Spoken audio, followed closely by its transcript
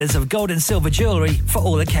of gold and silver jewellery for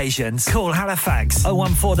all occasions. Call Halifax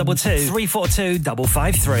 01422 342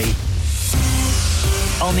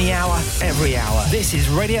 553. On the hour, every hour. This is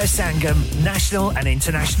Radio Sangam, national and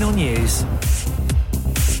international news.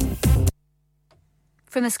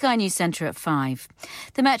 From the Sky News Centre at 5.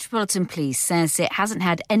 The Metropolitan Police says it hasn't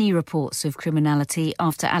had any reports of criminality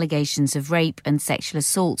after allegations of rape and sexual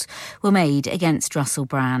assault were made against Russell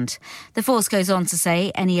Brand. The force goes on to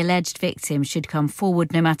say any alleged victim should come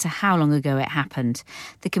forward no matter how long ago it happened.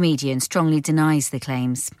 The comedian strongly denies the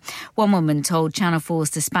claims. One woman told Channel 4's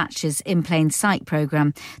Dispatch's In Plain Sight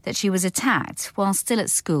programme that she was attacked while still at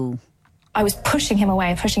school. I was pushing him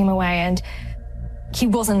away, and he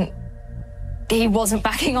wasn't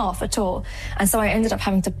backing off at all. And so I ended up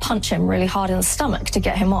having to punch him really hard in the stomach to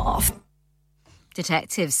get him off.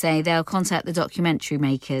 Detectives say they'll contact the documentary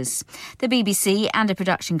makers. The BBC and a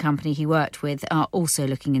production company he worked with are also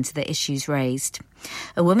looking into the issues raised.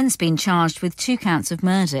 A woman's been charged with 2 counts of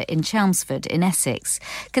murder in Chelmsford in Essex.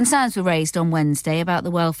 Concerns were raised on Wednesday about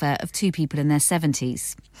the welfare of 2 people in their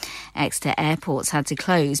 70s. Exeter airports had to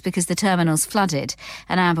close because the terminals flooded.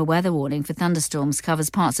 An amber weather warning for thunderstorms covers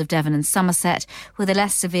parts of Devon and Somerset, with a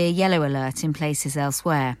less severe yellow alert in places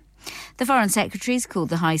elsewhere. The Foreign Secretary's called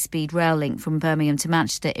the high-speed rail link from Birmingham to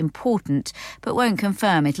Manchester important, but won't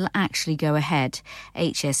confirm it'll actually go ahead.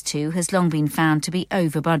 HS2 has long been found to be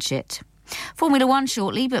over budget. Formula One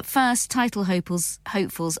shortly, but first, title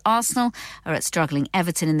hopefuls Arsenal are at struggling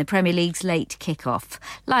Everton in the Premier League's late kick-off.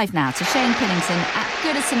 Live now to Shane Pennington at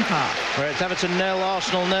Goodison Park. Where it's Everton 0,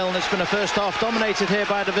 Arsenal 0, and it's been a first half dominated here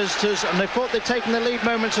by the visitors, and they thought they'd taken the lead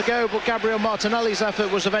moments ago, but Gabriel Martinelli's effort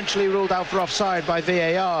was eventually ruled out for offside by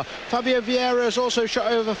VAR. Fabio Vieira has also shot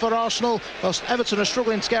over for Arsenal, whilst Everton are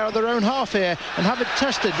struggling to get out of their own half here and haven't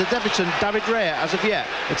tested the debutant David Raya as of yet.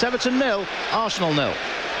 It's Everton 0, Arsenal 0.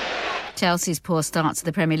 Chelsea's poor start to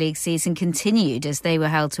the Premier League season continued as they were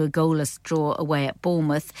held to a goalless draw away at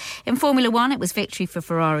Bournemouth. In Formula One, it was victory for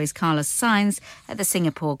Ferrari's Carlos Sainz at the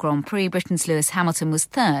Singapore Grand Prix. Britain's Lewis Hamilton was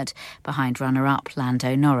third, behind runner-up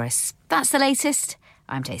Lando Norris. That's the latest.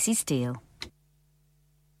 I'm Daisy Steele.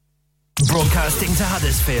 Broadcasting to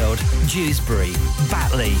Huddersfield, Dewsbury,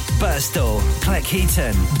 Batley, Birstall,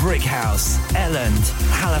 Cleckheaton, Brickhouse, Elland,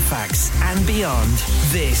 Halifax and beyond.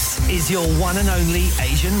 This is your one and only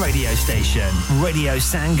Asian radio station. Radio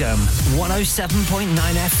Sangam, 107.9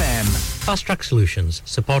 FM. Fast Track Solutions,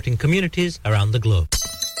 supporting communities around the globe.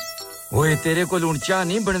 ओए तेरे को लूण चा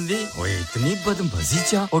नहीं बनदी ओए इतनी बदमजी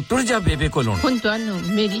चा और टुर जा बेबे को लूण हुन ਤੁਹਾਨੂੰ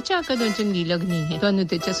ਮੇਰੀ ਚਾਹ ਕਦੋਂ ਚੰਗੀ ਲੱਗਣੀ ਹੈ ਤੁਹਾਨੂੰ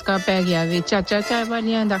ਤੇ ਚਸਕਾ ਪੈ ਗਿਆ ਵੇ ਚਾਚਾ ਚਾय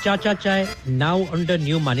ਵਾਲਿਆਂ ਦਾ Chacha Chai now under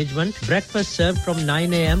new management breakfast served from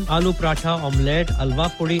 9 am aloo paratha omelette alwa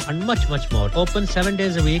puri and much more open 7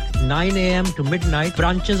 days a week 9 am to midnight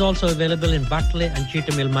branches also available in Batley and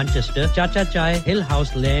Cheetham Hill Manchester Chacha Chai Hill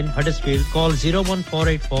House Lane Huddersfield call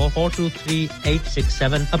 01484 423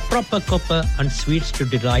 867 a proper cuppa and sweets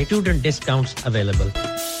to delight student discounts available.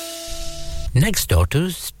 Next door to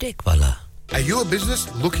Steakwala. Are you a business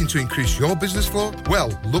looking to increase your business flow? Well,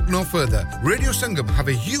 look no further. Radio Sangam have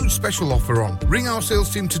a huge special offer on. Ring our sales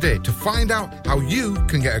team today to find out how you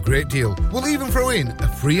can get a great deal. We'll even throw in a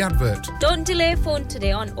free advert. Don't delay, phone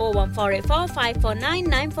today on 01484 549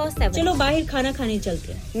 947. चलो बाहर खाना खाने चलते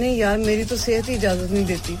हैं नहीं यार मेरी तो सेहत ही इजाजत नहीं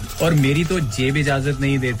देती और मेरी तो जेब इजाजत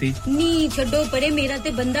नहीं देती नहीं छोड़ो परे मेरा ते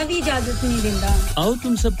बंदा भी इजाजत नहीं देता आओ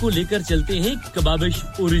तुम सबको लेकर चलते हैं कबाबिश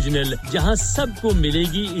ओरिजिनल जहां सबको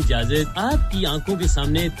मिलेगी इजाजत आपकी आंखों के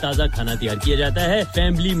सामने ताजा खाना तैयार किया जाता है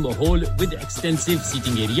फैमिली माहौल with extensive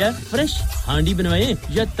seating area fresh हांडी बनवाएं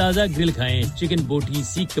या ताजा ग्रिल खाएं chicken boti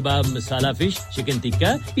seekh kebab masala fish chicken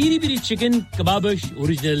tikka peri chicken Kababish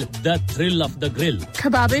original the thrill of the grill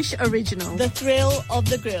Kababish original the thrill of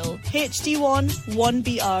the grill HD1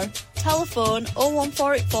 1BR telephone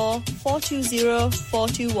 01484 420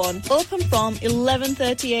 421 open from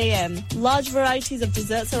 11:30 am large varieties of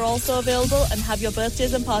desserts are also available and have your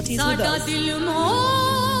birthdays and parties with us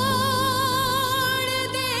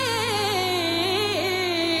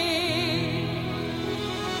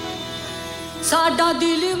ਸਾਡਾ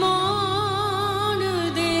ਦਿਲ ਮਾਣ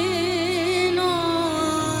ਦੇਣਾ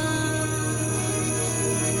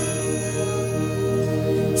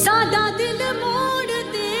ਸਾਡਾ ਦਿਲ ਮੋੜ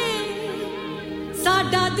ਦੇ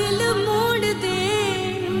ਸਾਡਾ ਦਿਲ ਮੋੜ ਦੇ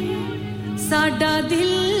ਸਾਡਾ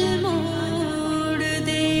ਦਿਲ ਮੋੜ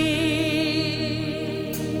ਦੇ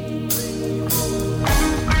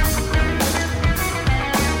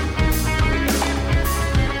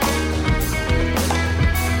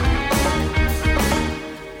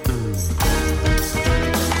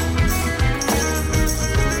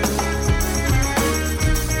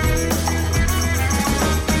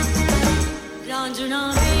Ranjana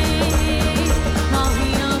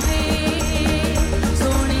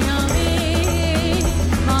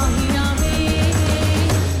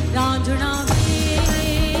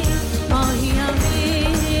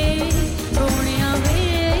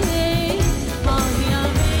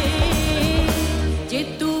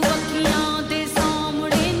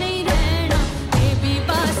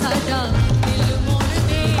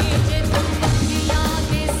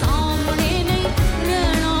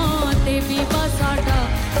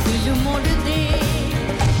ਦਿਲ ਮੋੜ ਦੇ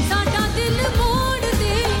ਸਾਡਾ ਦਿਲ ਮੋੜ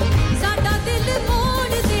ਦੇ ਸਾਡਾ ਦਿਲ ਮੋੜ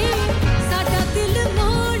ਦੇ ਸਾਡਾ ਦਿਲ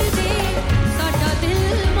ਮੋੜ ਦੇ ਸਾਡਾ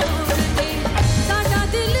ਦਿਲ ਮੋੜ ਦੇ ਸਾਡਾ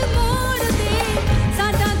ਦਿਲ ਮੋੜ ਦੇ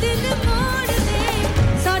ਸਾਡਾ ਦਿਲ ਮੋੜ ਦੇ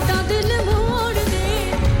ਸਾਡਾ ਦਿਲ ਮੋੜ ਦੇ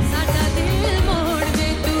ਸਾਡਾ ਦਿਲ ਮੋੜ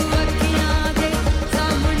ਦੇ ਤੂੰ ਅੱਖੀਆਂ ਦੇ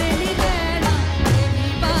ਸਾਹਮਣੇ ਨਹੀਂ ਰਹਿਣਾ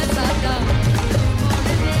ਤੇਰੀ ਬਾਤ ਸਾਡਾ ਮੋੜ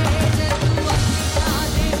ਦੇ ਤੂੰ ਅੱਖੀਆਂ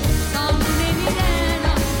ਦੇ ਸਾਹਮਣੇ ਨਹੀਂ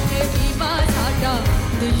ਰਹਿਣਾ ਤੇਰੀ ਬਾਤ ਸਾਡਾ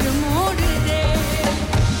ਦਿਲ ਮੋੜ ਦੇ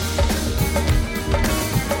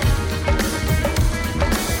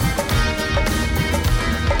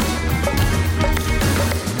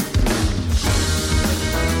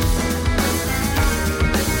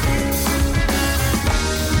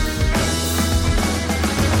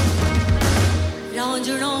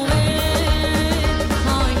ਰਾਂਝਣਾ ਵੇ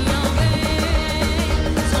ਮਾਈਆਂ ਵੇ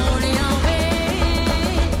ਸੋਹਣਿਆ ਵੇ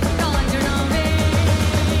ਰਾਂਝਣਾ ਵੇ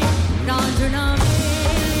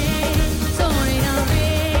ਸੋਹਣਿਆ ਵੇ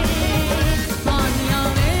ਮਾਈਆਂ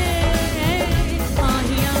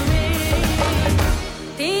ਵੇ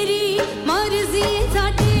ਤੇਰੀ ਮਰਜ਼ੀ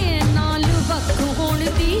ਸਾਡੇ ਨਾਲ ਵਕ ਹੋਣ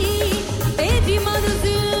ਦੀ ਤੇਰੀ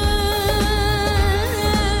ਮਰਜ਼ੀ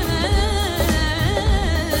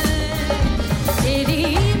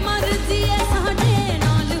ਤੇਰੀ ਮਰਜ਼ੀ ਹੈ ਸਾਡੇ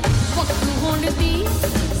ਨਾਲ ਵਕ ਹੋਣ ਦੀ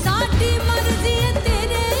ਸਾਡੀ ਮਰਜ਼ੀ ਹੈ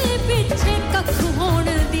ਤੇਰੇ ਪਿੱਛੇ ਕੱਖ ਹੋਣ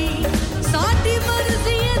ਦੀ ਸਾਡੀ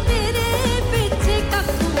ਮਰਜ਼ੀ ਹੈ ਤੇਰੇ ਪਿੱਛੇ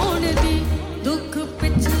ਕੱਖ ਹੋਣ ਦੀ ਦੁੱਖ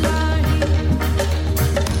ਪਿਛਲਾ ਹੀ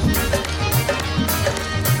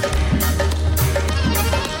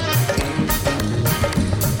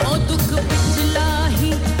ਉਹ ਦੁੱਖ ਪਿਛਲਾ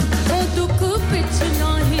ਹੀ ਉਹ ਦੁੱਖ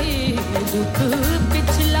ਪਿਛਲਾ ਹੀ ਦੁੱਖ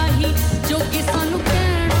ਪਿਛਲਾ ਹੀ ਜੋ ਕਿ ਸਾਨੂੰ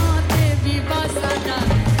ਕਹਿਣਾ ਤੇ ਵੀ ਬਸ ਸਾਡਾ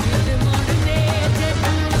ਦਿਲ ਮੋੜ ਦੇ ਜੇ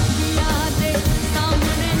ਤੂੰ ਦੇ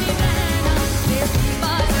ਸਾਹਮਣੇ ਨਹੀਂ ਰਹਿਣਾ ਤੇ ਵੀ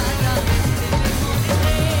ਬਸ ਸਾਡਾ ਦਿਲ ਮੋੜ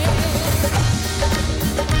ਦੇ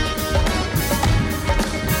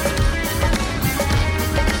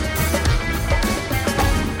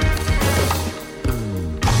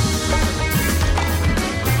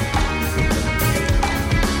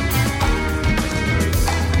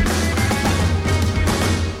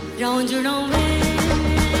ਰਾਂਝਣਾ ਵੇ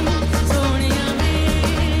ਸੋਹਣਿਆ ਵੇ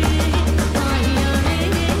ਮਾਹੀਆਂ ਵੇ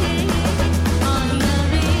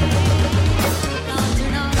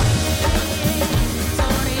ਰਾਂਝਣਾ ਵੇ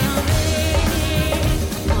ਸੋਹਣਿਆ ਵੇ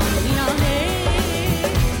ਮਾਹੀਆਂ ਵੇ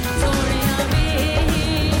ਸੋਹਣਿਆ ਵੇ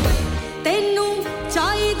ਤੈਨੂੰ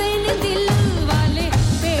ਚਾਹੀਦੇ ਨੇ ਦਿਲ ਵਾਲੇ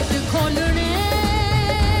ਭੇਦ ਖੋਲਣੇ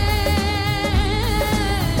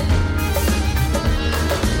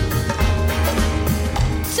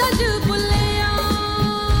ਚੱਲ ਬੁੱਲਿਆ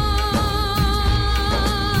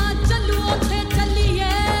ਚੱਲੂ ਉੱਥੇ ਚੱਲੀਏ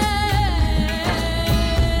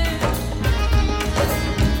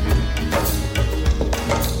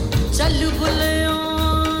ਚੱਲ ਬੁੱਲਿਆ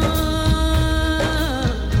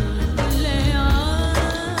ਬੁੱਲਿਆ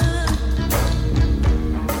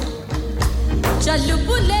ਚੱਲ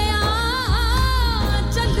ਬੁੱਲਿਆ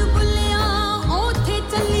ਚੱਲ ਬੁੱਲਿਆ ਉੱਥੇ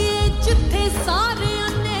ਚੱਲੀਏ ਜਿੱਥੇ ਸਾਰਿਆਂ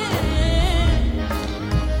ਨੇ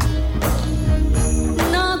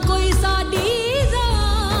ਨਾ ਕੋਈ ਸਾਡੀ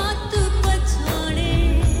ਜ਼ਾਤ ਪਛਾਣੇ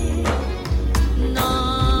ਨਾ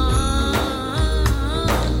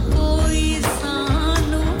ਕੋਈ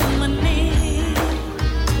ਸਾਨੂੰ ਮੰਨੇ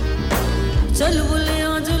ਚੱਲ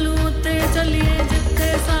ਬੁੱਲਿਆ ਚਲੂ ਉੱਤੇ ਚੱਲੀਏ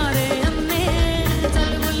ਜਿੱਥੇ ਸਾਰੇ ਅੰਨੇ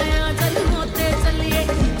ਚੱਲ ਬੁੱਲਿਆ ਚਲੂ ਉੱਤੇ ਚੱਲੀਏ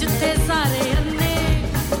ਜਿੱਥੇ ਸਾਰੇ ਅੰਨੇ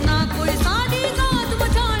ਨਾ ਕੋਈ ਸਾਡੀ ਜ਼ਾਤ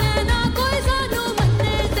ਪਛਾਣੇ ਨਾ ਕੋਈ ਸਾਨੂੰ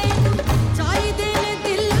ਮੰਨੇ ਤੈਨੂੰ ਚਾਹੀਦੇ ਨੇ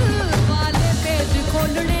ਦਿਲ ਵਾਲੇ ਭੇਦ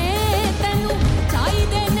ਖੋਲਣੇ ਤੈਨੂੰ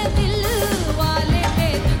ਚਾਹੀਦੇ ਨੇ ਦਿਲ ਵਾਲੇ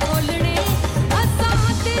ਭੇਦ ਖੋਲਣੇ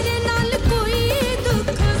ਅਸਾਂ ਤੇਰੇ ਨਾਲ ਕੋਈ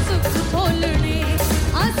ਦੁੱਖ ਸੁੱਖ ਖੋਲਣੇ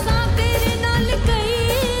ਅਸਾਂ ਤੇਰੇ ਨਾਲ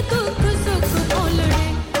ਕਈ ਦੁੱਖ ਸੁੱਖ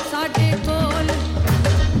ਖੋਲਣੇ ਸਾਡੇ ਕੋਲ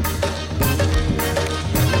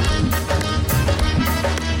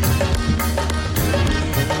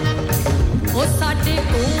ਉਹ ਸਾਡੇ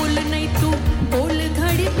ਕੋਲ ਨਹੀਂ ਤੂੰ ਕੋਲ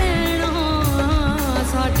ਘੜੀ ਪੈਣਾ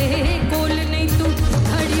ਸਾਡੇ ਕੋਲ ਨਹੀਂ ਤੂੰ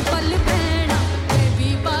ਘੜੀ ਪਲ ਪੈਣਾ ਤੇ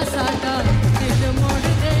ਵੀ ਬਾ ਸਾਡਾ ਦਿਲ ਮੋੜ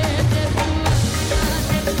ਦੇ ਤੇ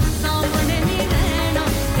ਤੂੰ ਸਾਹਮਣੇ ਨਹੀਂ ਰਹਿਣਾ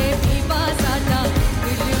ਤੇ ਵੀ ਬਾ ਸਾਡਾ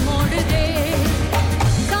ਦਿਲ ਮੋੜ ਦੇ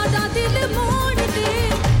ਸਾਡਾ ਦਿਲ ਮੋੜ ਦੇ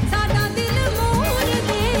ਸਾਡਾ ਦਿਲ ਮੋੜ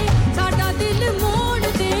ਦੇ ਸਾਡਾ ਦਿਲ ਮੋੜ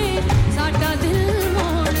ਦੇ ਸਾਡਾ ਦਿਲ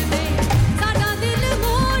ਮੋੜ ਦੇ ਸਾਡਾ ਦਿਲ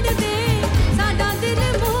ਮੋੜ ਦੇ ਸਾਡਾ ਦਿਲ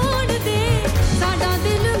ਮੋੜ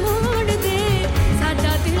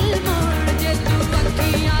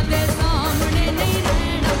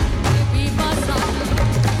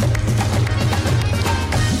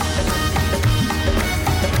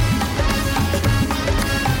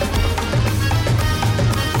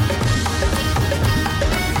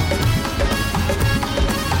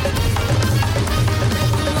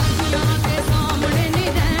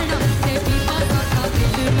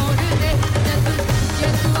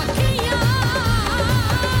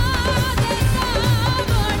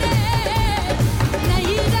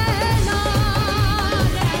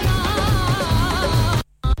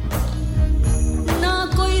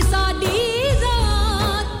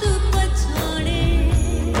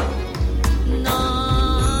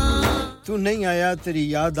नहीं आया तेरी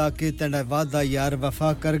याद आके तेरा वादा यार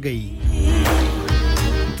वफा कर गई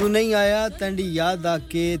तू नहीं आया तेरी याद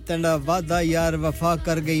आके तेरा वादा यार वफा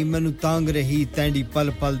कर गई मैनू तांग रही तेरी पल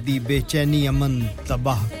पल दी बेचैनी अमन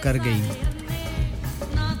तबाह कर गई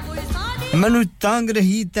मैनू तांग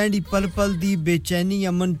रही तेरी पल पल दी बेचैनी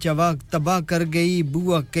अमन चवा तबाह कर गई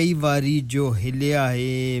बुआ कई बारी जो हिलिया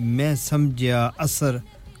है मैं समझया असर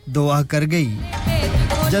दुआ कर गई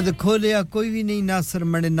जद खोलिया कोई भी नहीं नासर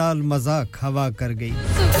मने नाल मजाक हवा कर गई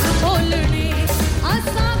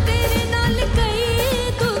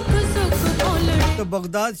तो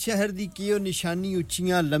बगदाद शहर दी कियो निशानी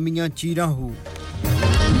ऊंचियां लंबियां चीरां हो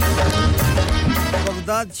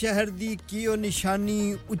बगदाद शहर दी कियो निशानी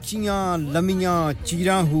ऊंचियां लंबियां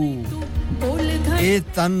चीरां हो ए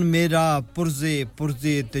तन मेरा पुरजे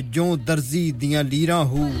पुरजे ते जो दर्जी दियां लीरां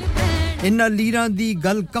हो इन्ना लीरां दी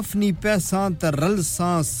गल कफनी पैसां ते रलसां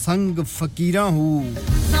संग फकीरां हो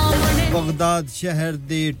बगदाद शहर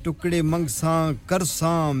दे टुकड़े मंगसां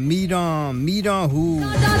करसां मीरां मीरां हो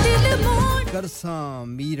करसां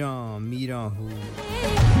मीरां मीरां हो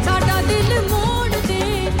साडा दिल मोड़ दे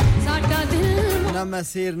साडा दिल ना मैं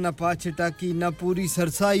शेर ना पाछटा की ना पूरी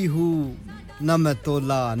सरसाई हूं ना मैं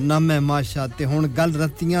तोला ना मैं माशा ते हुन गल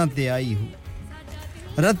रत्तियां ते आई हूं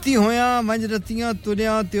रत्ती होया मंज रत्तियां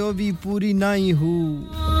तुरिया ते ओ भी पूरी नहीं हूं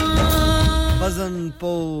वजन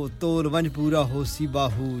पो तोल वंज पूरा होसी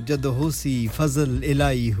बाहू जद होसी फजल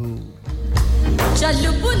इलाई हूं चल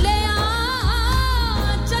बुलिया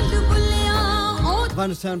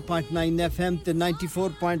 107.9 FM ਤੇ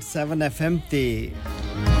 94.7 FM ਤੇ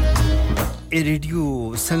ਇਹ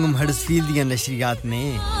ਰੇਡੀਓ ਸੰਗਮ ਹਡਸਫੀਲਡ ਦੀਆਂ ਨਸ਼ਰੀਆਤ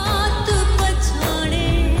ਨੇ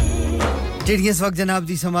ਜਿਹੜੀਆਂ ਇਸ ਵਕਤ ਜਨਾਬ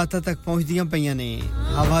ਦੀ ਸਮਾਤਾ ਤੱਕ ਪਹੁੰਚਦੀਆਂ ਪਈਆਂ ਨੇ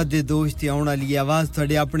ਹਵਾ ਦੇ ਦੋਸ਼ ਤੇ ਆਉਣ ਵਾਲੀ ਆਵਾਜ਼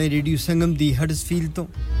ਤੁਹਾਡੇ ਆਪਣੇ ਰੇਡੀਓ ਸੰਗਮ ਦੀ ਹਡਸਫੀਲਡ ਤੋਂ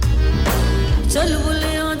ਚੱਲ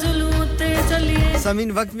ਬੁਲਿਆ ਜਲੂ ਤੇ ਚੱਲੀਏ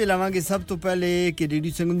ਸਮੀਨ ਵਕਤ ਮਿਲਾਵਾਂਗੇ ਸਭ ਤੋਂ ਪਹਿਲੇ ਕਿ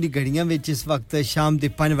ਰੇਡੀਓ ਸੰਗਮ ਦੀ ਘੜੀਆਂ ਵਿੱਚ ਇਸ ਵਕਤ ਸ਼ਾਮ ਦੇ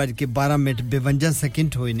 5:12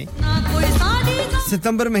 ਸਕਿੰਟ ਹੋਏ ਨੇ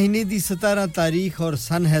सितंबर महीने दी 17 तारीख और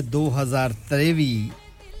सन है 2023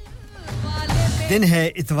 दिन है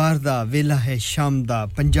इतवार दा वेला है शाम दा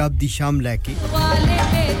पंजाब दी शाम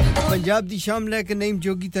लेके नईम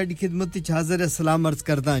जोगी ताड़ी खिदमत विच हाजिर है सलाम अर्ज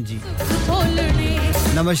करदा जी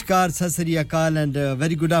नमस्कार सत श्री अकाल एंड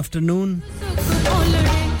वेरी गुड आफ्टरनून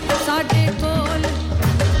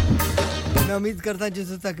मैं उम्मीद करता हूं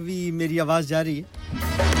जिस तक भी मेरी आवाज जा रही है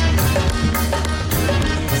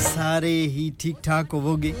सारे ही ठीक ठाक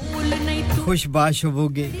होवोगे खुशबाश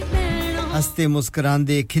होवोगे हंसते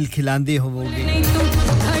मुस्कुरांदे खिलखिलांदे होवोगे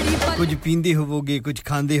कुछ पींदे होवोगे कुछ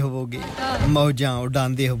खांदे होवोगे मौजां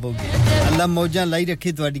उड़ांदे होवोगे अल्लाह मौजां लाई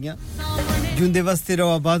रखे ਤੁਹਾਡੀਆਂ ਜਿਉਂਦੇ ਵਸਤੇ ਰਹੋ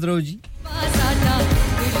ਆਬਾਦ ਰਹੋ ਜੀ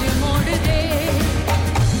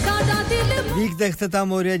ਵੀਕ ਦਾ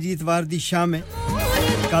ਇਖਤਤਾਮ ਹੋ ਰਿਹਾ ਜੀ ਇਤਵਾਰ ਦੀ ਸ਼ਾਮ ਹੈ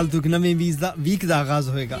ਕੱਲ ਤੋਂ ਨਵੇਂ ਵੀਕ ਦਾ ਆਗਾਜ਼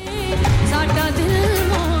ਹੋਏਗਾ ਸਾਡਾ ਦਿਲ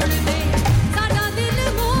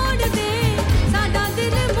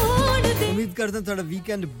उम्मीद करता हूं ਤੁਹਾਡਾ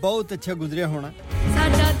ਵੀਕਐਂਡ ਬਹੁਤ ਅੱਛਾ ਗੁਜ਼ਰਿਆ ਹੋਣਾ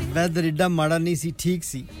ਵੈਦਰ ਏਡਾ ਮਾੜਾ ਨਹੀਂ ਸੀ ਠੀਕ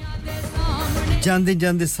ਸੀ ਜਾਂਦੇ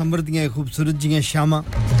ਜਾਂਦੇ ਸਮਰ ਦੀਆਂ ਖੂਬਸੂਰਤ ਜੀਆਂ ਸ਼ਾਮਾਂ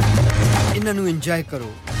ਇਹਨਾਂ ਨੂੰ ਇੰਜੋਏ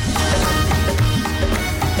ਕਰੋ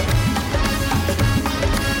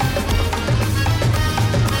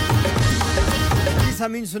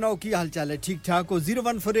ਸਾਮੀਨ ਸੁਣਾਓ ਕੀ ਹਾਲ ਚਾਲ ਹੈ ਠੀਕ ਠਾਕ ਹੋ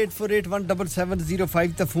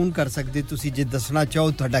 01484817705 ਤੇ ਫੋਨ ਕਰ ਸਕਦੇ ਤੁਸੀਂ ਜੇ ਦੱਸਣਾ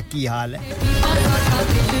ਚਾਹੋ ਤੁਹਾਡਾ ਕੀ ਹਾਲ ਹੈ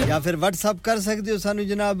या फिर WhatsApp कर सकते हो सानू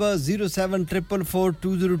जनाब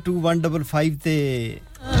 07444202155 ते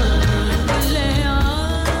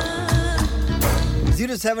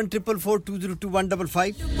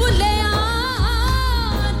 07444202155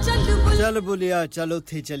 चल बोलिया चलो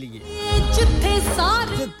थे चलिए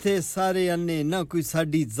जिथे सारे अन्ने ना कोई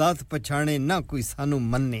साडी जात पछाणे ना कोई सानू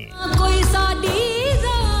मन्ने कोई साडी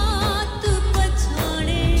जात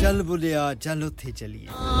पछाणे चल बोलिया चलो थे चलिए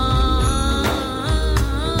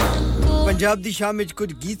पंजाब दी शाम विच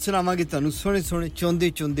कुछ गीत सुनावांगे तानू सोने सोने चोंदे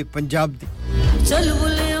चोंदे पंजाब दे चल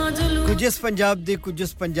बुलिया चलो कुछ इस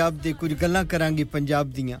पंजाब दे कुछ गल्लां करांगे पंजाब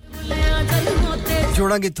दियां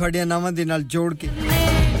जोड़ांगे ਤੁਹਾਡੇ ਨਾਵਾਂ ਦੇ ਨਾਲ ਜੋੜ ਕੇ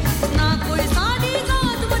ਨਾ ਕੋਈ ਸਾਡੀ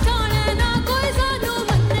ਜਾਤ ਬਚਾਣੇ ਨਾ ਕੋਈ ਸਾਨੂੰ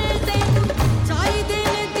ਮੰਨੇ ਤੈਨੂੰ ਚਾਹੀਦੇ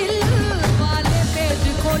ਨੇ ਦਿਲ ਵਾਲੇ ਪੇਜ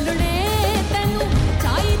ਖੋਲਣੇ ਤੈਨੂੰ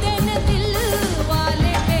ਚਾਹੀਦੇ ਨੇ ਦਿਲ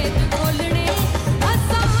ਵਾਲੇ ਪੇਜ ਖੋਲਣੇ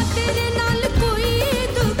ਅਸਾਂ ਤੇਰੇ ਨਾਲ ਕੋਈ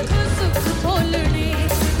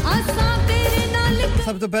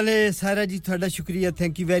सब तो पहले सारा जी ਤੁਹਾਡਾ ਸ਼ੁਕਰੀਆ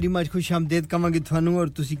ਥੈਂਕ ਯੂ ਵੈਰੀ ਮਚ ਖੁਸ਼ ਆਮਦੀਦ ਕਵਾਂਗੇ ਤੁਹਾਨੂੰ ਔਰ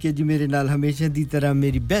ਤੁਸੀਂ ਕਿ ਜੀ ਮੇਰੇ ਨਾਲ ਹਮੇਸ਼ਾ ਦੀ ਤਰ੍ਹਾਂ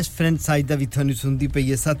ਮੇਰੀ ਬੈਸਟ ਫਰੈਂਡ ਸਾਇਦਾ ਵੀ ਤੁਹਾਨੂੰ ਸੁਣਦੀ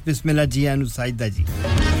ਪਈ ਹੈ ਸਤ ਬਿਸਮਿਲ੍ਲਾ ਜੀ ਆਨੂ ਸਾਇਦਾ ਜੀ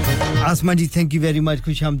ਆਸਮਾ ਜੀ ਥੈਂਕ ਯੂ ਵੈਰੀ ਮਚ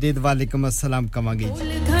ਖੁਸ਼ ਆਮਦੀਦ ਵਾਲੇਕੁਮ अस्सलाम ਕਵਾਂਗੇ ਜੀ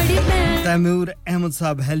ਤੈਮੂਰ ਅਹਿਮਦ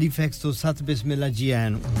ਸਾਹਿਬ ਹੈਲੀਫੈਕਸ ਤੋਂ ਸਤ ਬਿਸਮਿਲ੍ਲਾ ਜੀ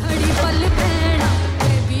ਆਨੂ ਘੜੀ ਪਲ ਪੈਣਾ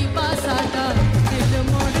ਬੇਬੀ ਪਾਸਾਡਾ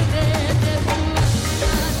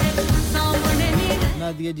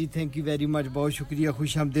Nadia ji thank you very much बहुत शुक्रिया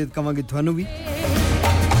खुशामदीद कहांगे थानू भी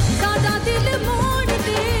साडा दिल मोड़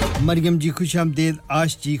दे मरियम जी खुशामदीद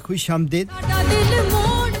आश जी खुशामदीद साडा दिल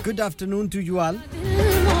मोड़ good afternoon to you all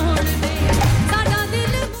साडा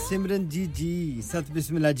दिल सिमरन जी सत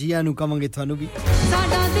बिस्मिल्लाह जी आनु कहांगे थानू भी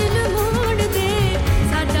साडा दिल मोड़ दे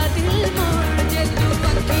साडा दिल मोड़ जे तू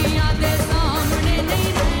अखियां दे सामने नहीं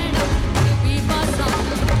रहना कभी बासा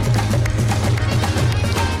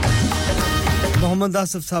मोहम्मद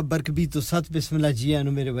आसिफ साहब बरकबी तो सत बिस्मिल्लाह जी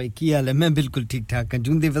आनु मेरे भाई की हाल है मैं बिल्कुल ठीक ठाक हूं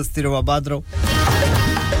जुंदे वस्ते रहो आबाद रहो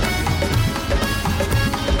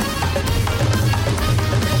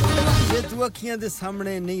जे तू अखियां दे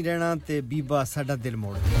सामने नहीं रहना ते बीबा साडा दिल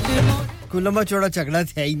मोड़ कोई लंबा चौड़ा झगड़ा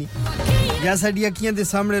थे ही नहीं या साडी अखियां दे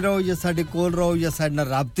सामने रहो या साडे कोल रहो या साडे नाल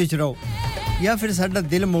राबते च रहो या फिर साडा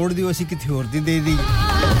दिल मोड़ दियो ਅਸੀਂ ਕਿਥੇ ਹੋਰ ਦੀ ਦੇ ਦੀ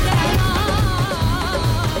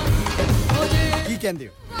ਕੀ ਕਹਿੰਦੇ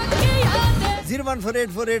ਹੋ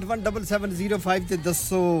 01484817705 ਤੇ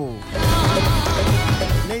ਦੱਸੋ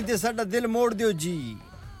ਨਹੀਂ ਤੇ ਸਾਡਾ ਦਿਲ ਮੋੜ ਦਿਓ ਜੀ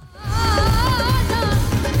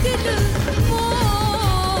दिल मोड़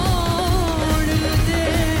दे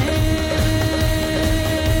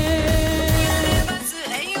बस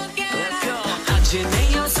एयो कहना आज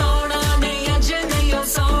नहीं हो सोना नहीं आज नहीं हो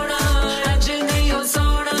सोना आज नहीं हो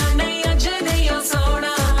सोना नहीं आज नहीं हो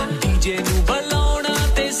सोना डीजे नु बलाउना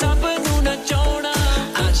ते सब नु नचाउना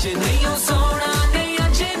आज नहीं हो सोना नहीं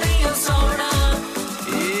आज नहीं हो सोना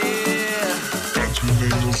आज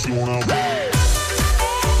नहीं हो सोना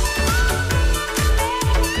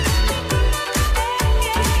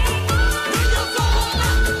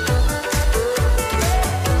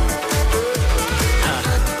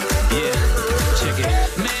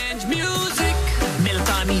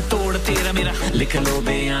लिख लो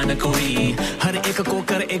बयान कोई हर एक को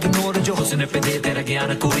कर इग्नोर जो हुस्न पे दे तेरा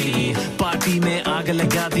ज्ञान कोई पार्टी में आग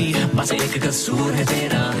लगा दी बस एक कसूर है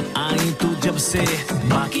तेरा आई तू जब से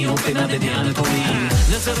बाकियों पे ना दे ध्यान कोई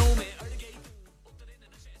नजरों में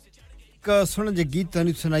का सुन जे गीत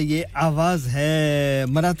तनु सुनाइए आवाज है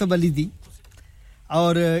मरातब अली दी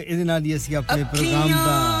और ਇਹਦੇ ਨਾਲ ਹੀ ਅਸੀਂ ਆਪਣੇ ਪ੍ਰੋਗਰਾਮ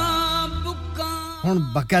ਦਾ ਹੁਣ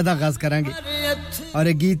ਬਕਾਇਦਾ ਆਗਾਜ਼ ਕਰਾਂਗੇ और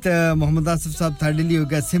ये गीत मोहम्मद आसिफ साहब थाड़े लिए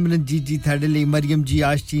होगा सिमरन जी थाड़े लिए मरियम जी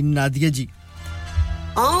आश जी नादिया जी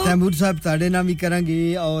तैमूर साहब थाड़े नाम ही करांगे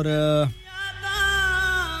और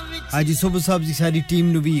हाजी सुबह साहब जी सारी टीम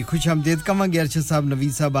नु भी खुशामदीद कहांगे अरशद साहब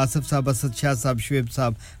नवीद साहब आसिफ साहब असद शाह साहब शुएब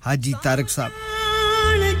साहब हाजी तारक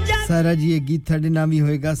साहब सारा जी ये गीत थाड़े नाम ही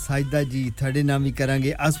होएगा साजिदा जी थाड़े नाम ही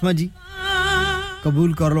करांगे आसमा जी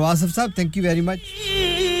कबूल कर लो आसिफ साहब थैंक यू वेरी मच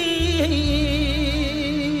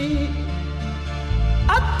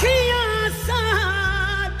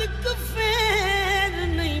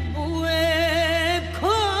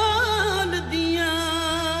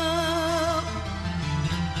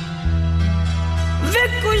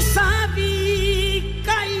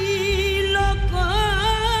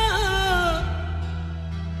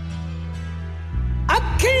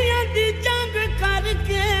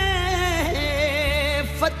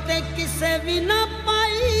किसे भी ना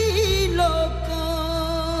पाई लोगों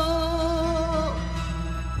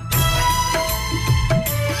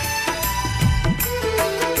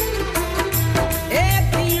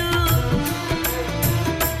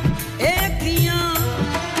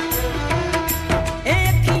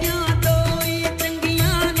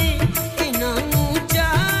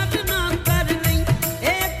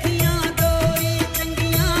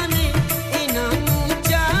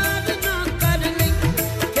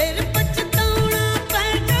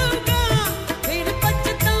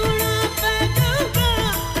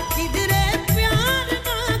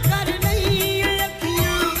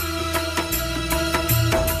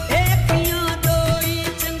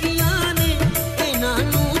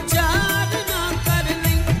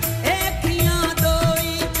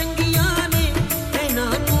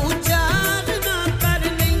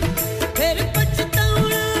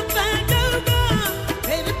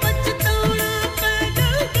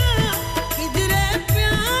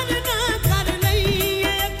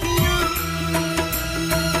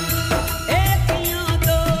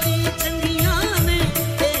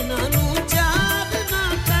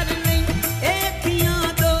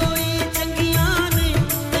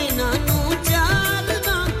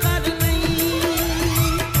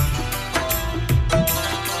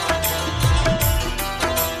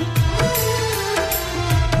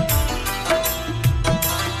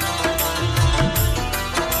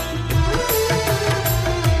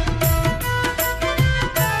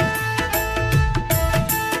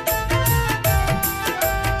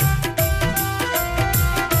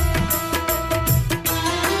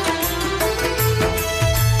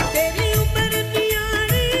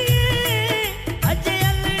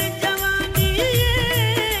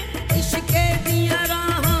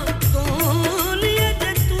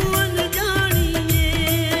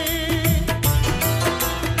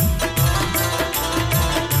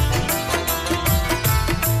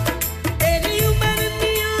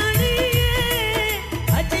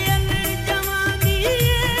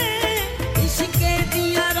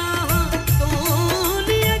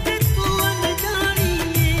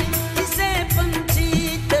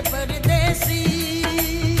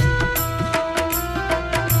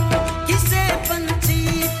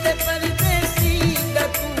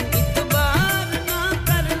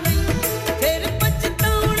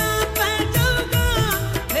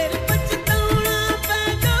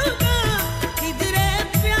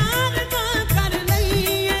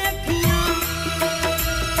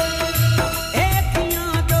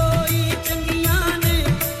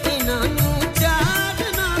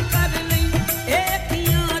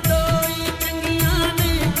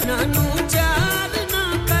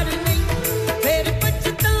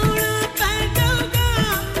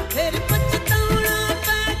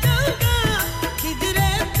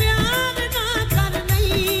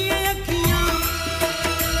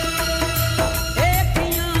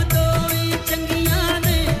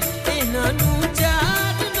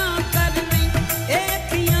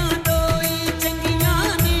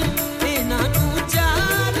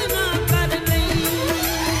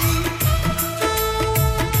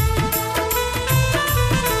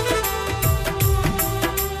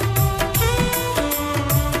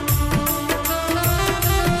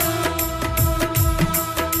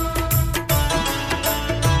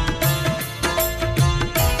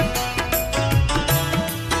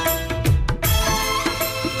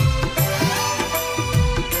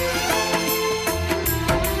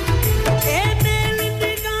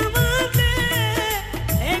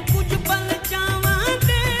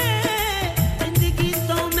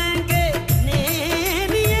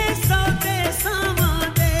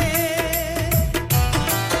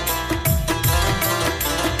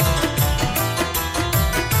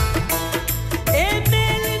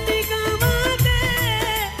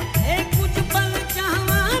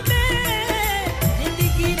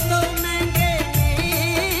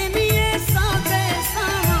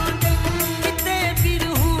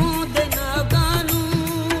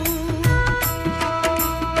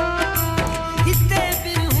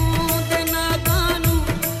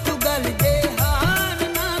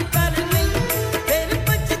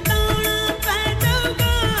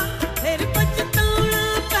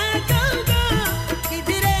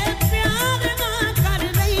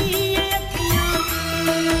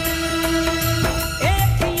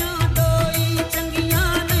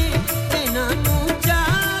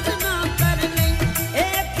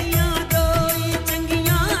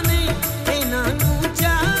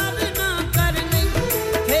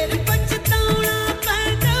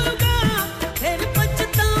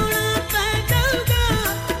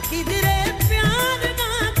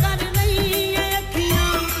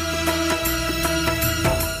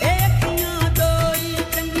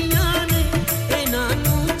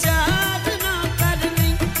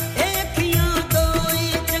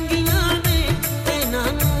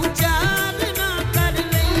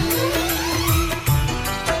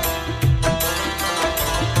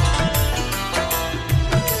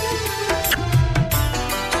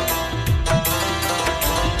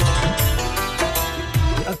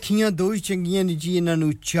अखियां दो ही चंगियां ने जी इन्हां नु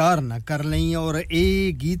चार ना कर लई और ए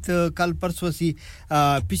गीत कल परसों ਅਸੀਂ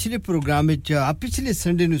ਪਿਛਲੇ ਪ੍ਰੋਗਰਾਮ ਵਿੱਚ ਪਿਛਲੇ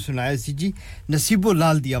ਸੰਡੇ ਨੂੰ ਸੁਣਾਇਆ ਸੀ ਜੀ ਨਸੀਬੋ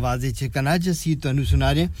ਲਾਲ ਦੀ ਆਵਾਜ਼ ਵਿੱਚ ਕਨਾਜ ਅਸੀਂ ਤੁਹਾਨੂੰ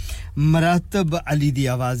ਸੁਣਾ ਰਹੇ ਮਰਾਤਬ ਅਲੀ ਦੀ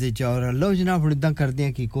ਆਵਾਜ਼ ਵਿੱਚ ਔਰ ਲਓ ਜਨਾਬ ਹੁਣ ਇਦਾਂ ਕਰਦੇ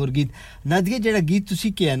ਹਾਂ ਕਿ ਕੋਰ ਗੀਤ ਨਾਦਗੇ ਜਿਹੜਾ ਗੀਤ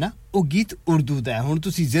ਤੁਸੀਂ ਕਿਹਾ ਨਾ ਉਹ ਗੀਤ ਉਰਦੂ ਦਾ ਹੈ ਹੁਣ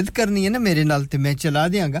ਤੁਸੀਂ ਜ਼ਿੱਦ ਕਰਨੀ ਹੈ ਨਾ ਮੇਰੇ ਨਾਲ ਤੇ ਮੈਂ ਚਲਾ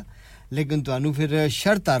ਦਿਆਂਗਾ ਲੇਕਿਨ ਤੁਹਾਨੂੰ ਫਿਰ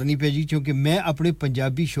ਸ਼ਰਤ ਧਾਰਨੀ ਪੈਗੀ ਕਿਉਂਕਿ ਮੈਂ ਆਪਣੇ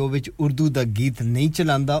ਪੰਜਾਬੀ ਸ਼ੋਅ ਵਿੱਚ ਉਰਦੂ ਦਾ ਗੀਤ ਨਹੀਂ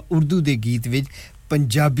ਚਲਾਉਂਦਾ ਉਰਦੂ ਦੇ ਗੀਤ ਵਿੱਚ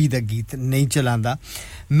ਪੰਜਾਬੀ ਦਾ ਗੀਤ ਨਹੀਂ ਚਲਾਉਂਦਾ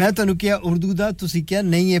ਮੈਂ ਤੁਹਾਨੂੰ ਕਿਹਾ ਉਰਦੂ ਦਾ ਤੁਸੀਂ ਕਿਹਾ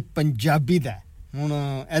ਨਹੀਂ ਇਹ ਪੰਜਾਬੀ ਦਾ ਹੁਣ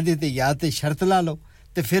ਇਹਦੇ ਤੇ ਜਾਂ ਤੇ ਸ਼ਰਤ ਲਾ ਲਓ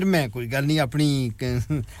ਤੇ ਫਿਰ ਮੈਂ ਕੋਈ ਗੱਲ ਨਹੀਂ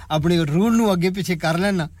ਆਪਣੀ ਰੂਲ ਨੂੰ ਅੱਗੇ ਪਿੱਛੇ ਕਰ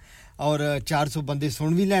ਲੈਣਾ ਔਰ 400 ਬੰਦੇ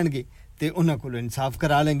ਸੁਣ ਵੀ ਲੈਣਗੇ ਤੇ ਉਹਨਾਂ ਕੋਲ ਇਨਸਾਫ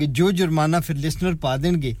ਕਰਾ ਲੈਣਗੇ ਜੋ ਜੁਰਮਾਨਾ ਫਿਰ ਲਿਸਨਰ ਪਾ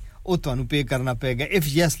ਦੇਣਗੇ ਉਹ ਤੁਹਾਨੂੰ ਪੇ ਕਰਨਾ ਪਏਗਾ if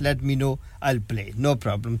yes let me know I'll play no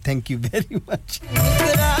problem thank you very much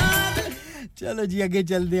ਚਲੋ ਜੀ ਅੱਗੇ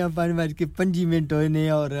ਚੱਲਦੇ ਹਾਂ 5:05 ਮਿੰਟ ਹੋਏ ਨੇ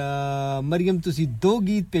ਔਰ ਮਰੀਮ ਤੁਸੀਂ ਦੋ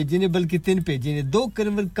ਗੀਤ ਭੇਜੇ ਨੇ ਬਲਕਿ ਤਿੰਨ ਭੇਜੇ ਨੇ ਦੋ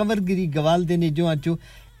ਕਮਰਗਿਰੀ ਗਵਾਲ ਦੇ ਨੇ ਜੋ ਆਚੋ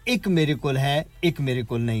ਇੱਕ ਮੇਰੇ ਕੋਲ ਹੈ ਇੱਕ ਮੇਰੇ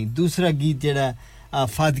ਕੋਲ ਨਹੀਂ ਦੂਸਰਾ ਗੀਤ ਜਿਹੜਾ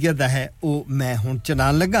ਫਾਤਿਹਾ ਦਾ ਹੈ ਉਹ ਮੈਂ ਹੁਣ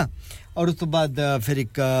ਚਲਾਉਣ ਲੱਗਾ और उस तो बाद फिर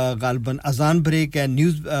एक गालबन अजान ब्रेक है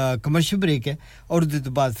न्यूज़ कमर्शियल ब्रेक है और उस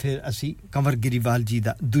तो बाद फिर ਅਸੀਂ कंवर गिरीवाल जी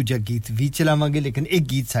ਦਾ ਦੂਜਾ ਗੀਤ ਵੀ ਚਲਾਵਾਂਗੇ ਲੇਕਿਨ ਇੱਕ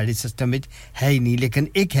ਗੀਤ ਸਾਡੇ ਸਿਸਟਮ ਵਿੱਚ ਹੈ ਹੀ ਨਹੀਂ ਲੇਕਿਨ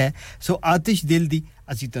ਇੱਕ ਹੈ ਸੋ ਆਤਿਸ਼ ਦਿਲ ਦੀ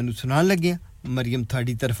ਅਸੀਂ ਤੁਹਾਨੂੰ ਸੁਣਾਉਣ ਲੱਗੇ ਹਾਂ ਮਰੀਮ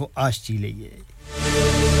ਤੁਹਾਡੀ ਤਰਫੋਂ ਆਸ਼ਕੀ ਲਈਏ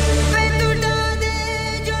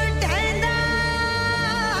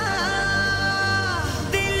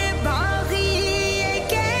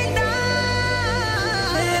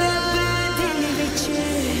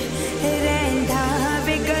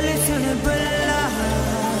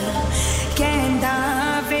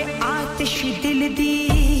दिल दी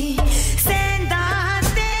सेंदा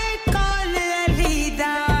ते कोल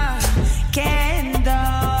अलीदा कहंदा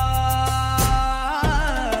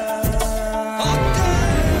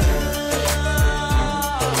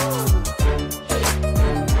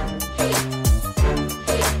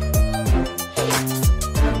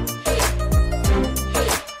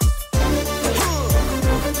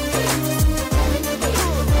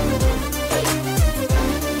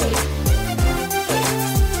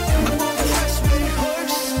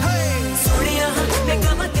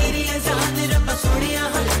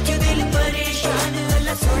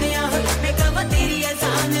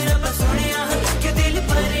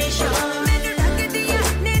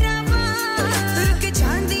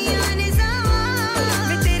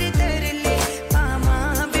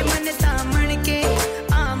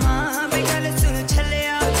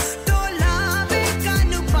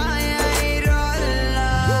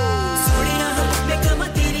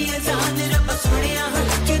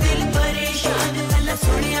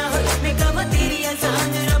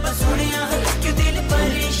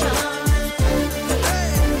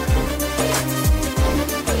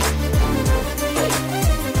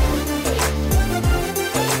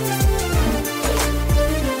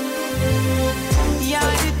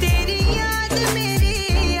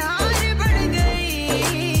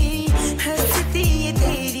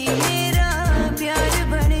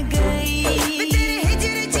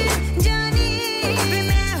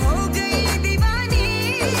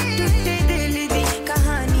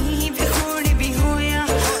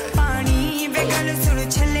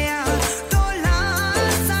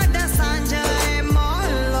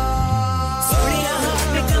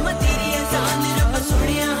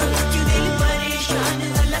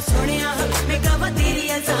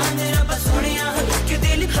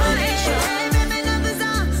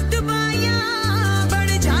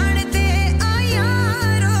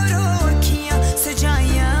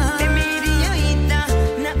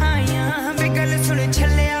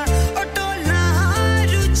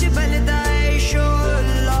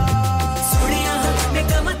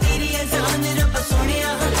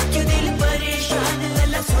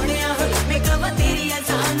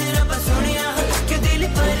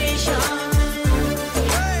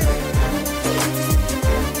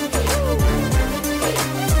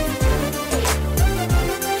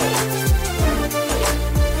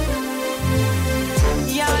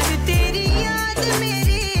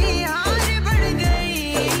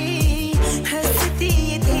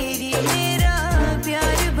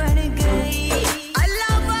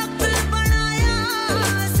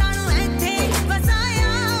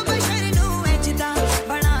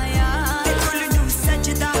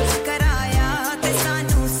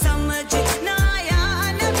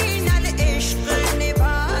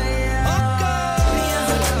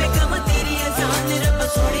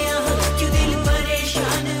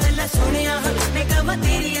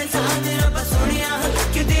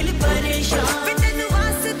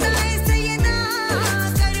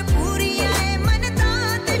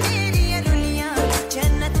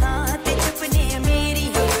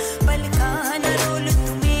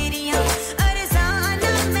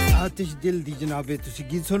दिल दी जनाबे ਤੁਸੀਂ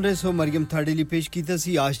ਗੀਤ ਸੁਣ ਰਹੇ ਸੋ ਮਰੀਮ ਤੁਹਾਡੇ ਲਈ ਪੇਸ਼ ਕੀਤਾ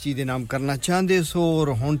ਸੀ ਆਸ਼ ਜੀ ਦੇ ਨਾਮ ਕਰਨਾ ਚਾਹੁੰਦੇ ਸੋ ਔਰ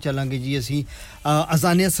ਹੁਣ ਚੱਲਾਂਗੇ ਜੀ ਅਸੀਂ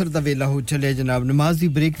ਅਜ਼ਾਨ ਅਸਰ ਦਾ ਵੇਲਾ ਹੋ ਚੱਲਿਆ ਜਨਾਬ ਨਮਾਜ਼ ਦੀ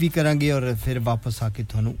ਬ੍ਰੇਕ ਵੀ ਕਰਾਂਗੇ ਔਰ ਫਿਰ ਵਾਪਸ ਆ ਕੇ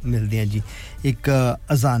ਤੁਹਾਨੂੰ ਮਿਲਦੇ ਹਾਂ ਜੀ ਇੱਕ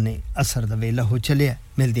ਅਜ਼ਾਨ ਅਸਰ ਦਾ ਵੇਲਾ ਹੋ ਚੱਲਿਆ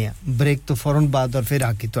ਮਿਲਦੇ ਹਾਂ ਬ੍ਰੇਕ ਤੋਂ ਫੌਰਨ ਬਾਅਦ ਔਰ ਫਿਰ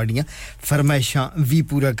ਆ ਕੇ ਤੁਹਾਡੀਆਂ ਫਰਮਾਇਸ਼ਾਂ ਵੀ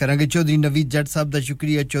ਪੂਰਾ ਕਰਾਂਗੇ ਚੌਧਰੀ ਨਵੀਦ ਜੱਟ ਸਾਹਿਬ ਦਾ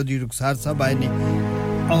ਸ਼ੁਕਰੀਆ ਚੌਧਰੀ ਰੁਖਸਾਰ ਸਾਹਿਬ ਆਏ ਨੇ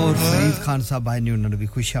ਔਰ ਫਰੀਦ ਖਾਨ ਸਾਹਿਬ ਆਏ ਨੇ ਉਹਨਾਂ ਨੂੰ ਵੀ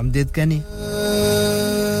ਖੁਸ਼ ਆਮਦੀਦ कहने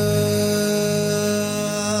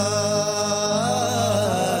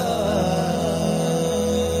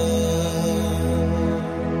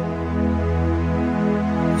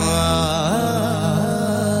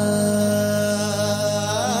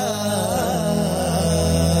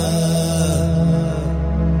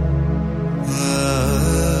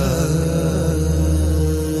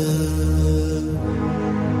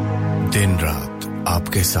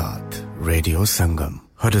आपके साथ रेडियो संगम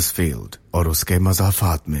हडर्सफील्ड और उसके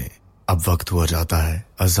मज़ाफ़ात में अब वक्त हुआ जाता है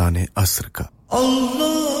अज़ान असर का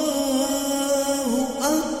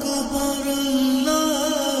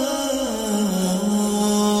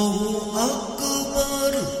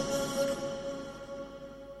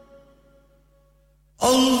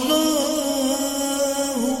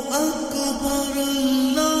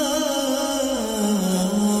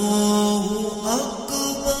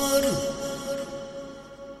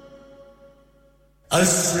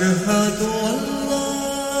أشهد أن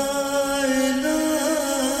لا إله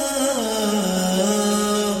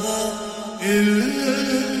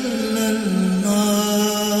إلا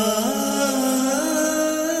الله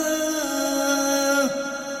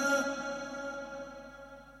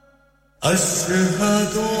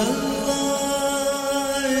أشهد أن لا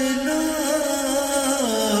إله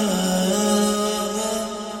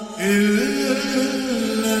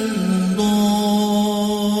إلا الله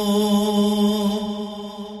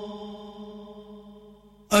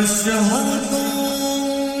أشهد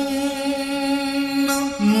أن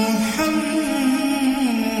محمدًا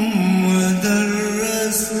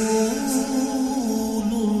رسول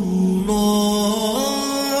الله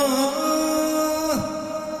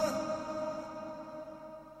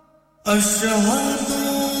أشهد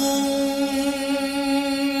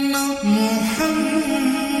أن محمدًا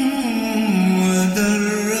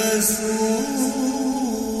رسول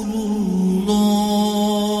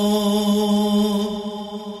الله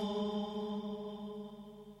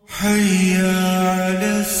حي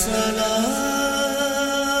على الصلاة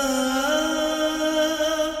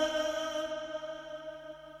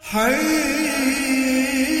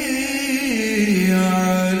حي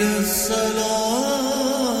على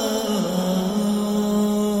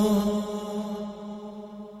الصلاة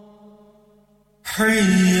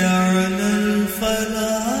حي على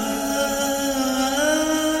الفلاح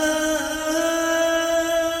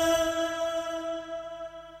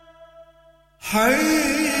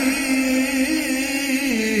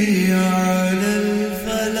حي على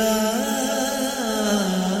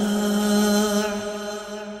الفلاح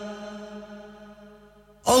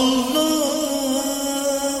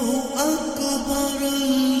الله أكبر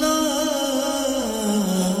الله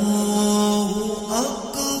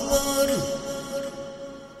أكبر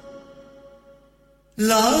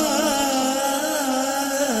لا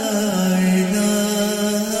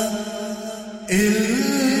إله إلا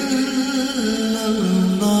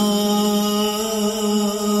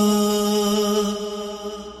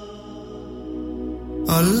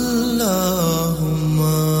الله اللهم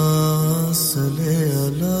صل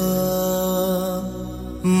على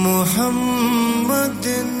محمد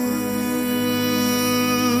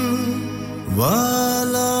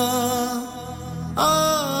وعلى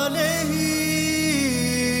آله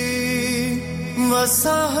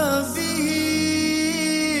وصحبه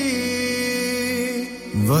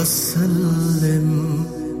وسلم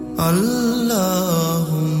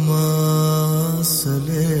اللهم صل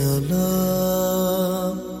على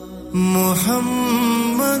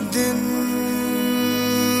محمد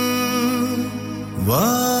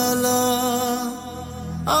وعلى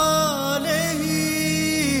آله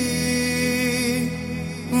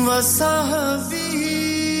وصحبه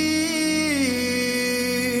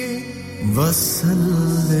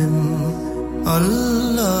وسلم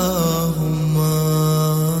اللهم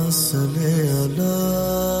صل على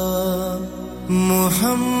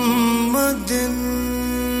محمد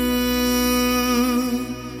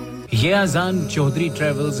ये अजान Chaudhry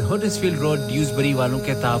travels Huddersfield road Dewsbury वालों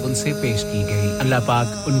के ताउन से पेश की गई अल्लाह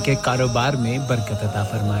पाक उनके कारोबार में बरकत अता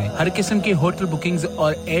फरमाए हर किस्म की होटल बुकिंग्स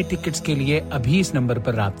और एयर टिकट्स के लिए अभी इस नंबर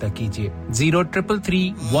पर राब्ता कीजिए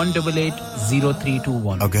 0333 188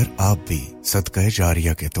 0321 अगर आप भी सदका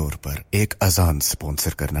जारिया के तौर पर एक अजान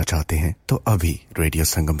स्पॉन्सर करना चाहते हैं तो अभी रेडियो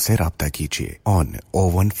संगम से राब्ता कीजिए ऑन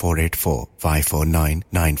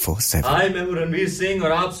 01484549947 हाय मैं हूं रणवीर सिंह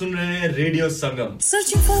और आप सुन रहे हैं radio Sangam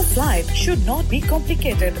Searching for a flight should not be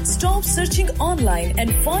complicated. Stop searching online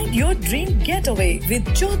and find your dream getaway with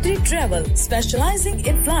Chaudhary Travel, specializing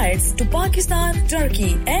in flights to Pakistan, Turkey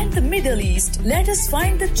and the Middle East. Let us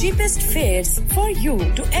find the cheapest fares for you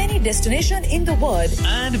to any destination in the world.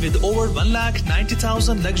 And with over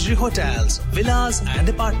 1,90,000 luxury hotels, villas and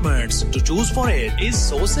apartments to choose for it is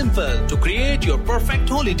so simple. To create your perfect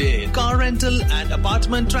holiday, car rental and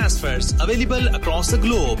apartment transfers available across the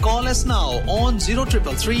globe. Call us now on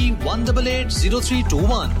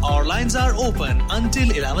 0333-188-0321. Our lines are open until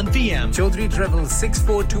 11 p.m. Chaudhary Travel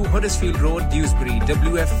 642 Huddersfield Road, Dewsbury,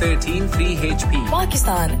 WF13 3HP.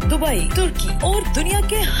 Pakistan, Dubai, तुर्की और दुनिया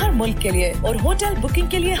के हर मुल्क के लिए और hotel booking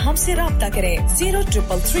के लिए हमसे राब्ता करें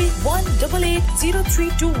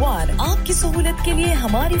 0333-188-0321. आपकी सहूलियत के लिए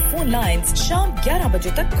हमारी फोन लाइंस शाम 11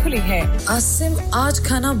 बजे तक खुली हैं. आसिम, आज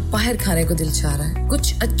खाना बाहर खाने को दिल चाह रहा है. कुछ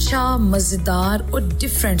अच्छा, मजेदार और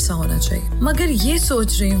डिफरेंट सा होना चाहिए. मगर ये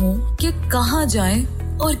सोच रही हूँ कि कहाँ जाएं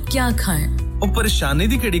और क्या खाएं. ओ परेशानी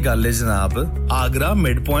दी केड़ी गल है जनाब आगरा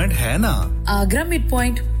मिड पॉइंट है ना आगरा मिड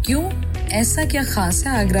पॉइंट क्यों ऐसा क्या खास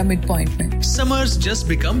है आगरा मिड पॉइंट में Summers just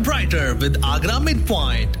become brighter with Agra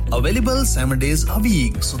Midpoint. Available 7 days a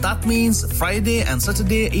week. So that means Friday and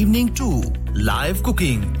Saturday evening too. Live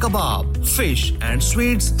cooking, kebab, fish and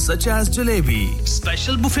sweets such as jalebi.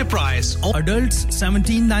 Special buffet price. Adults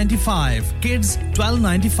 $17.95. Kids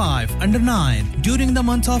 $12.95. Under 9 during the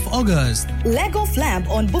month of August. Leg of lamb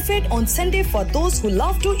on buffet on Sunday for those who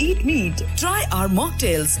love to eat meat. Try our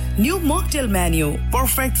mocktails. New mocktail menu.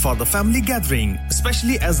 Perfect for the family gathering,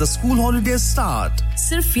 especially as the school holidays start.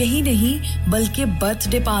 सिर्फ यही नहीं बल्कि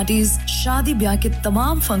birthday parties, शादी ब्याह के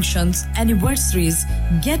तमाम functions, anniversaries,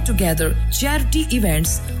 get together, charity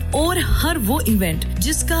events और हर वो इवेंट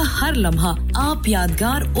जिसका हर लम्हा आप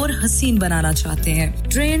यादगार और हसीन बनाना चाहते हैं.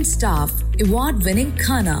 ट्रेन स्टाफ, अवार्ड विनिंग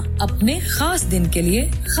खाना, अपने खास दिन के लिए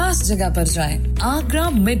खास जगह पर जाएं. Agra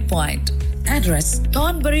mid point. Address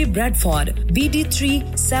Thornbury, Bradford, BD3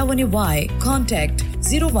 7Y. Contact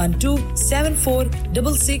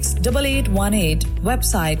 01274668818.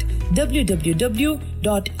 Website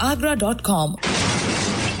www.agra.com.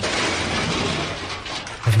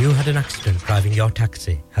 Have you had an accident driving your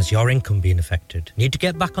taxi? Has your income been affected? Need to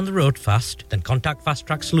get back on the road fast? Then contact Fast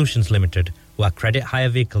Track Solutions Limited, who are credit hire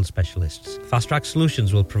vehicle specialists. Fast Track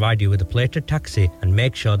Solutions will provide you with a plated taxi and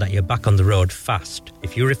make sure that you're back on the road fast.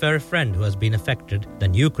 If you refer a friend who has been affected,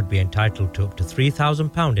 then you could be entitled to up to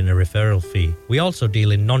 £3,000 in a referral fee. We also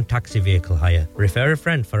deal in non-taxi vehicle hire. Refer a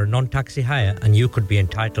friend for a non-taxi hire and you could be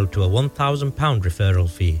entitled to a £1,000 referral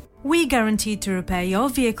fee. We guarantee to repair your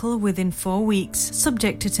vehicle within 4 weeks,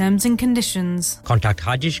 subject to terms and conditions. Contact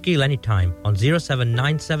Haji Shkil anytime on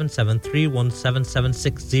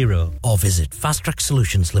 07977317760 or visit Fast Track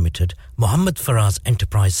Solutions Limited, Mohammed Faraz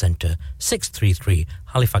Enterprise Centre, 633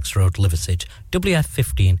 Halifax Road, Liversedge,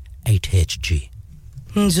 WF15 8HG.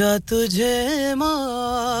 जा तुझे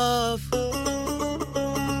माफ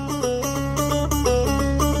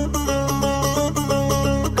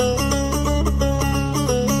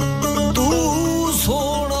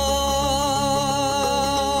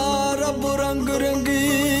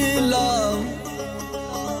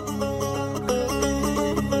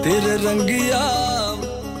तेरे रंगिया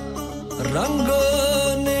रंग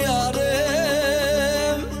न्यारे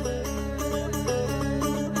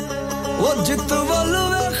वो जितवल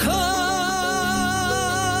वेखा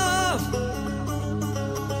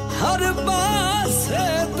हर पासे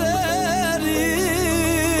तेरी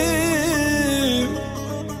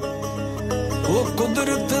वो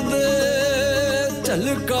कुदरत दे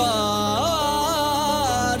झलका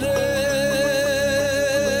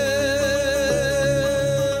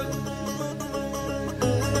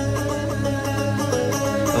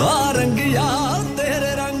रंगिया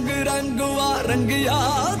तेरे रंग रंग वा रंगिया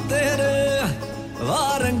तेरे वा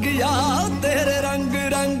रंगिया तेरे रंग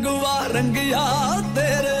रंग वा रंगिया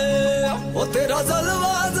तेरे ओ तेरा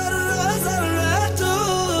जलवा जर्रे जर्रे तू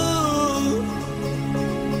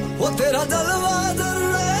ओ तेरा जलवा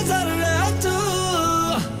जर्रे जर्रे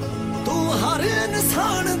तू हर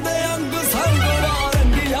इंसान दे अंग संग वा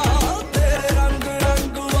रंगिया तेरे रंग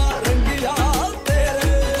रंग वा रंगिया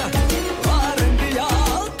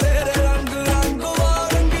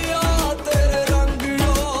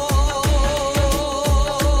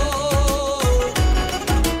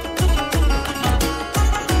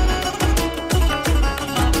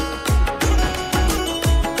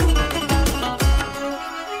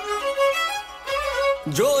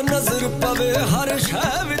ਵੇ ਹਰ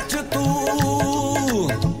ਸ਼ੈ ਵਿੱਚ ਤੂੰ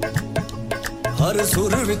ਹਰ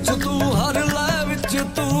ਸੁਰ ਵਿੱਚ ਤੂੰ ਹਰ ਲੈ ਵਿੱਚ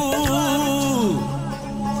ਤੂੰ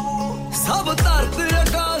ਸਭ ਧਰਤ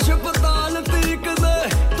ਆਕਾਸ਼ ਪਤਾਲ ਤੀਕ ਦੇ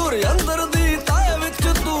ਤੁਰ ਅੰਦਰ ਦੀ ਤੈ ਵਿੱਚ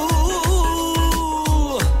ਤੂੰ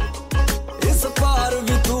ਇਸ ਪਾਰ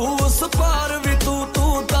ਵੀ ਤੂੰ ਉਸ ਪਾਰ ਵੀ ਤੂੰ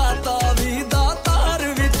ਤੂੰ ਦਾਤਾ ਵੀ ਦਾਤਾਰ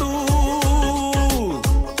ਵੀ ਤੂੰ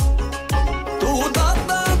ਤੂੰ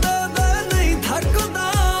ਦਾਤਾ ਦੇ ਨਹੀਂ ਥੱਕਦਾ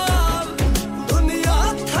ਦੁਨੀਆ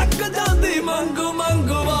ਥੱਕ ਜਾਂਦੀ ਮੰਗ ਮੰਗ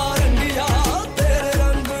ਵਾਰੰਗਿਆ ਤੇਰੇ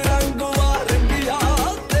ਰੰਗ ਰੰਗ ਵਾਰੰਗਿਆ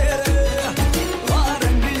ਤੇਰੇ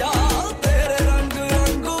ਵਾਰੰਗਿਆ ਤੇਰੇ ਰੰਗ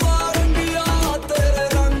ਰੰਗ ਵਾਰੰਗਿਆ ਤੇਰੇ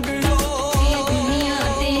ਰੰਗ ਯੋ ਇਹ ਦੁਨੀਆ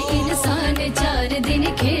ਤੇ ਇਨਸਾਨ ਚਾਰ ਦਿਨ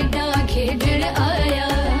ਖੇਡਾਂ ਖੇਡਣ ਆਇਆ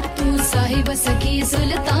ਤੂੰ ਸਾਹਿਬ ਸਕੀ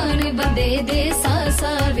ਸੁਲਤਾਨ ਬੰਦੇ ਦੇ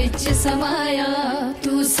ਸਾਸਾ ਵਿੱਚ ਸਮਾਇਆ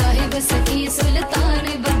ਤੂੰ ਸਾਹਿਬ ਸਕੀ ਸੁਲਤਾਨ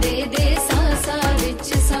ਬੰਦੇ ਦੇ ਸਾਸਾ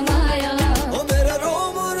ਵਿੱਚ ਸਮਾਇਆ ਓ ਮੇਰੇ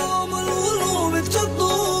ਰੋਮ ਰੋਮ ਲੂਲੂ ਵਿੱਚ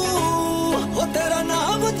ਤੂੰ ਓ ਤੇਰਾ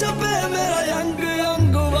ਨਾਮ ਜਪੇ ਮੇਰਾ ਅੰਗ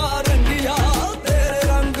ਅੰਗ ਵਾਰੰਗਿਆ ਤੇਰੇ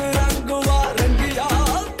ਰੰਗ ਰੰਗ ਵਾਰੰਗਿਆ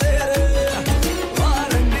ਤੇਰੇ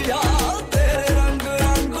ਵਾਰੰਗਿਆ ਤੇਰੇ ਰੰਗ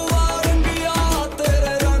ਰੰਗ ਵਾਰੰਗਿਆ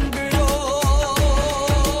ਤੇਰੇ ਰੰਗ ਯੋ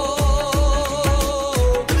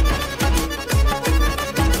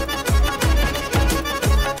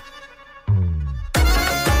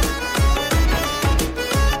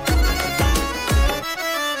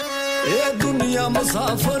ਇਹ ਦੁਨੀਆ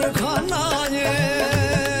ਮੁਸਾਫਰ ਖਾਨਾ ਏ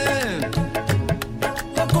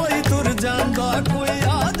ਕੋਈ ਤੁਰ ਜਾਂਦਾ ਕੋਈ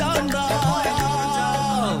ਆ ਜਾਂਦਾ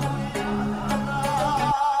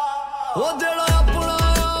ਉਹ ਜਿਹੜਾ ਆਪਣਾ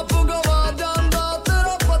ਆਪ ਗਵਾ ਜਾਂਦਾ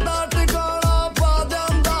ਤੇਰਾ ਪਤਾ ਟਿਕਾਣਾ ਪਾ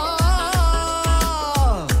ਜਾਂਦਾ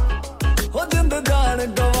ਉਹ ਜਿੰਦ ਜਾਣ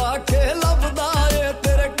ਗਵਾ ਕੇ ਲੱਭਦਾ ਏ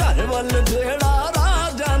ਤੇਰੇ ਘਰ ਵੱਲ ਜਿਹੜਾ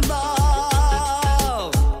ਰਾਹ ਜਾਂਦਾ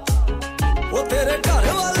ਉਹ ਤੇਰੇ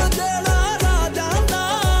ਘਰ ਵੱਲ ਜਿਹੜਾ ਰਾਹ ਜਾਂਦਾ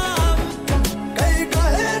ਕਈ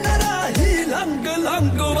ਕਹੇ ਨ ਰਾਹੀ ਲੰਗ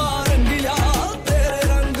ਲੰਗ ਵਾਰੰਗਿਆ ਤੇਰੇ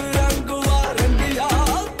ਰੰਗ ਰੰਗ ਵਾਰੰਗਿਆ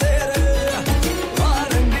ਤੇਰੇ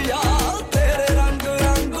ਵਾਰੰਗਿਆ ਤੇਰੇ ਰੰਗ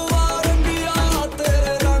ਰੰਗ ਵਾਰੰਗਿਆ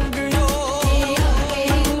ਤੇਰੇ ਰੰਗ ਯੋ ਆਪੇ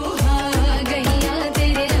ਰੂਹਾਂ ਗਈਆਂ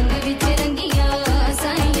ਤੇਰੇ ਰੰਗ ਵਿੱਚ ਰੰਗੀਆਂ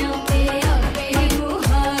ਸਾਈਆਂ ਤੇ ਆਪੇ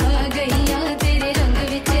ਰੂਹਾਂ ਗਈਆਂ ਤੇਰੇ ਰੰਗ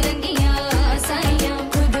ਵਿੱਚ ਰੰਗੀਆਂ ਸਾਈਆਂ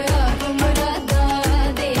ਖੁਦ ਆਪ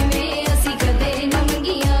ਮੁਰਾਦਾਂ ਦੇਵੇਂ ਅਸੀਂ ਕਦੇ ਨਾ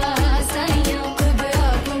ਮੰਗੀਆਂ ਸਾਈਆਂ ਖੁਦ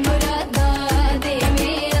ਆਪ ਮੁਰਾਦਾਂ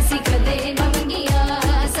ਦੇਵੇਂ ਅਸੀਂ ਕਦੇ ਨਾ ਮੰਗੀਆਂ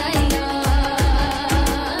ਸਾਈਆਂ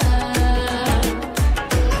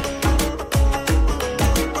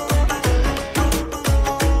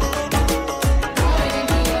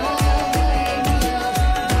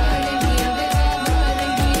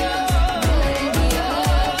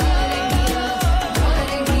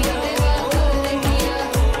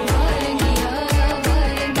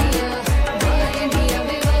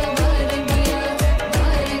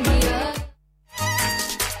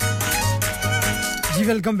जी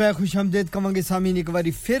वेलकम बैक खुशामदीद कमांगे सामीन एक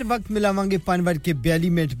बारी फिर वक्त मिलावांगे 5:42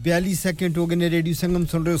 मिनट 42 सेकंड हो गए ने रेडियो संगम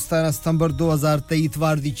सुन रहे हो 17 सितंबर 2023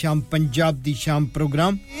 इतवार दी शाम पंजाब दी शाम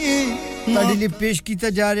प्रोग्राम ਤੁਹਾਡੇ ਲਈ ਪੇਸ਼ ਕੀਤਾ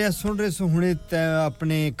ਜਾ ਰਿਹਾ ਸੁਣ ਰਹੇ ਸੋ ਹੁਣੇ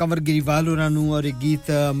ਆਪਣੇ ਕਮਰ ਗਰੀਵਾਲ ਹੋਰਾਂ ਨੂੰ ਔਰ ਇਹ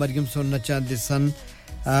ਗੀਤ ਮਰੀਮ ਸੁਣਨਾ ਚਾਹਦੇ ਸਨ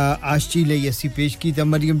ਆਸ਼ਕੀ ਲਈ ਅਸੀਂ ਪੇਸ਼ ਕੀਤਾ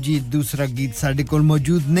ਮਰੀਮ ਜੀ ਦੂਸਰਾ ਗੀਤ ਸਾਡੇ ਕੋਲ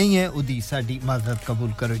ਮੌਜੂਦ ਨਹੀਂ ਹੈ ਉਹਦੀ ਸਾਡੀ ਮਾਜ਼ਰਤ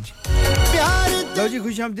ਕਬੂਲ ਕਰੋ ਜੀ ਲਓ ਜੀ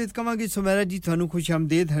ਖੁਸ਼ਾਮਦੀਦ ਕਵਾਂਗੇ ਸੁਮੇਰਾ ਜੀ ਤੁਹਾਨੂੰ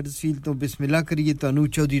ਖੁਸ਼ਾਮਦੀਦ ਹਰਸਫੀਲ ਤੋਂ ਬਿਸਮਿਲ੍ਲਾ ਕਰੀਏ ਤੁਹਾਨੂੰ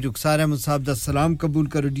ਚੌਧਰੀ ਰੁਖਸਾਰ ਅਹਿਮਦ ਸਾਹਿਬ ਦਾ ਸਲਾਮ ਕਬੂਲ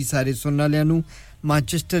ਕਰੋ ਜੀ ਸਾਰੇ ਸੁਣਨ ਵਾਲਿਆਂ ਨੂੰ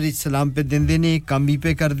ਮਾਂਚੈਸਟਰ ਵਿੱਚ ਸਲਾਮ ਪੇ ਦਿੰਦੇ ਨੇ ਕੰਮ ਹੀ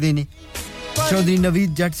ਪੇ ਕਰਦੇ ਨੇ ਚੌਧਰੀ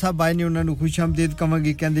ਨਵੀਦ ਜੱਟ ਸਾਹਿਬ ਆਏ ਨੇ ਉਹਨਾਂ ਨੂੰ ਖੁਸ਼ਾਮਦੀਦ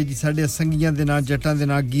ਕਵਾਂਗੇ ਕਹਿੰਦੇ ਜੀ ਸਾਡੇ ਸੰਗੀਆਂ ਦੇ ਨਾਲ ਜੱਟਾਂ ਦੇ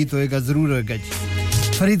ਨਾਲ ਗੀਤ ਹੋਏਗਾ ਜ਼ਰੂਰ ਹੋਏਗਾ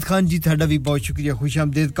ਜੀ ਫਰੀਦ ਖਾਨ ਜੀ ਤੁਹਾਡਾ ਵੀ ਬਹੁਤ ਸ਼ੁਕਰੀਆ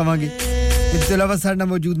ਖੁਸ਼ਾਮਦੀਦ ਕਵਾਂਗੇ ਇਸ ਤੋਂ ਇਲਾਵਾ ਸਾਡਾ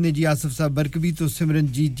ਮੌਜੂਦ ਨੇ ਜੀ ਆਸਿਫ ਸਾਹਿਬ ਬਰਕਵੀ ਤੋਂ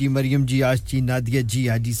ਸਿਮਰਨਜੀਤ ਜੀ ਮਰੀਮ ਜੀ ਆਸ਼ਜੀ ਨਾदिया जी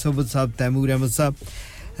हाजी सोबत साहब तैमूर अहमद साहब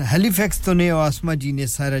हैलीफैक्स तो ने आसमा जी ने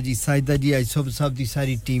सारा जी साइदा जी आज सोबत साहब दी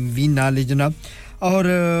सारी टीम भी नाल है जनाब और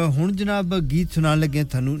हुन जनाब गीत सुनान लगे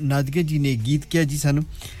थानू नादिया जी ने गीत किया जी सानू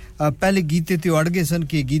पहले गीत ते अड़ गए सन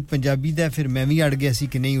कि गीत पंजाबी दा फिर मैं भी अड़ गया सी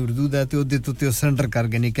कि नहीं उर्दू दा ते ओदे तो ते सरेंडर कर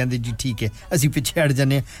गए ने कहंदे जी ठीक है ਅਸੀਂ ਪਿੱਛੇ ਅੜ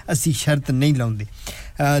ਜਾਨੇ ਅਸੀਂ ਸ਼ਰਤ ਨਹੀਂ ਲਾਉਂਦੇ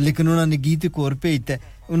लेकिन उन्होंने गीत एक और भेजता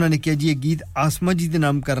उन्होंने कहा जी ये गीत आसमा जी दे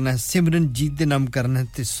नाम करना है सिमरनजीत दे नाम करना है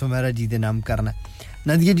ते सुमेरा जी दे नाम करना है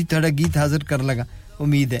नादिया जी थोड़ा गीत हाजिर कर लगा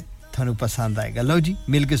उम्मीद है थानू पसंद आएगा लो जी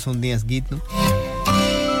मिल के सुनते हैं इस गीत नू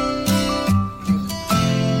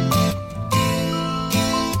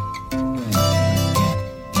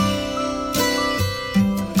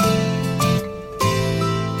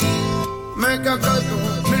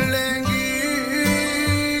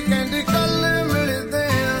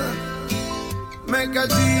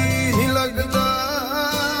जी नहीं लगता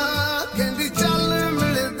कहंदी चल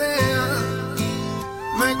मिलदे आ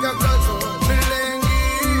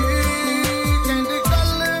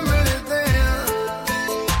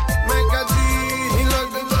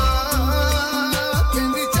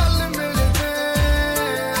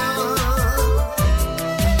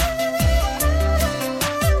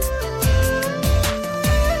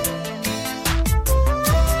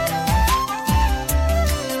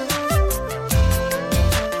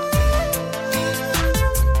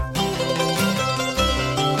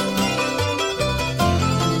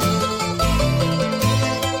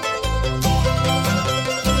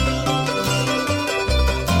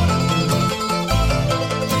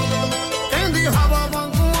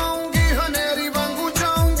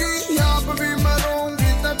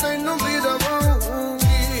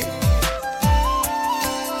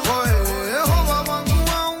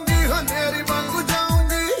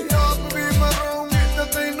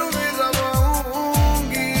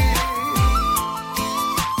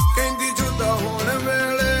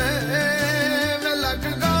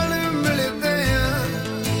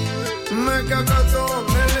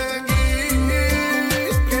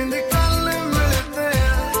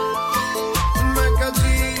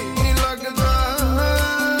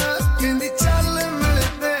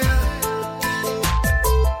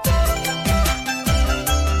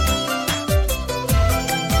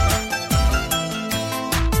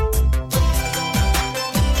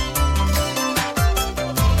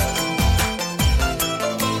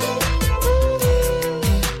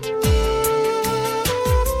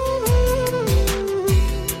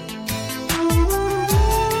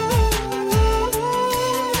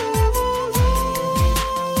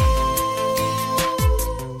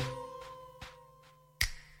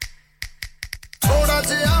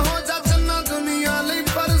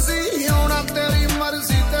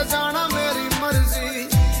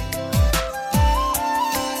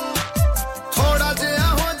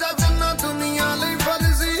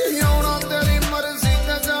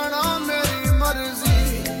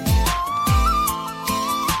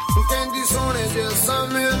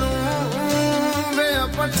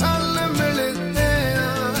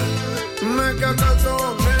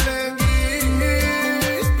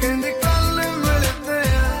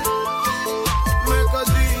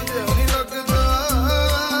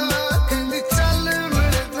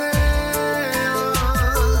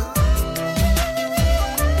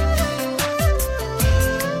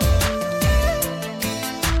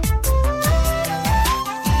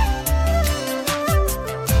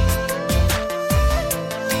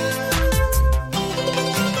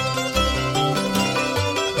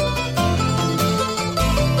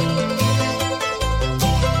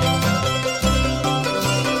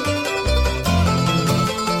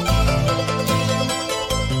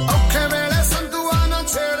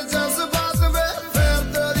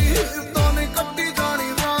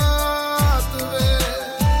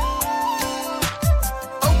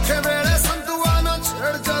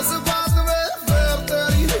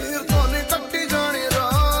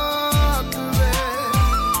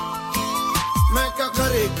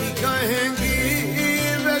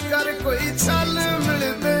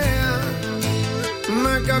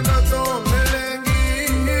क्या कदों मिलेंगी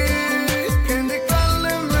कहंदी कल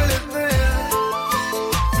मिलते हैं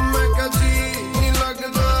मैं कजी नहीं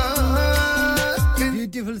लगदा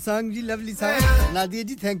ब्यूटीफुल सॉन्ग जी lovely song Nadia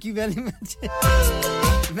ji thank you very much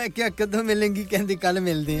मैं क्या कदों मिलेंगी कहंदी कल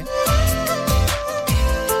मिलते हैं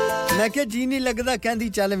मैं क्या जी नहीं लगदा कहंदी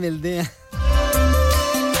चल मिलते हैं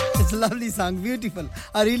it's lovely song beautiful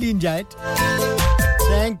I really enjoy it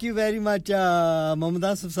thank you very much Mohammad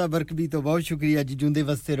Asif Sahab बरकबी तो बहुत शुक्रिया जी जुंदे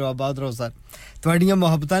वसते रहो आबाद रहो सर ਤੁਹਾਡੀਆਂ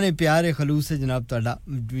ਮੁਹੱਬਤਾਂ ਨੇ ਪਿਆਰ ਹੈ ਖਲੂਸ ਹੈ ਜਨਾਬ ਤੁਹਾਡਾ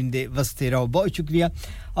ਜਿੰਦੇ ਵਸਤੇ ਰਹੋ ਬਹੁਤ ਸ਼ੁਕਰੀਆ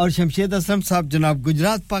ਔਰ ਸ਼ਮਸ਼ੇਦ ਅਸਲਮ ਸਾਹਿਬ ਜਨਾਬ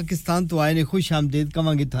ਗੁਜਰਾਤ ਪਾਕਿਸਤਾਨ ਤੋਂ ਆਏ ਨੇ ਖੁਸ਼ ਆਮਦੀਦ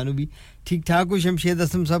ਕਵਾਂਗੇ ਤੁਹਾਨੂੰ ਵੀ ਠੀਕ ਠਾਕ ਹੋ ਸ਼ਮਸ਼ੇਦ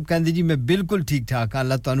ਅਸਲਮ ਸਾਹਿਬ ਕਹਿੰਦੇ ਜੀ ਮੈਂ ਬਿਲਕੁਲ ਠੀਕ ਠਾਕ ਹਾਂ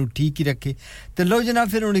ਅੱਲਾਹ ਤੁਹਾਨੂੰ ਠੀਕ ਹੀ ਰੱਖੇ ਤੇ ਲੋ ਜਨਾਬ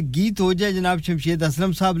ਫਿਰ ਹੁਣ ਗੀਤ ਹੋ ਜਾਏ ਜਨਾਬ ਸ਼ਮਸ਼ੇਦ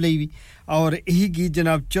ਅਸਲਮ ਸਾਹਿਬ ਲਈ ਵੀ ਔਰ ਇਹੀ ਗੀਤ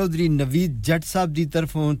ਜਨਾਬ ਚੌਧਰੀ ਨਵੀਦ ਜੱਟ ਸਾਹਿਬ ਦੀ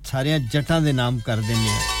ਤਰਫੋਂ ਸਾਰਿਆਂ ਜੱਟਾਂ ਦੇ ਨਾਮ ਕਰ ਦਿੰਨੇ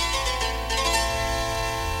ਆ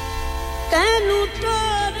ਤੈਨੂੰ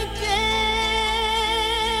ਤੋੜ ਕੇ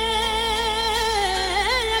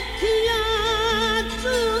ਅੱਖੀਆਂ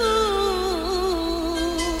ਤੂੰ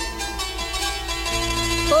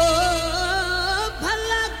ਓ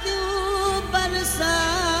ਭਲਾ ਕਿਉਂ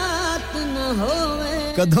ਬਰਸਾਤ ਨਾ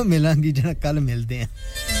ਹੋਵੇ ਕਦੋਂ ਮਿਲਾਂਗੀ ਜਣਾ ਕੱਲ ਮਿਲਦੇ ਆ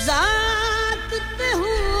ਜ਼ਾਤ ਤੇ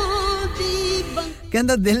ਹੁੰਦੀ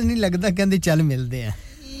ਕਹਿੰਦਾ ਦਿਲ ਨਹੀਂ ਲੱਗਦਾ ਕਹਿੰਦੇ ਚੱਲ ਮਿਲਦੇ ਆ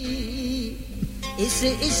इस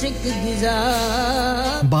इश्क दी जा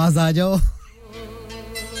बाज आ जाओ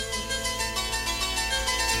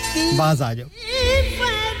बाज आ जाओ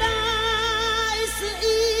फायदा इस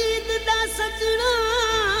ईद दा सजना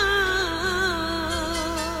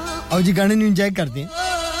आओ जी गाने नु एंजॉय करते हैं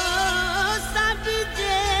साडी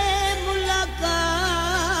जे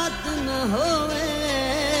मुलाकात न होवे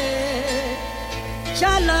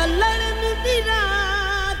चल लड़न दी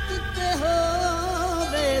रात ते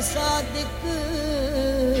होवे सादिक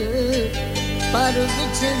पर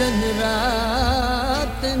विछड़न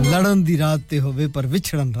रात लड़न दी रात ते होवे पर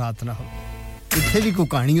विछड़न रात ना हो इथे भी कोई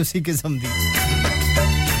कहानी उसी किस्म दी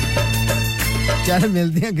चल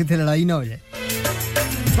मिलते हैं किथे लड़ाई ना हो जाए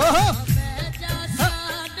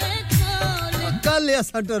कल या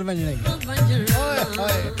सटर बन जाएगी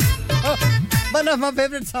one of my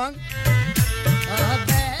favorite song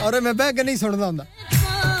और मैं बैग नहीं सुनदा हुंदा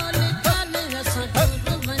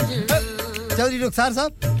चौधरी रुखसार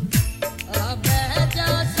साहब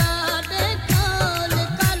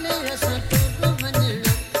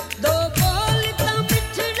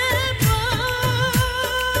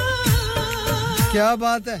क्या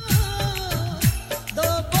बात है दो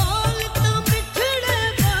बोल तो बिछड़े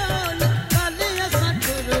बोल कल असां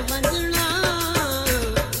टुर वंजना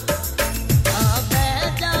आ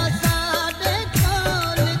बैजा साडे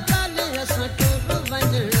कोल कल असां टुर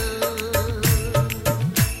वंजना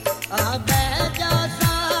आ बैजा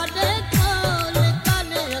साडे कोल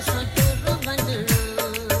कल असां टुर वंजना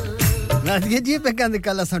नादिया जी पे कहंदे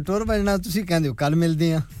कल असां टुर वंजना तुसी कहंदे हो कल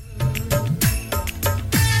मिलदे आ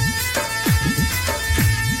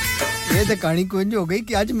ये तो कहानी कुंज हो गई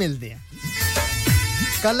कि आज मिलते हैं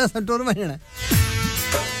कल असां टुर वजना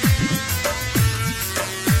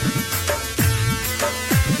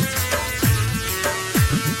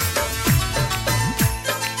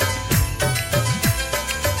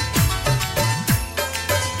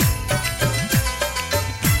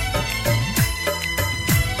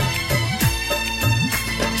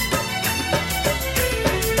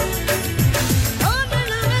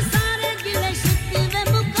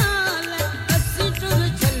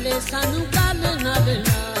सानू गल नाल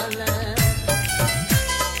नाल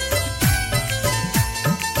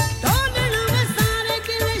ढोलण में सारे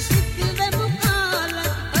गिले शिकवे मुकाल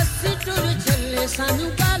अस्सी टुर चले सानू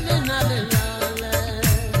गल नाल नाल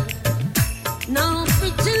ना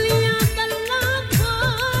पिछलियां गल्लां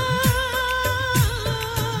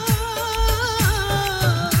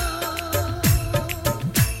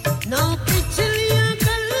ना पिछलियां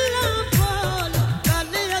गल्लां बोल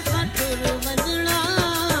कल असां टुर वंजना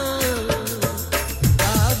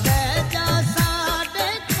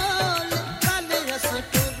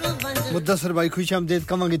मुद्दसर भाई खुश आमदीद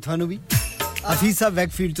कमांगे थानू भी हफीसा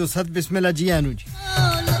वैकफील्ड तो सत बिस्मिल्लाह जी आनू जी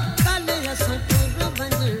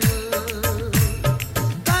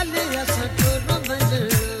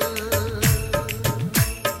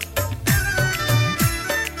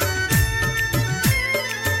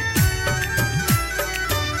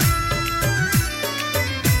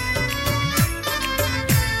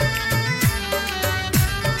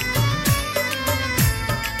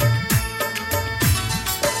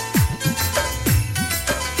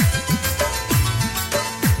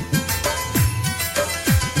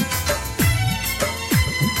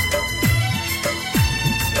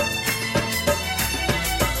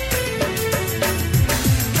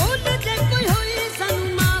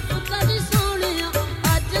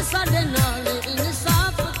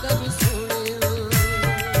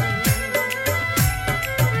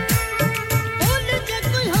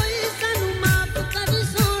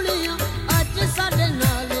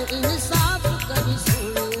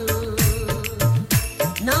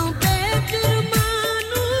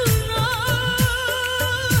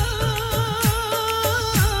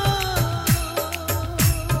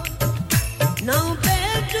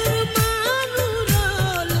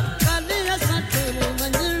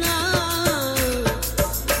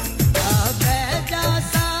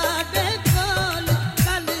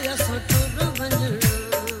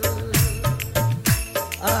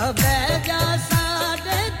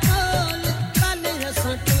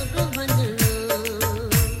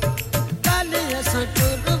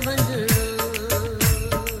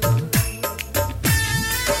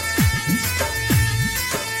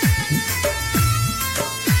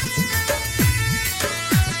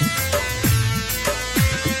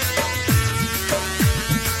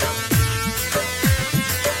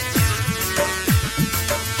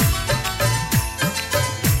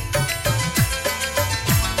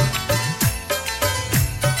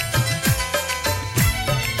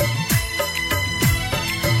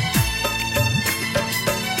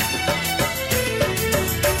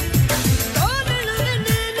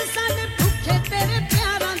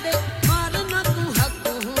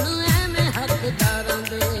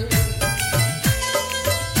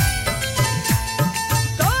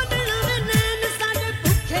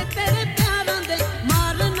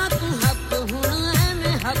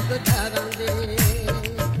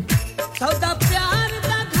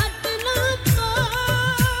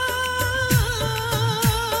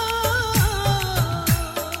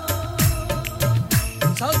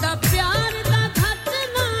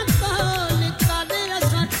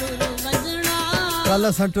ਕੱਲ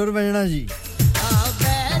ਅਸਾਂ ਟੁਰ ਵਜਣਾ ਜੀ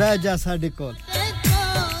ਬਹਿ ਜਾ ਸਾਡੇ ਕੋਲ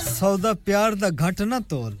ਸੌਦਾ ਪਿਆਰ ਦਾ ਘਟ ਨਾ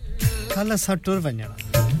ਤੋਲ ਕੱਲ ਅਸਾਂ ਟੁਰ ਵਜਣਾ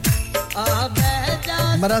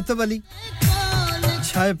ਮਰਾਤਬ ਅਲੀ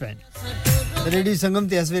ਛਾਏ ਪੈਣ ਰੇਡੀ ਸੰਗਮ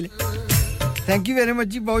ਤੇ ਇਸ ਵੇਲੇ ਥੈਂਕ ਯੂ ਵੈਰੀ ਮਚ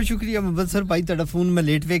ਜੀ ਬਹੁਤ ਸ਼ੁਕਰੀਆ ਮੁਹੱਬਤ ਸਰ ਭਾਈ ਤੁਹਾਡਾ ਫੋਨ ਮੈਂ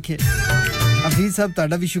ਲੇਟ ਵੇਖਿਆ ਹਫੀਜ਼ ਸਾਹਿਬ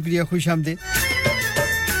ਤੁਹਾਡਾ ਵੀ ਸ਼ੁਕਰੀਆ ਖੁਸ਼ ਆਮਦੀਦ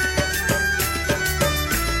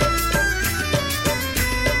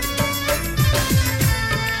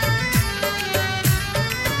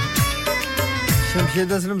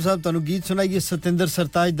शमशेद असलम साहब तानू गीत सुनाइए सतेंद्र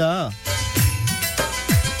सरताज दा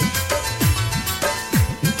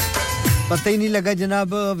पता ही नहीं लगा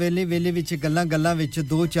जनाब वेले वेले विच गल्लां गल्लां विच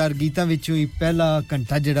दो चार गीतां विचों ही पहला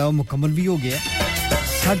घंटा जेड़ा वो मुकम्मल भी हो गया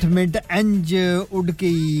 60 मिनट इंज उड़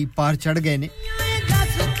के ही पार चढ़ गए ने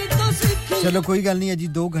चलो कोई गल नहीं अजी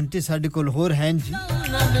 2 घंटे साडे कोल होर हैं जी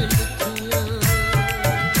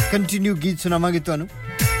कंटिन्यू गीत सुनावांगे तुहानू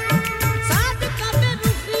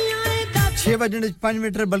 6 बजने 5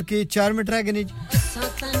 मिनट बल्कि 4 मिनट रह गए ने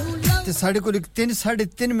ते साडे कोल 3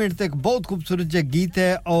 3.5 मिनट तक बहुत खूबसूरत जे गीत है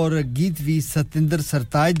और गीत भी सतेंद्र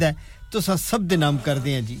सरताज दा तो सब दे नाम कर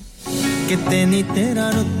दे हैं जी किते नी तेरा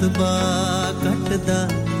रुतबा कटदा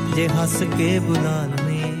जे हंस के बुलाल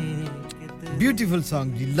में ब्यूटीफुल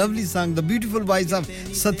सॉन्ग जी lovely song the beautiful voice of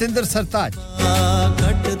Satinder सरताज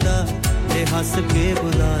कटदा जे हंस के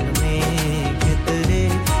बुलाल में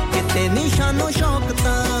किते निशानो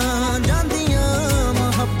शौकता जांदियां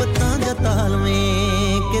मोहब्बतां जताल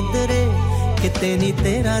में किते नी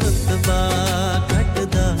तेरा रुतबा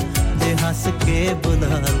कटदा जे हंस के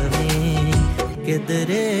बुलाल में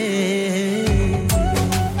किधरे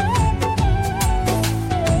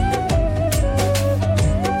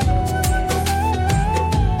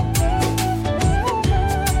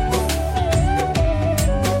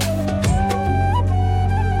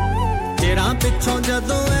पिछों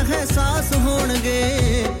जदों एहसास होणगे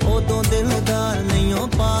उदों दिलदार नहींओ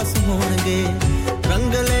पास होणगे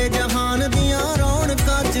रंगले जहान दियां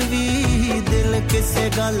रौनकां च भी दिल किसे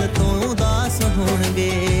गल तों उदास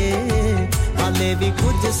होणगे हाले भी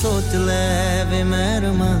कुछ सोच ले वे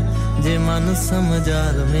महरमा जे मन समझा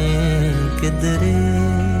लवें किधरे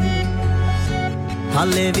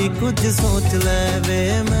हाले भी कुछ सोच ले वे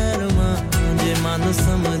महरमा जे मन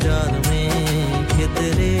समझा लवें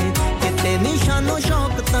किधरे किते निशानो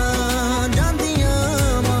शौकता जांदियां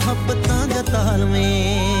मोहब्बतां जताल में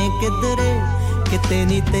किधरे किते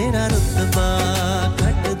नी तेरा रुतबा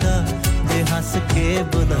घटदा जे हंस के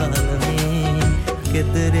बुलाल में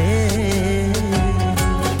किधरे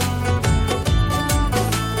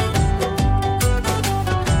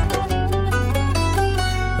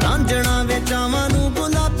रांझणा विच आवां नू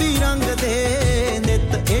गुलाबी रंग दे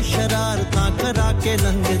नित ए शरारतां करा के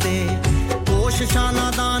लंघ दे शाना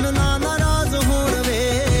दान ना नाराज होण वे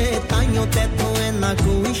ताइयों तैथों इना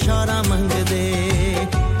को इशारा मंग दे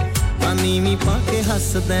अनीवी पाके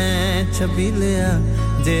हसदे छबीलिया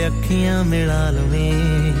जे अखियां मिला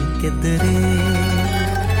लवें किधरे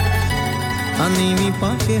अनीवी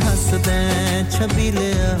पाके हसदे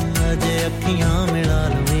छबीलिया जे अखियां मिला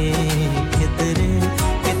लवें किधरे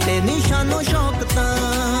किते निशानो शौकता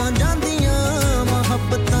जांदियां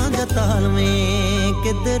मोहब्बतां जताल में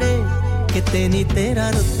किधरे किते नी तेरा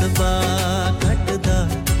रुतबा घटदा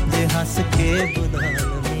जे हंस के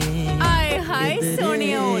आए हाय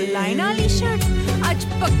सोनियो लाइन वाली शर्ट आज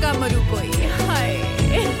पक्का मरू कोई हाय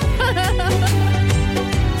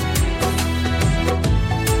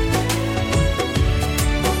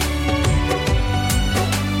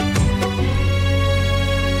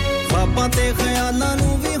ਪਾਪਾਂ ਤੇ ਖਿਆਲਾਂ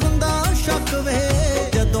ਨੂੰ ਵੀ ਹੁੰਦਾ ਸ਼ੱਕ ਵੇ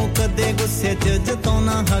ਜਦੋਂ ਕਦੇ ਗੁੱਸੇ 'ਚ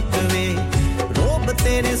ਜਤਾਉਣਾ ਹੱਕ ਵੇ ਰੋਬ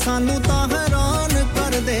ਤੇਰੇ ਸਾਨੂੰ ਤਾਂ ਹੈਰਾਨ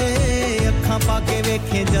ਕਰਦੇ ਅੱਖਾਂ ਪਾ ਕੇ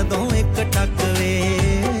ਵੇਖੇ ਜਦੋਂ ਇੱਕ ਟੱਕ ਵੇ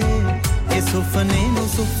ਇਹ ਸੁਪਨੇ ਨੂੰ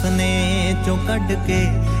ਸੁਪਨੇ ਚੋਂ ਕੱਢ ਕੇ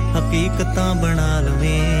ਹਕੀਕਤਾਂ ਬਣਾ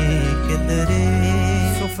ਲਵੇਂ ਕਿਧਰੇ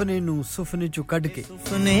ਸੁਪਨੇ ਨੂੰ ਸੁਪਨੇ ਚੋਂ ਕੱਢ ਕੇ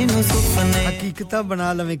ਸੁਪਨੇ ਨੂੰ ਸੁਪਨੇ ਹਕੀਕਤਾਂ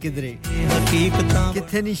ਬਣਾ ਲਵੇਂ ਕਿਧਰੇ ਹਕੀਕਤਾਂ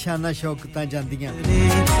ਕਿੱਥੇ ਨਿਸ਼ਾਨਾ ਸ਼ੌਕਤਾਂ ਜਾਂਦੀਆਂ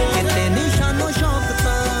ਕਿਤੇ ਨਿਸ਼ਾਨੋ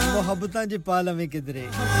ਸ਼ੌਕਤਾਂ ਮੁਹੱਬਤਾਂ ਜੇ ਪਾ ਲਵੇਂ ਕਿਧਰੇ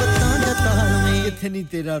ਮੁਹੱਬਤਾਂ ਜਤਾ ਲਵੇਂ ਕਿੱਥੇ ਨਹੀਂ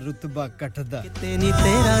ਤੇਰਾ ਰੁਤਬਾ ਘਟਦਾ ਕਿਤੇ ਨਹੀਂ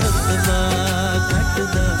ਤੇਰਾ ਰੁਤਬਾ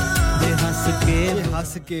ਘਟਦਾ ਜੇ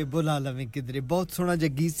ਹੱਸ ਕੇ ਬੁਲਾ ਲਵੇਂ ਕਿਧਰੇ ਬਹੁਤ ਸੋਹਣਾ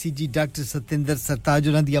ਜਿਹਾ ਗੀਤ ਸੀ ਜੀ ਡਾਕਟਰ ਸਤਿੰਦਰ ਸਰਤਾਜ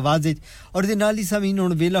ਉਹਨਾਂ ਦੀ ਆਵਾਜ਼ ਵਿੱਚ ਔਰ ਦੇ ਨਾਲ ਹੀ ਸਾਮੀਨ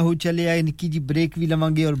ਹੁਣ ਵੇਲਾ ਹੋ ਚੱਲੇ ਆਏ ਨਿੱਕੀ ਜੀ ਬ੍ਰੇਕ ਵੀ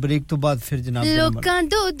ਲਵਾਂਗੇ ਔਰ ਬ੍ਰੇਕ ਤੋਂ ਬਾਅਦ ਫਿਰ ਜਨਾਬ ਲੋਕਾਂ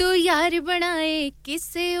ਦੋ ਯਾਰ ਬਣਾਏ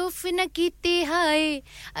ਕਿਸੇ ਉਫ न कीते हाय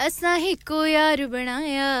असा ही को यार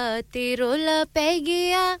बनाया ते रोला पै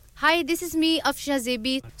गया Hi, this is me, Afsha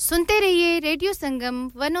Zebi. Sunte rahiye Radio Sangam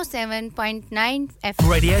 107.9 FM.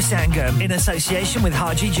 Radio Sangam in association with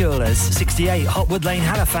Haji Jewellers, 68 Hotwood Lane,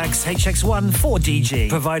 Halifax, HX1 4DG.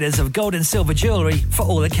 Providers of gold and silver jewellery for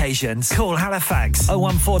all occasions. Call Halifax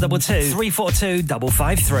 01422 342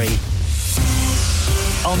 553.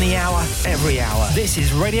 On the hour, every hour. This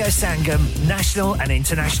is Radio Sangam, national and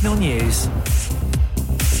international news.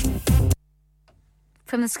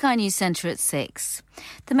 From the Sky News Centre at 6.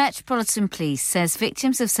 The Metropolitan Police says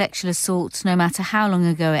victims of sexual assault, no matter how long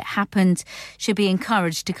ago it happened, should be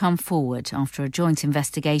encouraged to come forward after a joint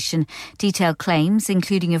investigation detailed claims,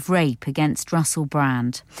 including of rape, against Russell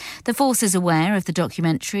Brand. The force is aware of the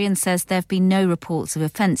documentary and says there have been no reports of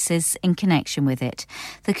offences in connection with it.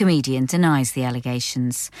 The comedian denies the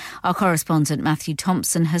allegations. Our correspondent Matthew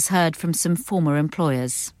Thompson has heard from some former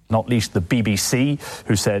employers. Not least the BBC,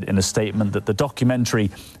 who said in a statement that the documentary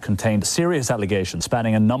contained serious allegations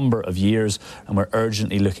spanning a number of years and we're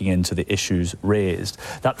urgently looking into the issues raised.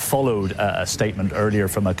 That followed a statement earlier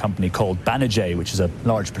from a company called Banijay, which is a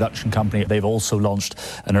large production company. They've also launched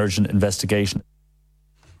an urgent investigation.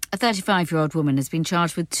 A 35-year-old woman has been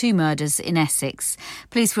charged with 2 murders in Essex.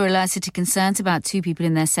 Police were alerted to concerns about 2 people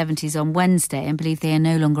in their 70s on Wednesday and believe they are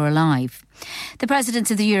no longer alive. The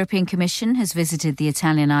President of the European Commission has visited the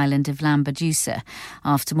Italian island of Lampedusa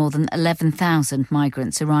after more than 11,000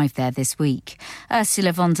 migrants arrived there this week.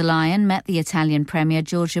 Ursula von der Leyen met the Italian Premier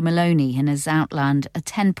Giorgia Meloni and has outlined a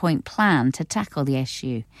 10-point plan to tackle the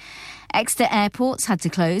issue. Exeter airports had to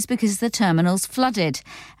close because the terminals flooded.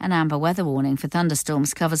 An amber weather warning for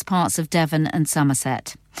thunderstorms covers parts of Devon and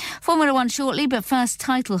Somerset. Formula 1 shortly, but first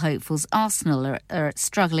title hopefuls Arsenal are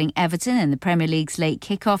struggling Everton in the Premier League's late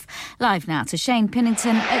kick-off. Live now to Shane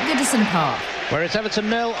Pinnington at Goodison Park. Where it's Everton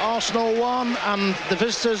 0, Arsenal 1, and the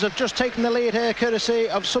visitors have just taken the lead here courtesy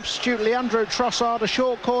of substitute Leandro Trossard. A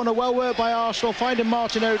short corner, well worked by Arsenal, finding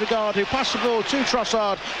Martin Odegaard, who passed the ball to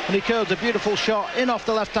Trossard, and he curved a beautiful shot in off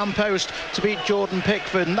the left-hand post to beat Jordan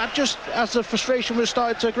Pickford. And that just, as the frustration was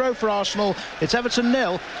starting to grow for Arsenal, it's Everton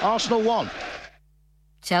 0, Arsenal 1.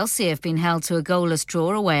 Chelsea have been held to a goalless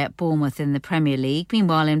draw away at Bournemouth in the Premier League.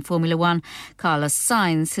 Meanwhile, in Formula 1, Carlos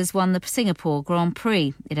Sainz has won the Singapore Grand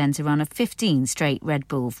Prix. It ends a run of 15 straight Red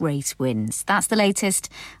Bull race wins. That's the latest.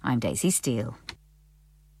 I'm Daisy Steele.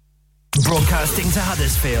 Broadcasting to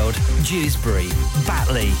Huddersfield, Dewsbury,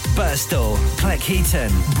 Batley, Birstall, Cleckheaton,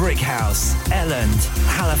 Brickhouse, Elland,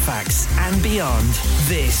 Halifax and beyond.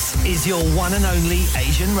 This is your one and only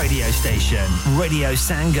Asian radio station. Radio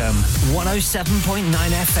Sangam,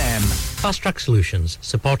 107.9 FM. Fast Track Solutions,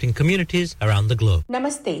 supporting communities around the globe.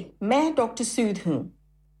 नमस्ते, मैं doctor सूद हूँ.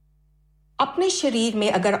 अपने शरीर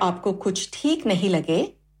में अगर आपको कुछ ठीक नहीं लगे,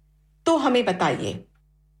 तो हमें बताइए.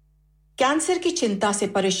 कैंसर की चिंता से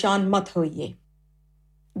परेशान मत होइए.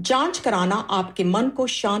 जांच कराना आपके मन को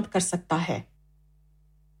शांत कर सकता है.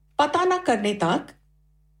 पता न करने तक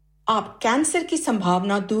आप कैंसर की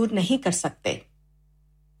संभावना दूर नहीं कर सकते.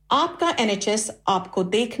 आपका NHS आपको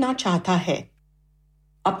देखना चाहता है.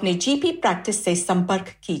 अपने जीपी प्रैक्टिस से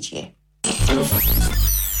संपर्क कीजिए.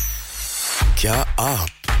 क्या आप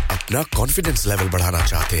अपना कॉन्फिडेंस लेवल बढ़ाना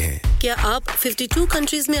चाहते हैं? क्या आप 52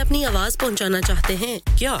 कंट्रीज में अपनी आवाज पहुंचाना चाहते हैं?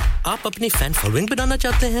 क्या आप अपनी फैन फॉलोइंग बनाना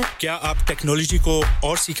चाहते हैं? क्या आप टेक्नोलॉजी को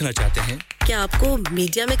और सीखना चाहते हैं? क्या आपको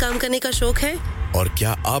मीडिया में काम करने का शौक है? और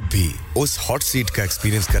क्या आप भी उस हॉट सीट का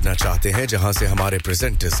एक्सपीरियंस करना चाहते हैं जहां से हमारे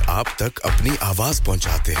प्रेजेंटर्स आप तक अपनी आवाज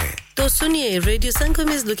पहुंचाते हैं? तो सुनिए, radio Sangam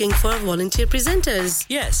is looking for volunteer presenters.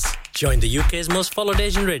 Yes, join the UK's most followed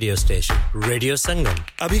Asian radio station, Radio Sangam.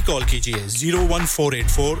 अभी कॉल कीजिए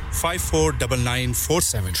 01484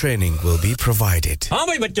 549947. Training will be provided. हाँ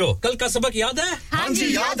भाई बच्चों, कल का सबक याद है? हाँ जी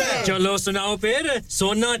याद है। चलो सुनाओ फिर।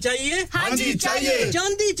 सोना चाहिए? हाँ जी चाहिए।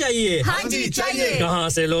 चांदी चाहिए? हाँ जी चाहिए। कहाँ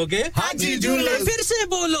से लोगे? हाँ जी जूलर्स। फिर से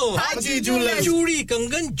बोलो। हाँ जी जूलर्स। चूड़ी,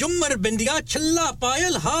 कंगन, झुमर, बिंदिया, छल्ला,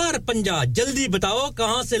 पायल, हार, पंजा, जल्दी बताओ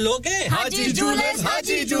कहाँ से लोगे? हाजी जूलर्स।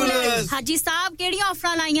 हाजी जूलर्स। हाजी साहब केड़ी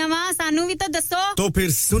ऑफर लाईया वा सानू भी तो दसो। तो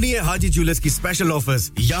फिर सुनिए हाजी जूलर्स की स्पेशल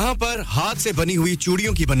ऑफर्स। यहाँ पर हाथ से बनी हुई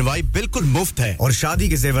चूड़ियों की बनवाई बिल्कुल मुफ्त है और शादी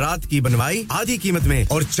के जेवरात की बनवाई आधी कीमत में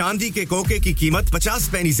और चांदी के कोके की कीमत 50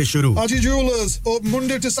 पैसे से शुरू। Haji Jewellers open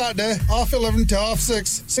Monday to Saturday, 11:30 to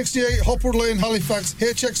 6:30, 68 Hopwood Lane, Halifax,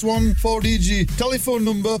 HX1 4DG. Telephone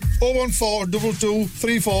number 01422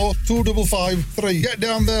 34 2553. Get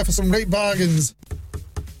down there for some great bargains.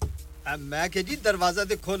 मैं के जी दरवाजा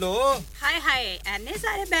दे खोलो। हाय हाय एने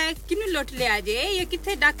सारे बैग किनु लुट ले आजे ये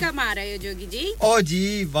किथे डाका मार रहे हो जोगी जी? ओ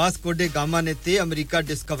जी वास्को डे गामा ने ते अमेरिका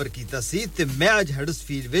डिस्कवर कीता सी ते मैं आज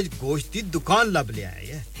हडर्सफील्ड विच गोश्त दी दुकान लब ले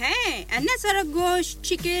आया है। एने सारा गोश्त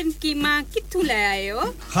चिकन कीमा किथु ले आए हो?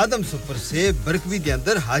 खादम सुपर से बरकवी दे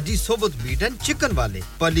अंदर हाजी सोबत मीट एंड चिकन वाले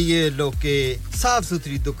पलिए लोके साफ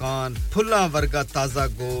सुथरी दुकान फुल्ला वर्गा ताजा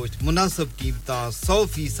गोश्त मुनासिब कीमतां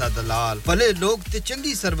 100% दलाल भले लोग ते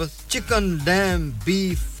चंगी service chicken lamb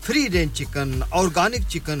beef free range chicken organic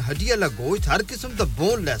chicken हड्डी वाला गोश्त हर किस्म दा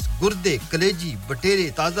बोनलेस गुर्दे कलेजी बटेरे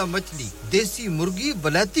ताजा मछली देसी मुर्गी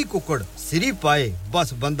बलाती कुकड़ सिरी पाए बस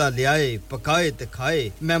बंदा ले आए पकाए ते खाए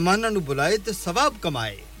मेहमानां नु बुलाए ते सवाब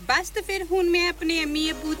कमाए बस तो फिर हुन मैं अपने अम्मी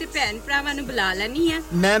अब्बू ते भैन भरावां नु बुला लनी है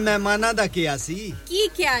मैं मेहमानां दा किया सी की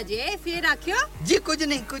क्या जे फिर आखियो जी कुछ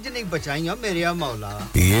नहीं बचाइयो मेरे आ मौला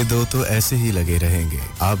ये दो तो ऐसे ही लगे रहेंगे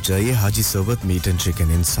आप जाइए हाजी सोबत मीट एंड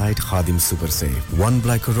चिकन इनसाइड खादिम super safe 1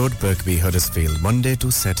 Black Road Birkby Huddersfield Monday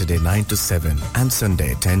to Saturday 9 to 7 and Sunday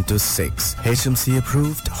 10 to 6 HMC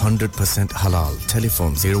approved 100% halal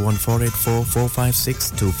telephone 01484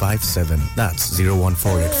 456 257 that's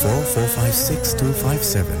 01484 456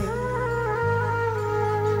 257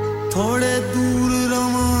 थोड़े दूर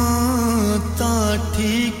रवां तां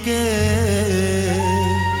ठीक है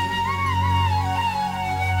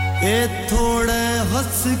ए थोड़े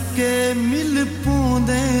हंस के मिल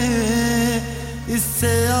पूंदे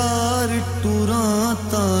इससे यार टुरां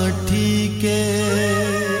तां ठीक है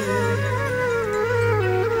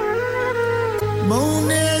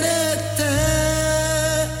मौनेड़े थे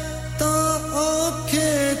तां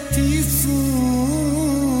औखे थी सू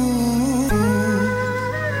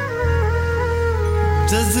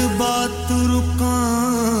जज्बात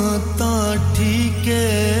रुकां तां ठीक है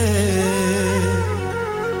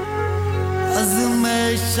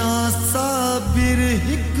अज़मैशां साबिर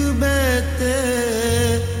हिक बैते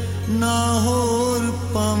ना होर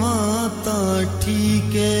पवां तां ठीक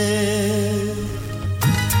है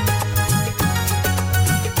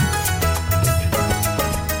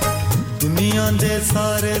दुनिया दे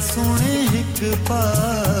सारे सोने हिक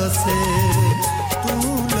पासे तू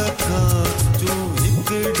लखा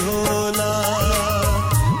ढोला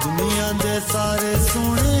दुनिया दे सारे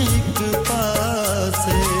सोने एक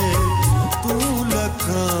पासे तू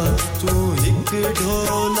लखा तू एक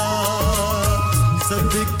ढोला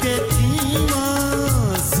सबके कीमा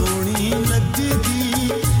सोनी लगदी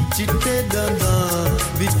चिट्टे दंदा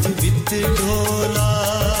विच ढोला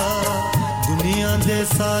दुनिया दे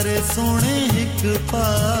सारे सोने एक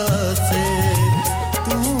पासे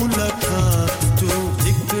तू लखा तू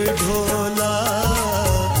एक ढोला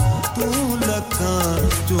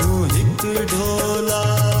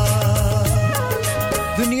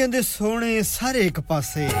दुनिया दे सोने सारे एक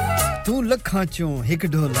पासे तू लखां चों एक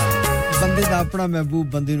ढोला बंदे दा अपना महबूब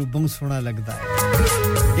बंदे नु बहुत सोहना लगदा है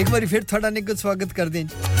एक बारी फिर थोड़ा निक स्वागत कर दें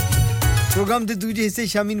प्रोग्राम दे दूजे हिस्से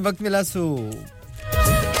शामीन वक्त मिला सो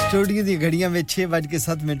स्टूडियो दी घड़ियां में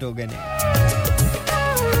 6:07 हो गए ने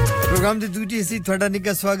प्रोग्राम दे दूजे हिस्से थोड़ा निक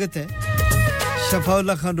स्वागत है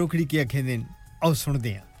शफाउल्लाह खान रोकड़ी की आंखें दिन आओ सुनते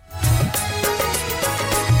हैं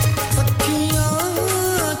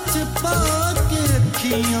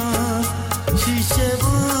शीशे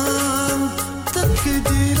वांग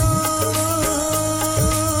तकदीरां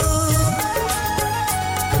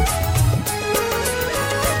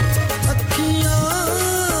अखियां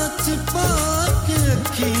छिपा के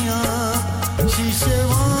अखियां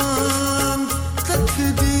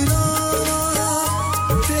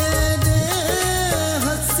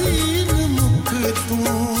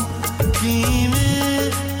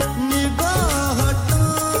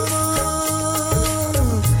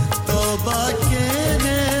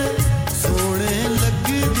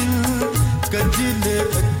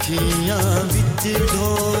अखियां विच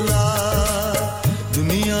ढोला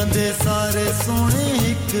दुनिया दे सारे सोने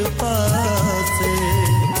एक पासे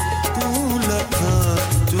तू लखां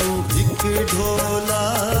जो एक ढोला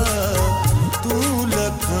तू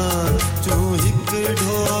लखां जो एक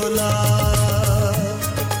ढोला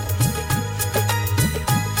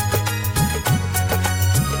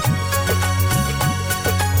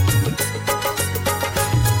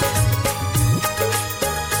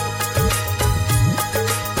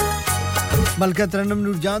मलका तरन्नुम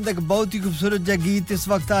नूरजान दा एक बहुत ही खूबसूरत जा गीत इस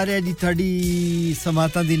वक्त आ रहा है जी थोड़ी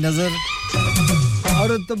समाता दी नजर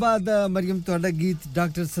और उस तो बाद मरियम ਤੁਹਾਡਾ गीत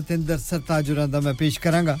डॉक्टर सतेंद्र सरताज होरां दा मैं पेश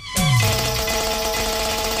करांगा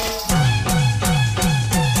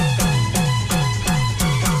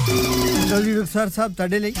चौधरी रुखसार साहब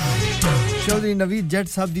ਤੁਹਾਡੇ ਲਈ चौधरी नवीद जट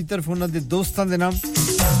साहब दी तरफ ਉਹਨਾਂ ਦੇ ਦੋਸਤਾਂ ਦੇ ਨਾਮ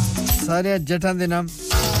ਸਾਰੇ ਜਟਾਂ ਦੇ ਨਾਮ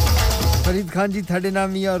फरीद खान जी ਤੁਹਾਡੇ ਨਾਮ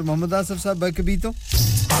ਹੀ और मोहम्मद आसिफ साहब बकबी तो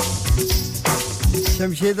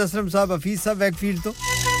शमशेद असलम साहब हफीज साहब वैकफील्ड तो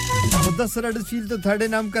मुदस्सर अडसफील्ड तो थाड़े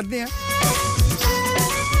नाम करते हैं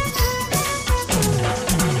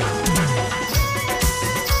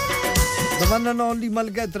the one and only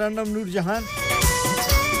Malka Tarannum Noor Jahan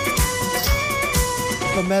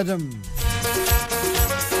तो मैडम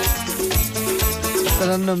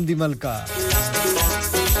तरन्नुम दी मलका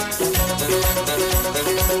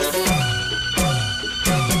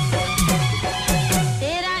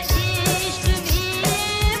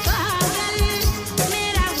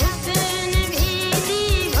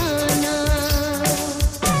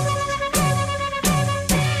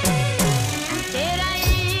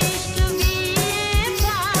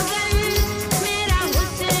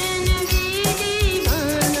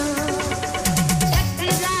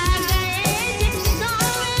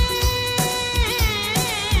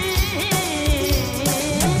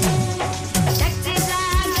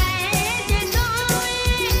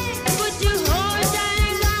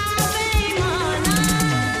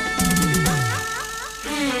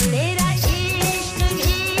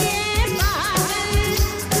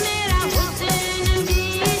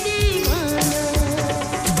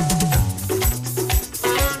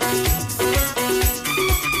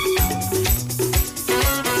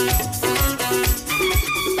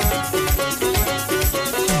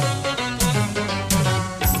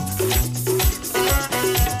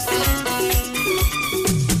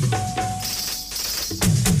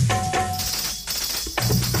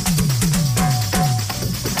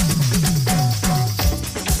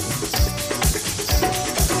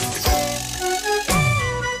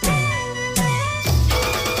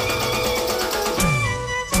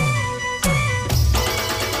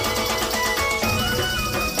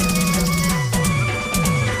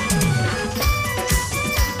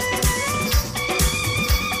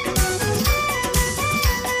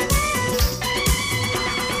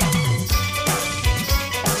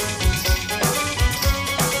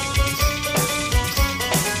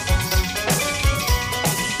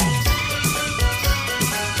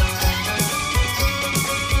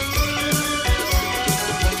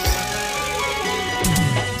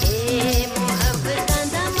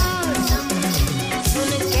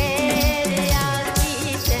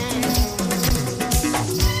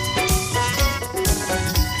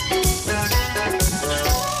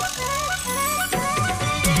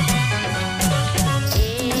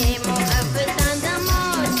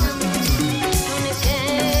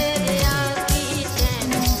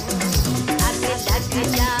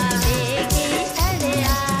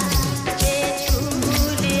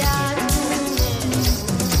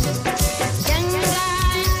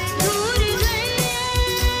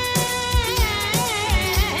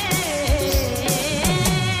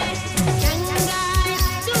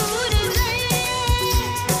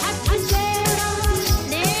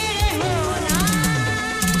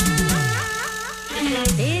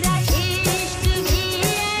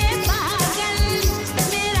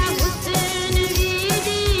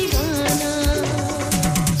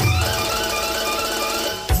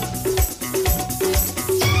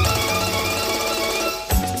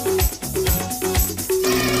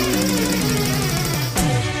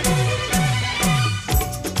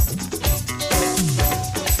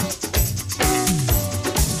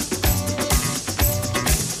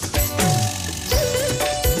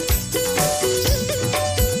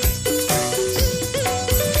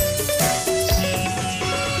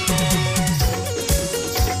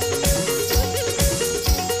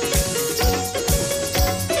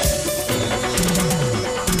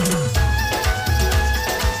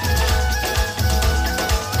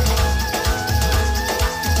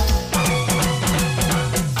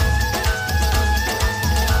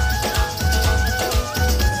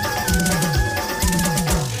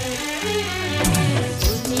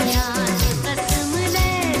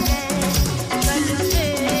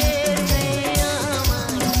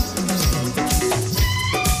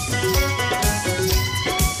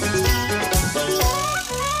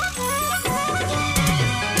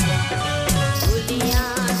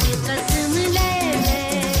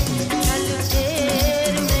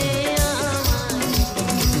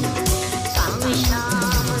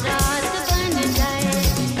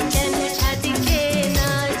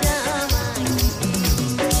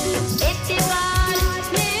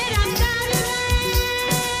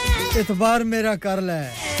इतबार मेरा कर ले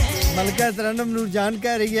मलका तरन्नुम नूर जान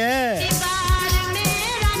कह रही है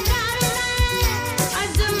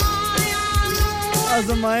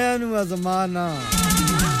आजमाया नु आजमाना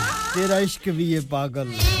तेरा इश्क भी है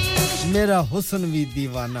पागल मेरा हुस्न भी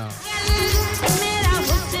दीवाना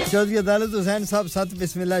चौधरी अदालत हुसैन साहब सत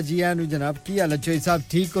बिस्मिल्लाह जी आनु जनाब की हाल है साहब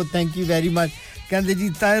ठीक हो थैंक यू वेरी मच कहंदे जी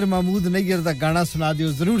ताहिर महमूद नैयर दा गाना सुना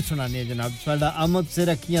दियो जरूर सुनाने जनाब साडा आमद से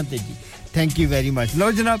रखियां ते जी थैंक यू वेरी मच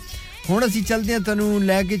लो जनाब हुण ਅਸੀਂ ਚੱਲਦੇ ਹਾਂ ਤੁਹਾਨੂੰ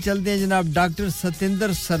ਲੈ ਕੇ ਚੱਲਦੇ ਹਾਂ ਜਨਾਬ ਡਾਕਟਰ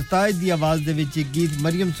ਸਤਿੰਦਰ ਸਰਤਾਜ ਦੀ ਆਵਾਜ਼ ਦੇ ਵਿੱਚ ਇੱਕ ਗੀਤ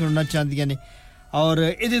ਮਰੀਮ ਸੁਣਨਾ ਚਾਹੁੰਦੀਆਂ ਨੇ ਔਰ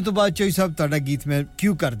ਇਹਦੇ ਤੋਂ ਬਾਅਦ ਚੋਈ ਸਾਹਿਬ ਤੁਹਾਡਾ ਗੀਤ ਮੈਂ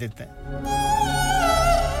ਕਿਉਂ ਕਰ ਦਿੱਤਾ ਹੈ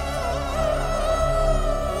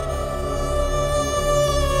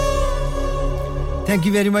थैंक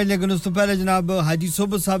यू वेरी मच लेकिन उस तो पहले जनाब हाजी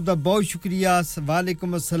सोबत साहब दा बहुत शुक्रिया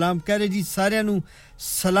वालेकुम अस्सलाम कह रहे जी साਰਿਆਂ ਨੂੰ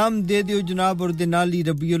सलाम दे दियो जनाब और दे नाल ही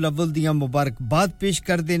रबीउल अव्वल ਦੀਆਂ ਮੁਬਾਰਕਬਾਦ ਪੇਸ਼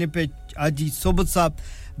ਕਰਦੇ ਨੇ पे हाजी सोबत साहब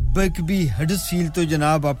बकबी हडर्सफील्ड तो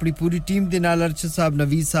जनाब अपनी पूरी टीम दे नाल अरशद साहब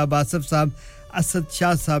नवीद साहब आसिफ साहब असद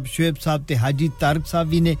शाह साहब शुएब साहब ते हाजी तारक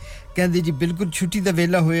साहब भी ने कहंदे जी बिल्कुल छुट्टी दा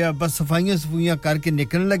वेला होया बस सफाइयां करके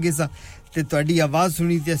निकलण लगे सा ਤੇ ਤੁਹਾਡੀ ਆਵਾਜ਼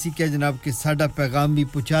ਸੁਣੀ ਤੇ ਅਸੀਂ ਕਿਹਾ ਜਨਾਬ ਕਿ ਸਾਡਾ ਪੈਗਾਮ ਵੀ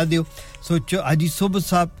ਪਹੁੰਚਾ ਦਿਓ ਸੋਚੋ ਹਾਜੀ ਸੁਬਹ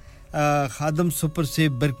ਸਾਹਿਬ ਖਾਦਮ ਸੁਪਰ ਸੇ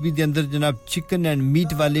ਬਰਕਬੀ ਦੇ ਅੰਦਰ ਜਨਾਬ ਚਿਕਨ ਐਂਡ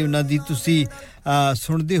ਮੀਟ ਵਾਲੇ ਉਹਨਾਂ ਦੀ ਤੁਸੀਂ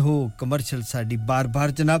ਸੁਣਦੇ ਹੋ ਕਮਰਸ਼ੀਅਲ ਸਾਡੀ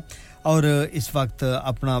ਬਾਰ-ਬਾਰ ਜਨਾਬ और इस वक्त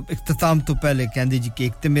अपना इख्तिताम तो पहले कहंदे जी कि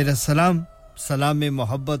एक ते मेरा सलाम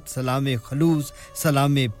मोहब्बत सलाम खलूस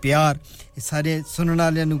सलाम प्यार सारे सुनने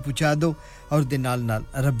वालियां नु पहुंचा दो और दे नाल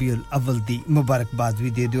रबीउल अव्वल दी मुबारकबाद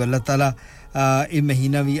भी दे दियो अल्लाह ताला ये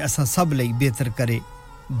महीना भी असा सब लई बेहतर करे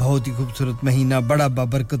बहुत ही खूबसूरत महीना बड़ा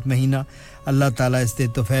बाबरकत महीना अल्लाह ताला इस दे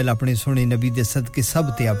तौफील अपने सोने नबी दे सदके सब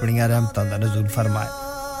ते अपनी रहमतां दा नज़ूल फरमाए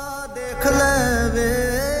देख ले वे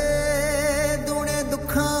दूने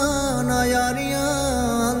दुखां ना यारियां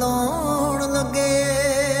लाउण लगे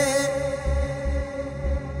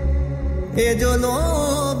ये जो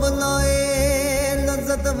लोभ लाए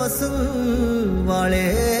लज़्ज़त वसल वाले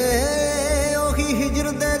ओही हिजर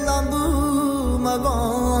दे लंब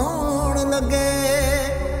मगाउण लगे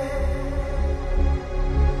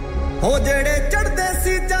हो जेड़े चढ़दे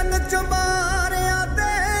सी जन चबारियां ते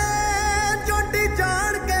चोटी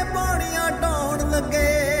जान के पौड़ियां ढाउण लगे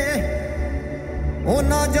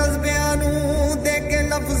ओना जज्बियां नू दे के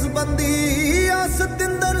लफ्ज़ बंदी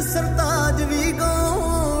सतिंदर सरताज भी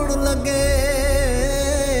गाउण लगे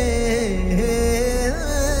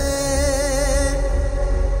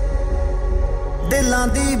दिलां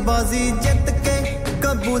दी बाजी जित के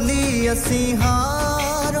कबूली असी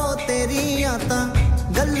हारो तेरियां तां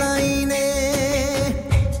गल्लां ही ने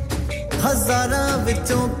हज़ारां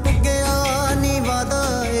विचों पुगिया नी वादा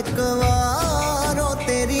एक वारो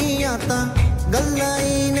तेरियां तां गल्लां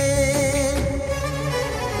ही ने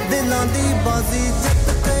दिलां दी बाजी जित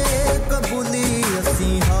के कबूली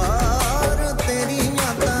असी हार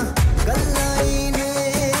तेरियां तां गल्लां ही ने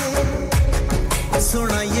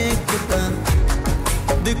सुनाइए कितां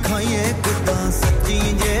दिखाइए कितां सच्ची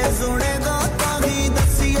जे सुनेगा ताही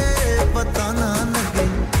दसिए पता ना लगे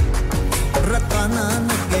रता ना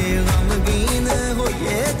लगे गमगीन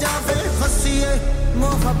होइए जा फिर फसिए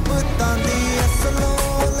मोहब्बतां दी असलों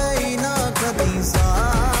लई ना कदी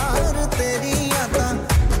सार तेरियां तां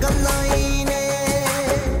गल्लां ही ने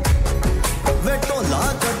वे ढोला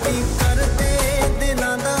कदी करदे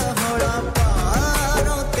दिलां दा हौला पार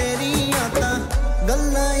तेरियां तां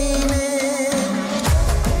गल्लां ही ने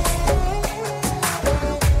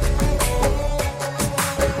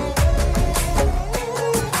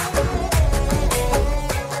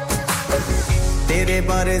तेरे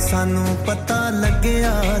बारे सानू पता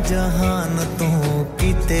लगया जहान तो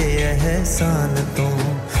कीते एहसान तो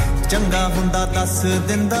चंगा हुंदा दस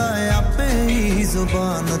दिंदा आपे ही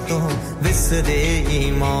जुबान तो विसरे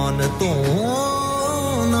ईमान तो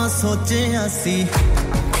ना सोचे असी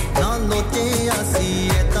ना लोचे असी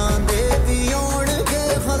एतां दे वी होणगे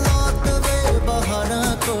हालात वे बहारां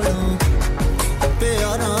कोलों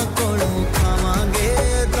प्यारां कोलों खावांगे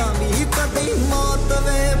तावी कदी मौत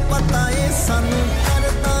वे पता ए सानू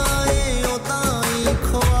करदा ए ओ ताई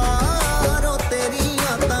ख्वारो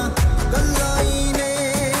तेरियां तां गल्लां ही ने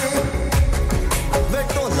वे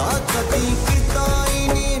ढोला कदी कीता ही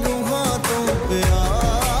नी रूहां तो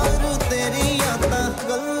प्यार तेरियां तां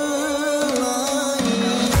गल्लां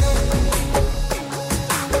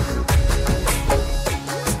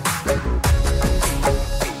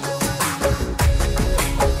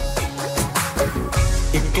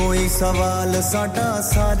ही कोई सवाल साडा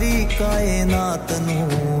सारी कायनात नू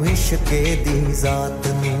इश्के दी जात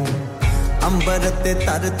नू अंबर ते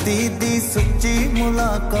धरती दी सच्ची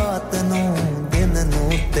मुलाकात नू दिन नू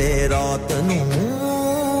ते रात नू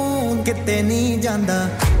ਕਿਤੇ ਨਹੀਂ ਜਾਂਦਾ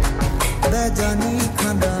ਬੈ ਜਾਨੀ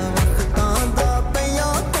ਖਾਂਦਾ ਵਕਤਾਂ ਦਾ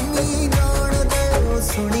ਪਿਆ ਕਮੀ ਜਾਣਦੇ ਉਹ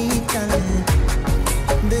ਸੁਣੀ ਚੱਲ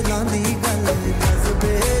ਦਿਲਾਂ ਦੀ ਗੱਲ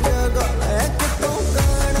ਜਜ਼ਬੇ ਜਗਾ ਹੈ ਕਿਤੋਂ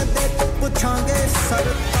ਗਾਣ ਤੇ ਪੁੱਛਾਂਗੇ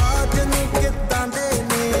ਸਰਤਾਜ ਨੂੰ ਕਿੱਦਾਂ ਦੇ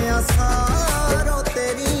ਨੇ ਆਸਾਰੋ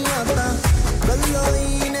ਤੇਰੀਆਂ ਤਾਂ ਗੱਲਾਂ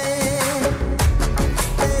ਹੀ ਨੇ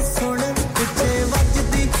ਤੇ ਸੁਣ ਪਿੱਛੇ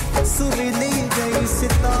ਵੱਜਦੀ ਸੁਰੀਲੀ ਗਈ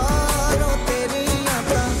ਸਿਤਾਰੋ ਤੇਰੀਆਂ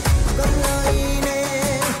ਤਾਂ ਗੱਲਾਂ ਹੀ ਨੇ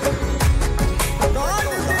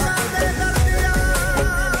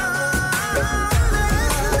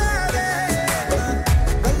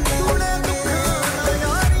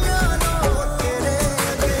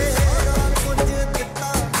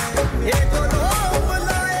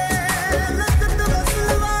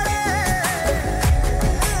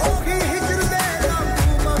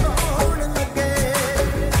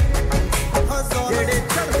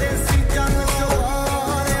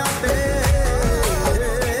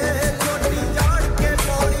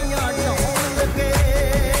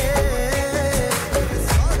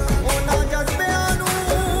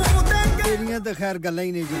तो खैर गल्ला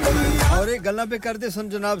ही नहीं जी और ये गल्ला पे करते सन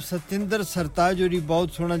जनाब सतिंदर सरताज और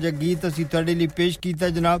बहुत सोहना जिहा गीत असी तुहाडे लई पेश कीता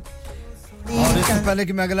जनाब और इससे पहले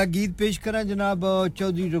कि मैं अगला गीत पेश करा जनाब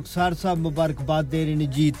चौधरी रुखसार साहब मुबारकबाद दे रहे ने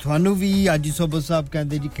जी थानू भी हाजी सोबत साहब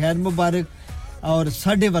कहंदे जी खैर मुबारक और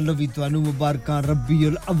साडे वालों भी थानू मुबारकां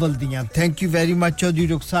रब्बीउल अव्वल दियां thank you very much Chaudhry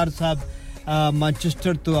Rukhsar Sahab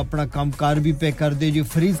Manchester तो अपना कामकार भी पे कर दे जी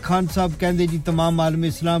फरीद खान साहब कहंदे जी तमाम आलम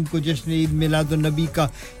इस्लाम को जश्न ईद मिलाद उन नबी का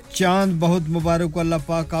चांद बहुत मुबारक अल्लाह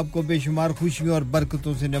पाक आपको बेशुमार खुशियों और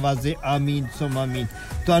बरकतों से नवाजे आमीन सुम आमीन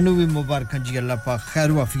तानू भी मुबारक जी अल्लाह पाक खैर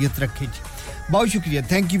वाफियत रखे जी बहुत शुक्रिया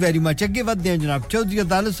थैंक यू वेरी मच अगे बढ़ते हैं जनाब चौधरी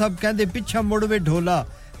अदालत साहब कहंदे पीछा मुड़वे ढोला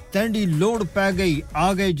तंडी लोड पै गई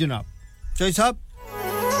आ गए जनाब चौधरी साहब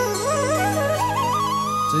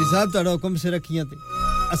ताड़ा हुक्म से रखियां ते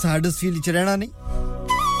असा हडर्सफील्ड च रहना नहीं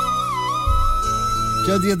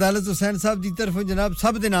चौधरी अदालत हुसैन साहब दी तरफों जनाब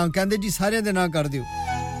सब दे नाम कहंदे जी सारे दे नाम कर दियो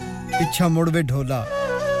पिछा मुड़वे ढोला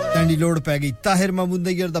तंडी लोड पै गई ताहिर महमूद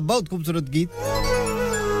नैयर दा बहुत खूबसूरत गीत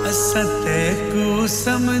असते को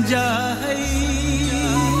समझा है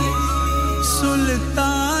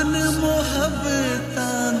सुल्तान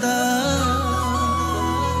मोहब्बतां दा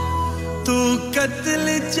तू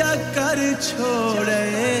कत्ल चा कर छोड़े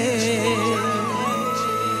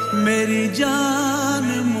मेरी जान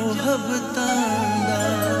मोहब्बतां दा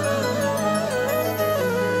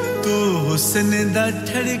तू हुस्न दा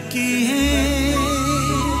ठड़की है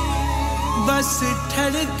बस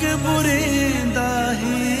ठड़क बुरेंदा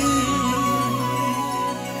है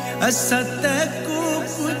असा तैको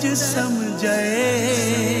कुछ समझे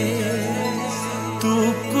तू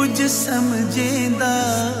कुछ समझेंदा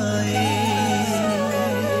है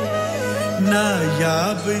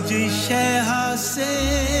नायाब जी शहा से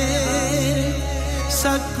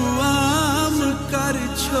सकवाम कर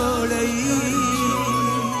छोड़ई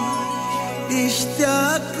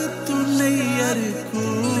इश्तियाक तू नैयर को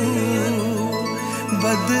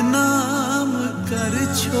बदनाम कर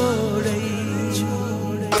छोड़ई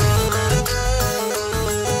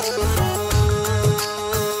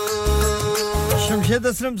शमशेद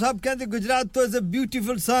असलम साहब कहते गुजरात तो is a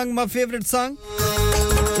beautiful song my favourite song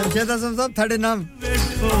Shamshed Aslam साहब थाड़े नाम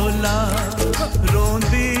ढोला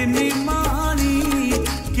रोंदी निमानी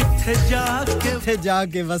किथे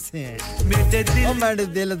जाके बसे हैं मेरे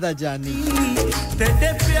दिल दा जानी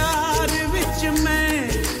तेरे प्यार विच मैं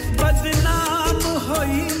बदनाम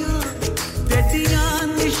होई तेरियां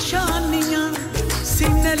निशानियां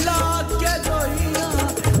सीने ला के रोइयां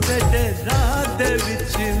तेरे राह दे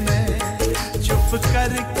विच मैं चुप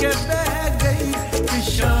करके बह गई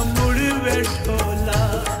पिछा मुड़ बैठोला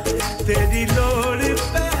तेरी लोड़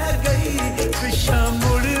पै गई पिछा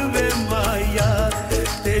मुड़ वे माया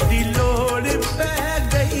तेरी लोड़ पै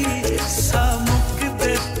गई सामुक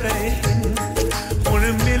दे पे हुण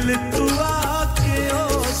मिल तू आके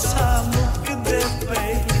ओ सामुक दे पे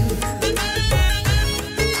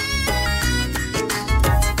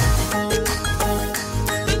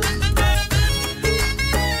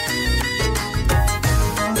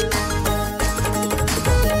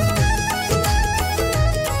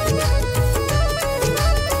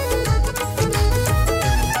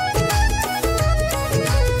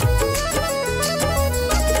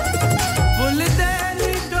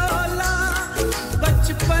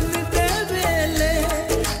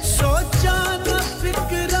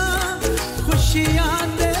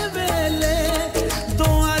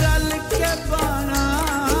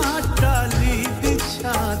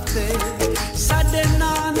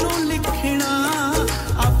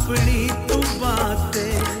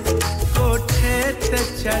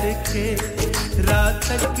चढ़ के रात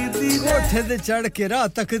तकदी कोठे ते चढ़ के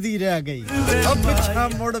रात तकदी रह गई अब पीछा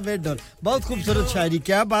मुड़ बैठो बहुत खूबसूरत शायरी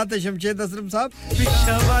क्या बात है शमशेद असलम साहब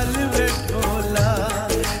पीछा वाल बैठोला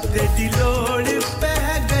तेरी लोड़ पै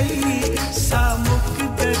गई सामुक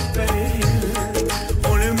दे पे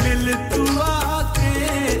हुन मिल तू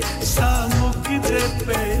आके सामुक दे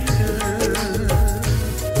पे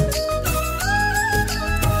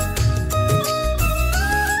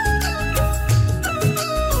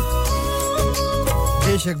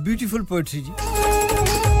बेशक ब्यूटीफुल पोएट्री जी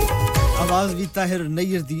आवाज भी ताहिर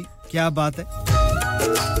नैयर दी क्या बात है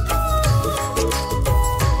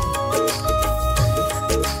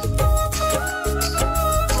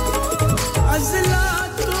अज़ला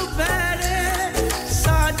तू बैरे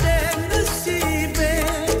साडे नसीबे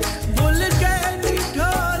भुल गए नी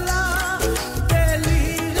ढोला तेली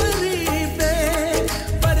गरीबे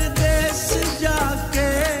परदेस जाके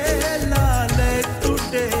लाले तू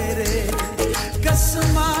डेरे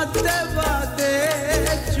कसमाते वादे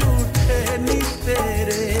झूठे नी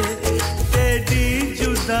तेरे तेरी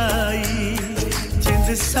जुदाई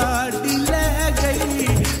जिंद साडी ले गई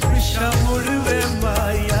पिछा मुड़वे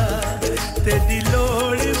माया तेरी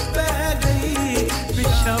लोड़ पै गई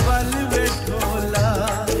पिछा वाल बैठोला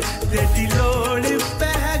तेरी लोड़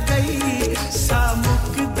पै गई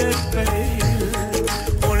सामुक दे पे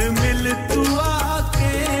हुन मिल तू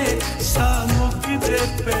आके सामुक दे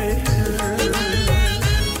पे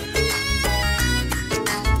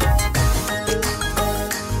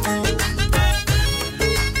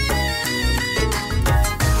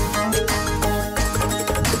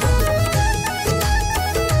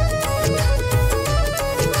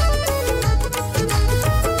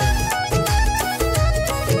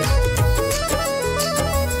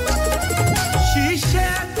शीशे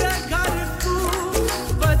के घर तू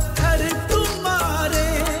पत्थर तू मारे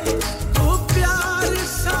तू प्यार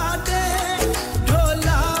सादे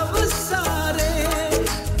ढोला वसारे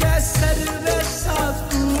कैसर वैसा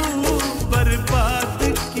तू बर्बाद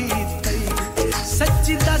की थई सच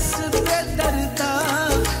दस बेदर्दा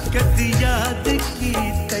कदी याद की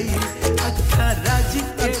थई अखां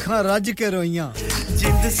रज के रोइयां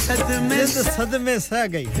जिंद सदमे सह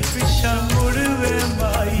गई पिछा मुड़वे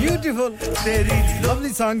माई ब्यूटीफुल तेरी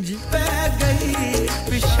लवली सॉन्ग जी पै गई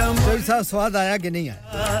पिछा कोई सा स्वाद आया कि नहीं आया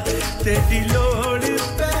तेरी लोड़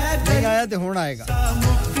पै नहीं आया तो होना आएगा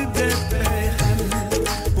सामुक दे पे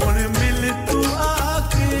हुन मिल तू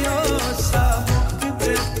आके ओ सामुक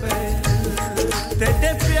दे पे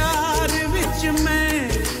तेरे प्यार विच मैं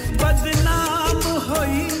बदनाम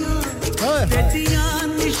होई तेरियां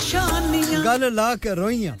निशानियां गल ला के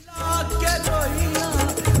रोइयां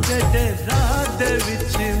तेरे राह दे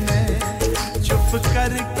विच मैं चुप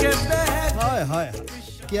करके बैठ हाय हाय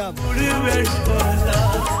क्या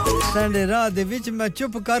तेरे राह दे विच मैं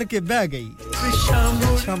चुप करके बह गई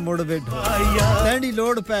पिछा मुड़ बैठो तेरी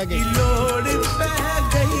लोड़ पै गई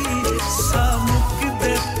सामुक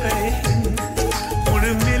दे पे हुन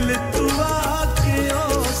मिल तू आके ओ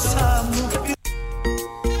सामुक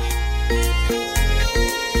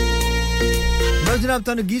जनाब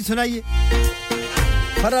तानु गीत सुनाइए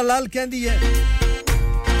फरा लाल कहंदी है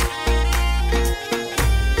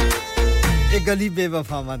ए गली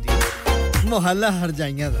बेवफावां दी मोहल्ला हर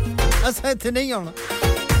जाइयां दा असा इथे नहीं आउणा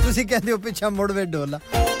तुसी कहंदे हो पिछा मुड़वे डोला ओ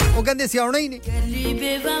कहंदे सी आउणा ही नहीं गली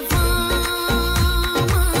बेवफावां दी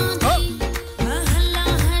मोहल्ला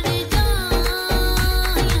हर जाइयां दा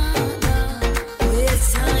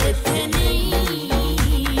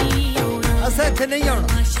असा इथे नहीं आउणा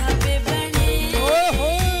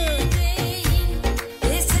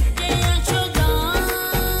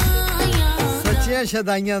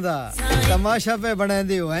शदाइयां दा तमाशा पे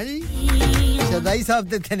बनांदे हो हैं जी शदाई साहब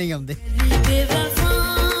ते थे नहीं आंदे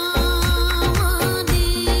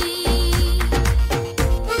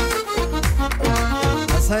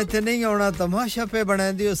असा इथे नहीं आउणा तमाशा पे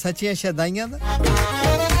बनांदे हो सच्चियां शदाइयां दा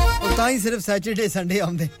ओ ताई सिर्फ सैटरडे संडे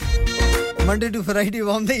आंदे मंडे टू फ्राइडे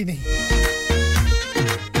आंदे ही नहीं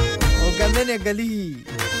ओ कहंदे ने गली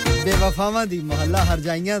बेवफावां दी मोहल्ला हर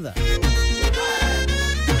जाइयां दा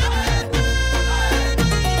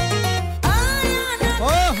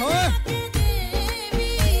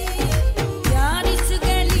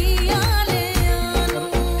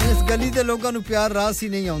गली दे लोकां नु प्यार रास ही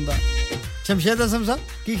नहीं आउंदा शमशेद असम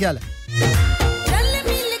साहब की ख्याल है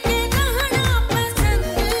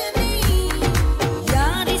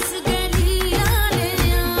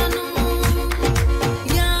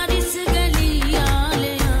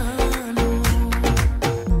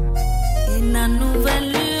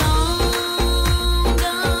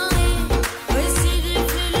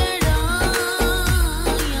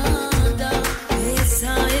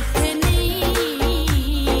Esa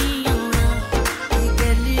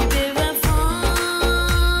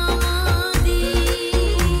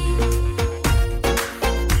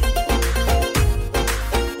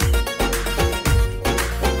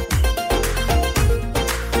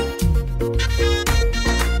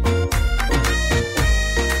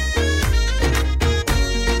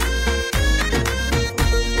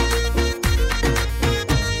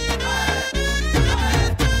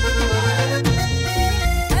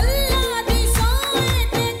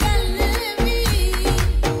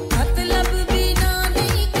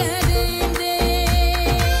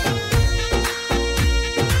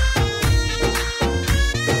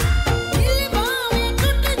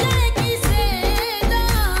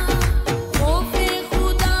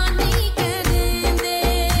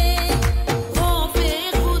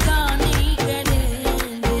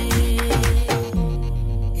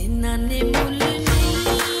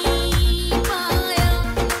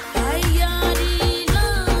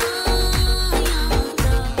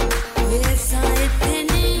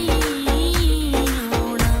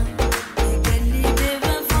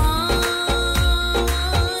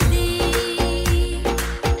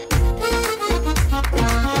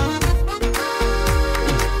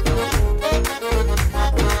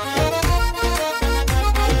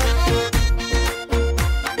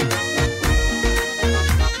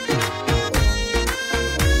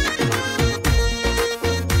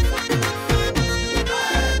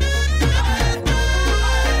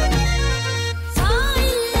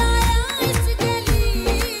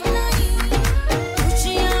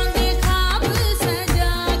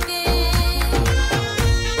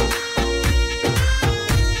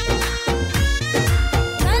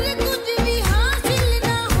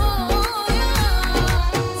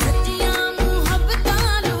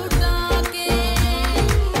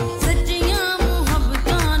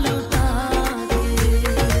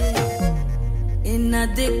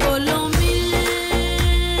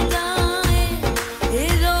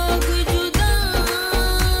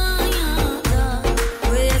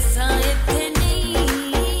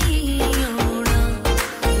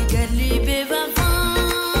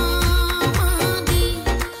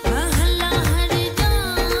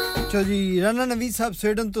राना नवीद साहब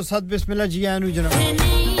स्वीडन तो सद बिस्मिल्लाह जी आया नु जनाब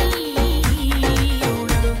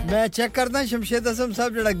मैं चेक करदा शमशेद असम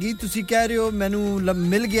साहब जेड़ा गीत तुसी कह रहे हो मेनू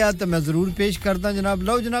मिल गया तो मैं जरूर पेश करदा जनाब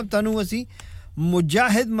लो जनाब तानू असी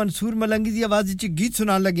मुजाहिद मंसूर मलंगी दी आवाज विच गीत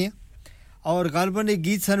सुनान लगे और गालबन ये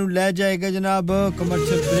गीत सानू ले जाएगा जनाब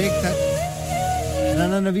कमर्शियल ब्रेक तक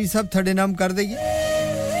राना नवीद साहब थड़े नाम कर देगी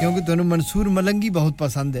क्योंकि तानू मंसूर मलंगी बहुत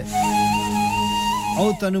पसंद है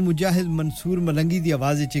और तानू मुजाहिद मंसूर मलंगी दी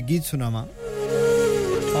आवाज विच गीत सुनावा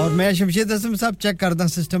और मैं शमशेद असम साहब चेक करदा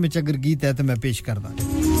सिस्टम में अगर गीत है तो मैं पेश करदा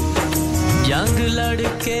जंग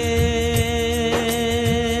लड़के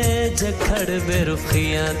जखड़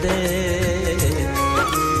बेरुखियां दे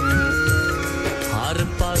हर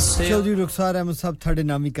पासे चौधरी रुखसार अहमद साहब थड़े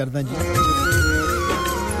नाम ही करदा जी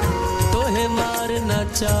तोहे मारना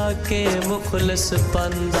चाह के मुखलस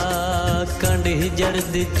पंदा कंडी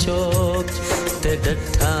जर्दी चौक ते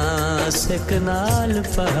डठा सकनाल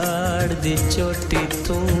पहाड़ दी चोटी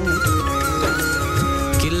तू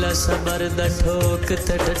किला सबर दा ठोक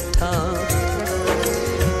ते डठा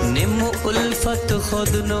निम उल्फत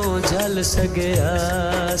खुद नो जल सगया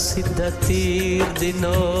सीधा तीर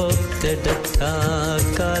दिनो ते डठा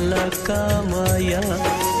काला कामाया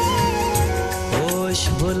होश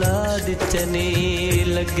भुला दितनी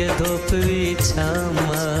लगे धूप भी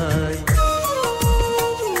छामाई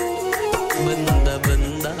बंदा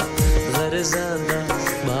बंदा गरज़ादा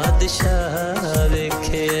बादशाह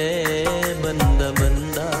वेखे बंदा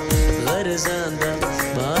बंदा गरज़ादा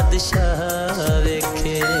बादशाह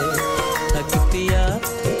वेखे थक पिया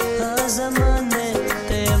ज़माने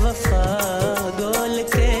ते वफा गोल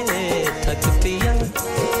के थक पिया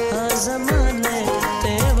ज़माने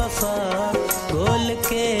ते वफा गोल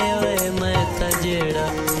के ओए मैं तजेड़ा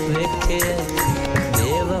वेखे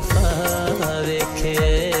बेवफा वेखे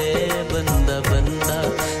बंदा बंदा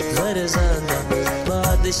गरज़ादा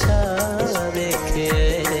बादशाह वेखे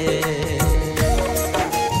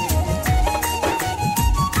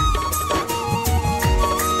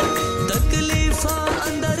तकलीफा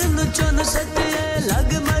अंदर नु चुन सटे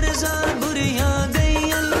लग मरज़ा बुरियां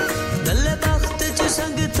गईयां दले वक्त च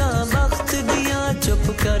संगता वक्त दियां चुप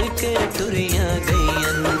करके टुरियां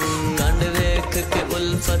गईयां कंड वेख के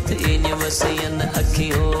उल्फत इंज वसियन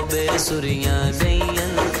अखियों बेसुरियां गईयां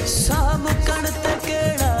साम कण ते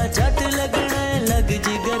केड़ा जट लगना लग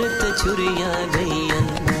जिगर ते छुरियां गईयां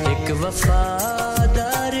एक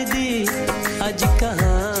वफादार दी अज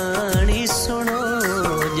कहानी सुनो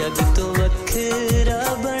जग तो वखरा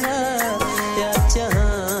बना या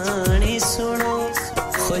चाहनी सुनो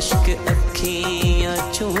खुश्क अखियां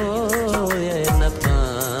चोए न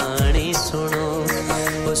पानी सुनो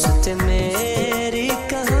उस ते मेरी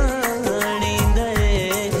कहानी दे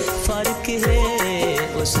फर्क है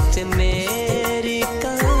उस ते मेरी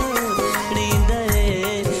कहानी दे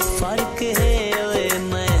फर्क है ओए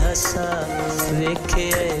मैं हंसा वेखे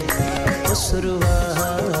उस रुआ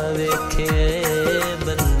वेखे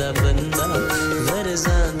बंदा बंदा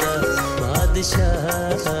गरज़ादा बादशाह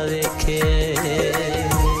वेखे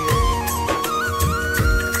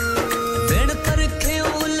बिन परखे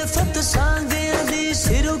उल्फत सांगे दी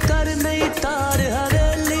सिरू कर नहीं तार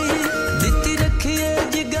हवेली दिती रखिए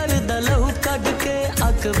जिगर दा लहू कढ के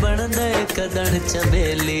अक बन दे कदन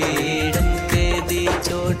चमेली डंके दी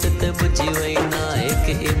चोट ते बुझी वई ना एक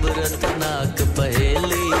इबरत नाक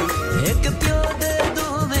पहेली एक प्यो दे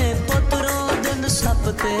दोवें पुत्रों दिन सप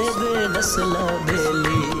ते बेनस्ला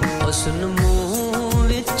बेली उसन मुंह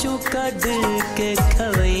विचों कढ के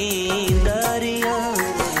खवईंदारियां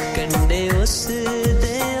कंडे उस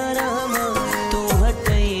दे आरामा तू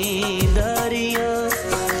हटईंदारियां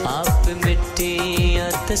आप मिट्टियां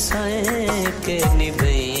ते साए के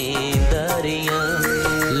निभईंदारियां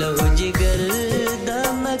लहू जिगर दा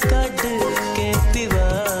मैं कढ के पिवा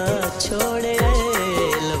छोड़े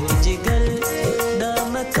लहू जिगर दा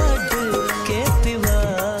मैं कढ के पिवा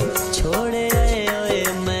छोड़े ओए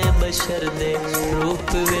मैं बशर दे रूप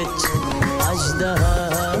विच अजदहा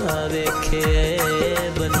वेखे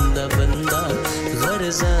बंदा बंदा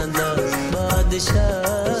गरज़ादा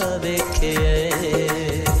बादशाह वेखे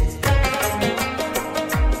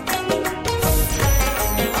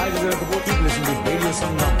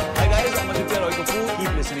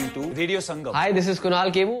Radio Sangam. Hi, this is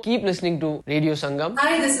Kunal Kevu. Keep listening to Radio Sangam.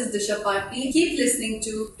 Hi, this is Disha Patni. Keep listening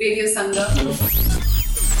to Radio Sangam.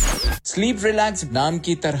 Sleep relax नाम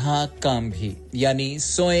की तरह काम भी यानी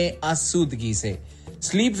सोए आसूदगी से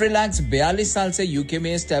स्लीप रिलैक्स 42 साल से यूके में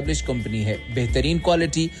एस्टैब्लिश कंपनी है बेहतरीन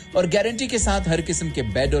क्वालिटी और गारंटी के साथ हर किस्म के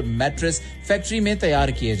बेड और मैट्रेस फैक्ट्री में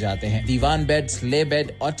तैयार किए जाते हैं divan bed sleigh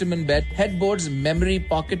bed ottoman bed headboards memory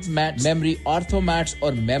pocket mat memory ortho mats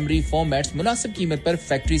और मेमोरी फोम मैट्स मुनासिब कीमत पर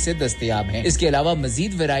फैक्ट्री से दस्तयाब हैं इसके अलावा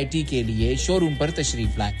मजीद वैरायटी के लिए शोरूम पर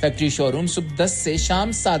तशरीफ लाएं फैक्ट्री शोरूम सुबह 10 से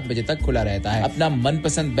शाम 7 बजे तक खुला रहता है अपना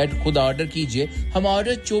मनपसंद बेड खुद ऑर्डर कीजिए हम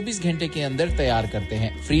ऑर्डर 24 घंटे के अंदर तैयार करते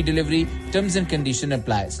हैं free delivery terms and condition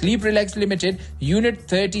apply sleep relax limited unit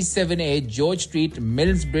 37A George Street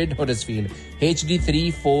Mills Bridge Huddersfield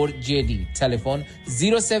HD34JD telephone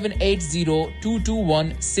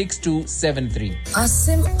 07802216273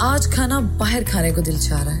 Asim आज खाना बाहर खाने को दिल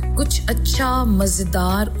चाह रहा है कुछ अच्छा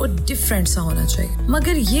मजेदार और डिफरेंट सा होना चाहिए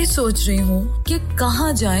मगर ये सोच रही हूँ कि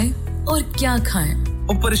कहाँ जाएं और क्या खाएं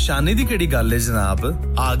ओ परेशानी दी केड़ी गल है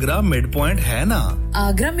जनाब आगरा मिड पॉइंट है ना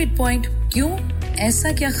आगरा मिड पॉइंट क्यों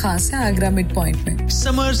ऐसा क्या खास है आगरा मिड पॉइंट में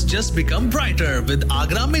Summers just become brighter with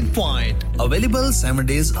Agra Midpoint. Available 7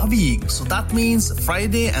 days a week. So that means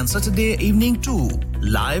Friday and Saturday evening too.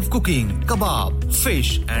 Live cooking, kebab,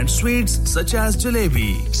 fish and sweets such as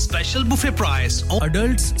jalebi. Special buffet price.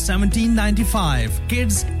 Adults $17.95,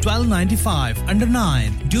 kids $12.95 under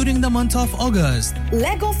 9 during the month of August.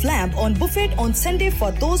 Leg of lamb on buffet on Sunday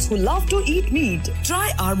for those who love to eat meat.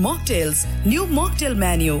 Try our mocktails. New mocktail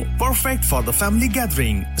menu. Perfect for the family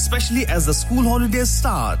gathering, especially as the school holidays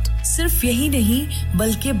start. सिर्फ यही नहीं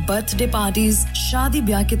बल्कि birthday parties शादी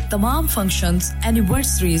ब्याह के तमाम functions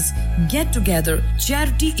anniversaries get together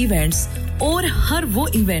charity events और हर वो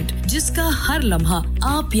इवेंट जिसका हर लम्हा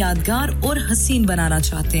आप यादगार और हसीन बनाना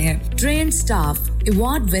चाहते हैं ट्रेन स्टाफ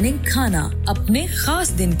अवार्ड विनिंग खाना अपने खास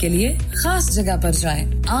दिन के लिए खास जगह पर जाएं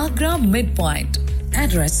Agra mid point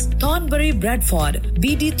Address Thornbury Bradford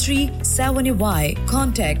BD3 7Y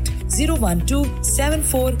Contact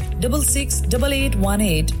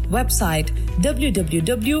 01274668818 Website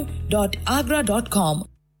www.agra.com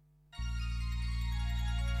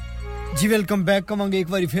जी वेलकम बैक कमांगे एक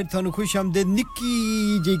बारी फिर थानू खुशामदीद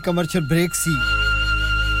निक्की जी कमर्शियल ब्रेक सी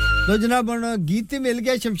लो जनाब गीत मिल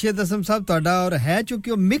गया शमशेद असम साहब ਤੁਹਾਡਾ और है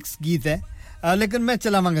चूंकि वो मिक्स गीत है लेकिन मैं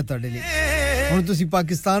चलावांगा ਤੁਹਾਡੇ ਲਈ ਹੁਣ ਤੁਸੀਂ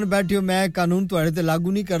ਪਾਕਿਸਤਾਨ ਬੈਠੇ ਹੋ ਮੈਂ ਕਾਨੂੰਨ ਤੁਹਾਡੇ ਤੇ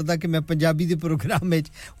ਲਾਗੂ ਨਹੀਂ ਕਰਦਾ ਕਿ ਮੈਂ ਪੰਜਾਬੀ ਦੇ ਪ੍ਰੋਗਰਾਮ ਵਿੱਚ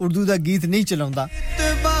ਉਰਦੂ ਦਾ ਗੀਤ ਨਹੀਂ ਚਲਾਉਂਦਾ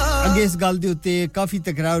ਅੱਗੇ ਇਸ ਗੱਲ ਦੇ ਉੱਤੇ ਕਾਫੀ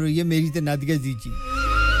ਤਕਰਾਰ ਹੋਈ ਹੈ ਮੇਰੀ ਤੇ ਨਾਦੀਆ ਜੀ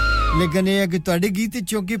ਲੇਕਿਨ ਇਹ ਹੈ ਕਿ ਤੁਹਾਡੇ ਗੀਤ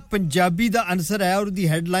ਵਿੱਚੋਂ ਕਿ ਪੰਜਾਬੀ ਦਾ ਆਨਸਰ ਹੈ ਔਰ ਦੀ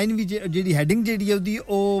ਹੈਡਲਾਈਨ ਵੀ ਜਿਹੜੀ ਹੈਡਿੰਗ ਜਿਹੜੀ ਹੈ ਉਹਦੀ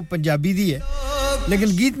ਉਹ ਪੰਜਾਬੀ ਦੀ ਹੈ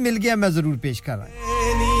ਲੇਕਿਨ ਗੀਤ ਮਿਲ ਗਿਆ ਮੈਂ ਜ਼ਰੂਰ ਪੇਸ਼ ਕਰਾਂ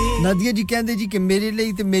ਨਾਦੀਆ ਜੀ ਕਹਿੰਦੇ ਜੀ ਕਿ ਮੇਰੇ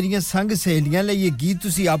ਲਈ ਤੇ ਮੇਰੀਆਂ ਸੰਗ ਸਹੇਲੀਆਂ ਲਈ ਇਹ ਗੀਤ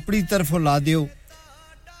ਤੁਸੀਂ ਆਪਣੀ ਤਰਫੋਂ ਲਾ ਦਿਓ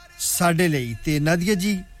ਸਾਡੇ ਲਈ ਤੇ ਨਾਦੀਆ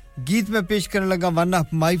ਜੀ गीत में पेश करने लगा one of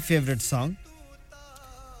my favourite song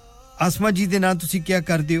Asma ji दे नाम तुसी क्या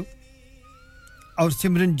कर दियो और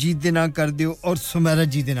सिमरनजीत दे नाम कर दियो और सुमेरा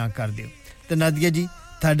जी दे नाम कर दियो ते नादिया जी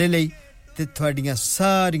थाडे लई ते थोड़ियां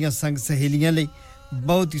सारियां संग सहेलियां लई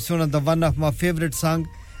बहुत ही सोहना the one of my favourite song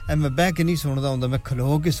ए मैं बैक नहीं सुनदा हुंदा मैं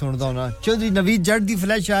खलो के सुनदा हुना चौधरी नवीद जट दी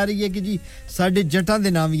फ्लैश आ रही है कि जी साडे जटां दे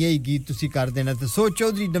नाम यही गीत तुसी कर देना ते सो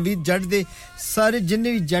चौधरी नवीद जट दे सारे जिन्ने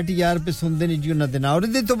भी जट यार पे सुनदे ने जी उन्हां दे नाम और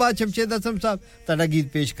इहदे तो बाद शमशेद असम साहब ताड़ा गीत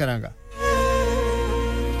पेश करांगा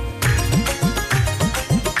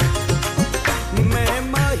मैं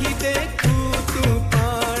माही देखू तू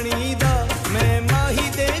पानी दा मैं माही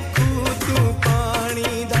देखू तू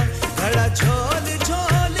पानी दा घड़ा छोल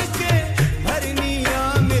छोल के भरनिया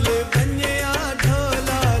मिल बन्या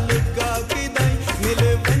ढोला लुगा की दाई मिल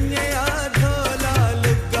बन्या ढोला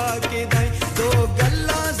लुगा की दाई दो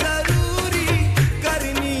गल्ला जरूरी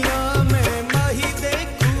करनिया मैं माही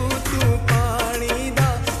देखू तू पानी दा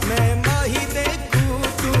मैं माही देखू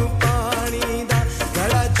तू पानी दा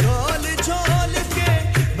घड़ा झोल झोल के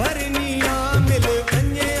भरनिया मिल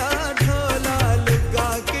बन्या ढोला लुगा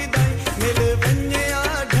की दाई मिल बन्या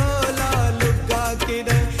ढोला लुगा की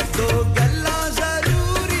दाई दो गल्ला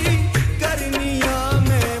जरूरी करनिया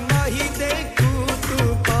मैं माही देखू तू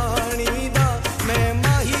पानी दा मैं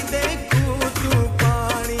माही देखू तू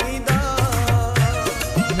पानी दा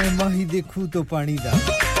मैं माही देखू तो पानी दा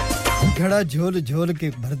घड़ा झोल झोल के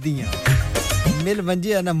भर दियां मिल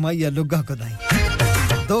वंजे ना माया लुगा को दाई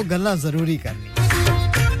दो गल्ला जरूरी करनी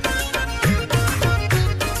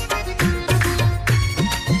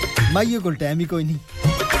माइयों को टाइम ही कोई नहीं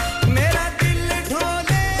मेरा दिल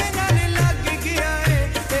ढोले नाल लग गया है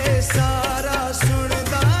ए सारा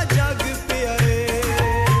सुनदा जग पिया है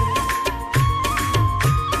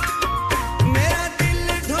मेरा दिल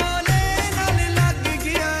ढोले नाल लग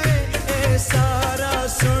गया है ए सारा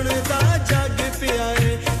सुनदा जग पिया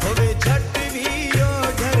है होवे झट भी ओ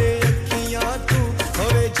डरे अखियां तू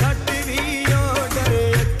होवे झट भी ओ डरे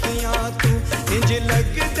अखियां तू इंज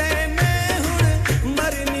लगदे मैं हुण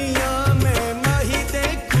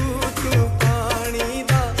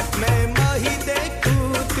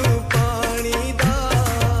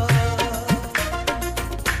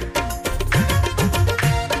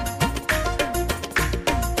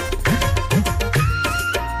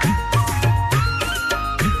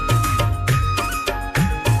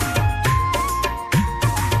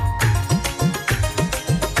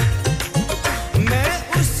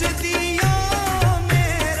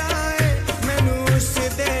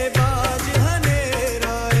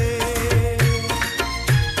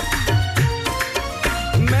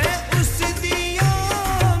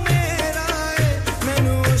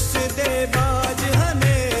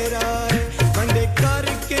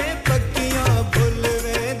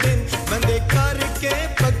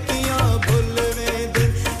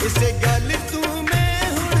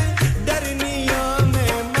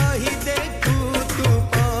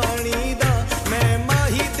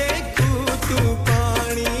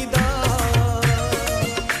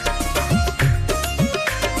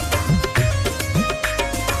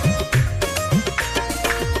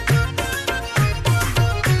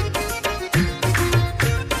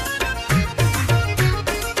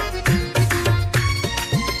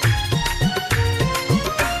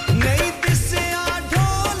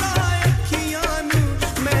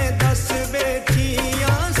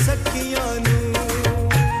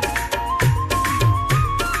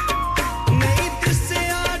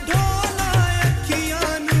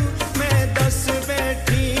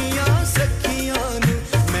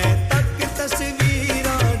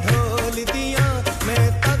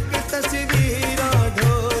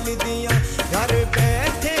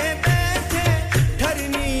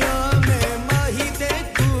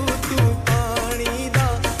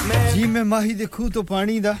जी मैं माही देखूं तो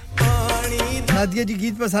पानी दा नादिया जी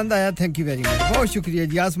गीत पसंद आया थैंक यू वेरी मच बहुत शुक्रिया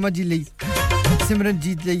जी आसमा जी ਲਈ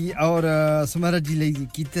सिमरनजीत ਲਈ और ਸਮਰਾ ਜੀ ਲਈ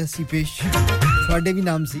ਕੀਤਾ ਸੀ ਪੇਸ਼ ਤੁਹਾਡੇ ਵੀ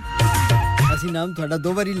ਨਾਮ ਸੀ ਅਸੀਂ ਨਾਮ ਤੁਹਾਡਾ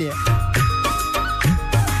ਦੋ ਵਾਰੀ ਲਿਆ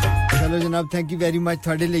ਚਲੋ ਜਨਾਬ ਥੈਂਕ ਯੂ ਵੈਰੀ ਮਚ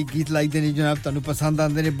ਤੁਹਾਡੇ ਲਈ ਗੀਤ ਲਾਈਦੇ ਨੇ ਜਨਾਬ ਤੁਹਾਨੂੰ ਪਸੰਦ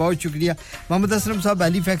ਆਉਂਦੇ ਨੇ ਬਹੁਤ ਸ਼ੁਕਰੀਆ ਮੁਹੰਮਦ ਅਸਲਮ ਸਾਹਿਬ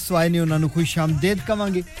ਹੈਲੀਫੈਕਸ ਤੋਂ ਆਏ ਨੇ ਉਹਨਾਂ ਨੂੰ ਖੁਸ਼ ਆਮਦੀਦ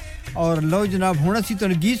ਕਵਾਂਗੇ ਔਰ ਲਓ ਜਨਾਬ ਹੁਣ ਅਸੀਂ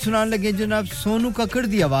ਤੁਹਾਨੂੰ ਗੀਤ ਸੁਣਾਉਣ ਲੱਗੇ ਜਨਾਬ ਸੋਨੂ ਕੱਕੜ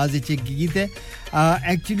ਦੀ ਆਵਾਜ਼ ਵਿੱਚ ਇੱਕ ਗੀਤ ਹੈ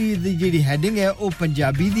ਐਕਚੁਅਲੀ ਦੀ ਜਿਹੜੀ ਹੈਡਿੰਗ ਹੈ ਉਹ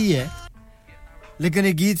ਪੰਜਾਬੀ ਦੀ ਹੈ लेकिन ये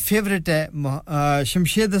गीत फेवरेट है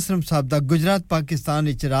शमशेद असलम साहब दा गुजरात पाकिस्तान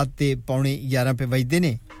विच रात ते 11:15 पे वजदे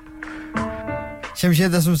ने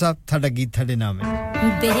शमशेद असलम साहब थाड़ा गीत थाड़े नाम है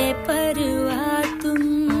बेपरवाह तुम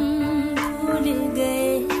भूल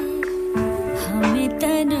गए हमें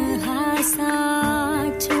तन्हा सा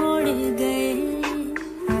छोड़ गए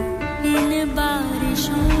इन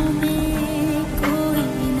बारिशों में कोई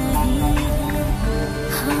नहीं है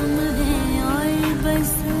हम हैं और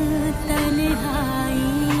बस तन्हा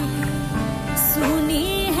सुनी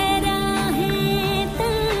है राहें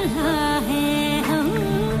तन्हा है हम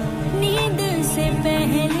नींद से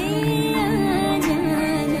पहले आ जाना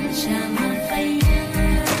शामा पैया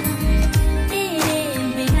तेरे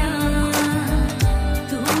बिना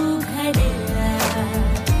तू घर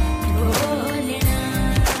ढोलना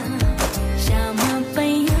शामा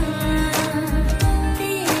पैया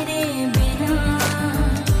तेरे बिना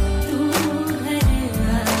तू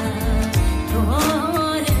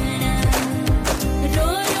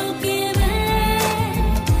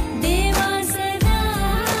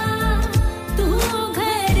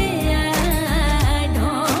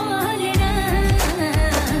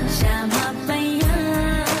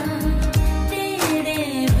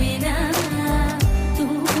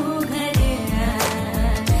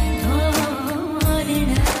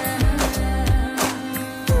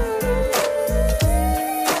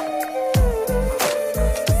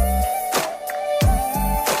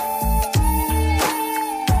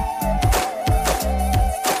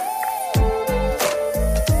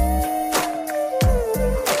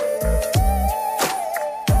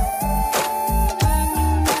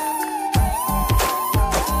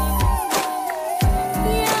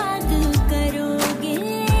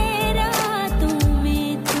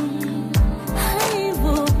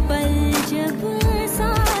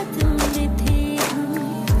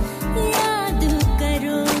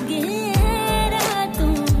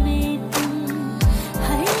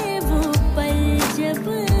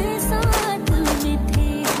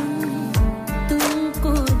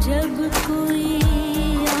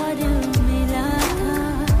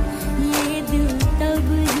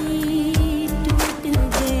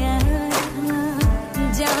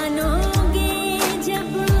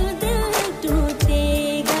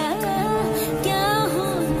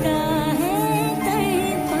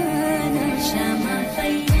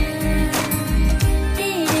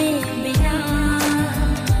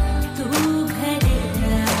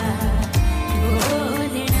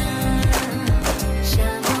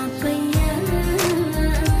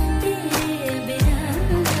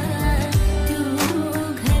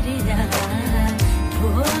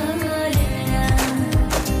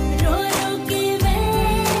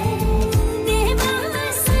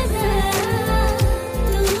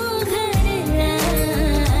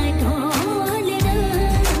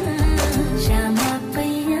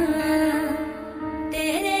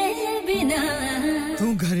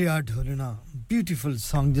घर ढोलना ब्यूटीफुल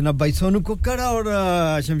सॉन्ग जनाब भाई सोनू कोकड़ा और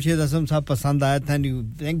शमशेद असलम साहब पसंद आया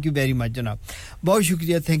थैंक यू वेरी मच जनाब बहुत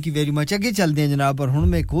शुक्रिया थैंक यू वेरी मच आगे चलते हैं जनाब और हुन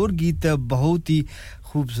में एक और गीत बहुत ही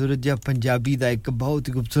खूबसूरत जा पंजाबी दा एक बहुत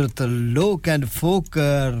ही खूबसूरत लोक एंड फोक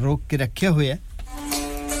रोक के रखे हुए है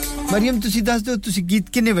मरियम तुसी दस दो तुसी गीत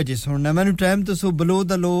कितने बजे सुनना मैंने टाइम तो so below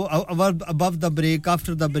the low above the break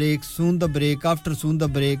after the break soon the break after soon the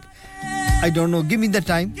break I don't know give me the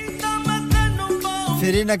time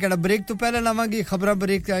फिर ना कहना ब्रेक तो पहले लावांगे खबरां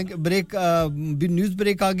ब्रेक न्यूज़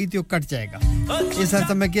ब्रेक आ गई तो कट जाएगा इस हर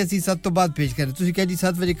समय के 7 तो बाद पेश करें तुसी कह जी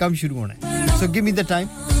 7 बजे काम शुरू होना है so give me the time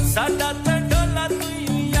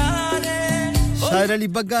शायर अली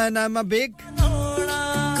बग्गा है नामा बेग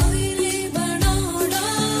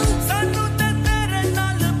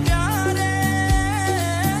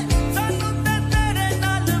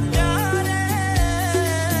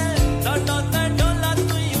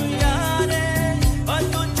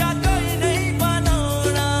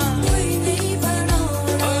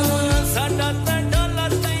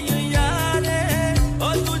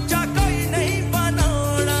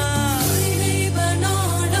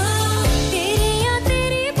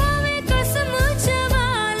तेरी बावें कसम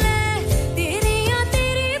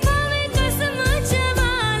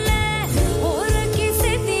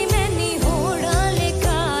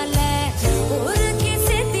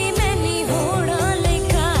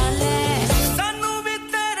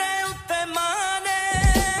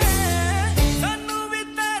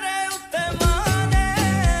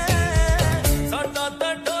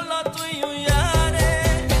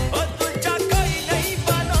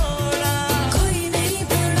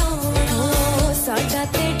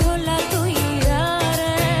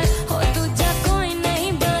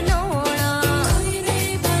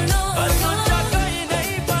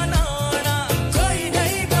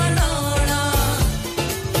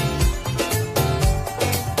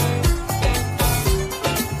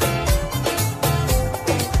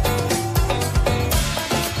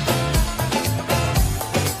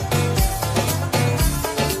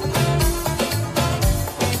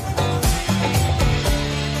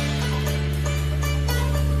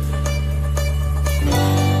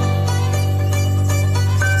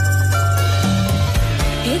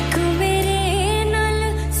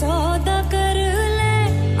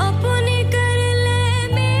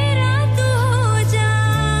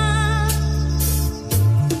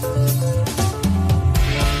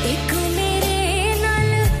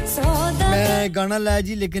मैं गाना लाया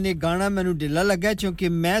जी लेकिन ये गाना ਮੈਨੂੰ ਢਿੱਲਾ ਲੱਗਾ ਕਿਉਂਕਿ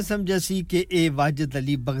ਮੈਂ ਸਮਝਿਆ ਸੀ ਕਿ ਇਹ ਵਾਜਦ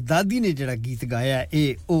ਅਲੀ ਬਗਦਾਦੀ ਨੇ ਜਿਹੜਾ ਗੀਤ ਗਾਇਆ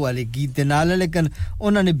ਇਹ ਉਹ ਵਾਲੇ ਗੀਤ ਦੇ ਨਾਲ ਲੇਕਿਨ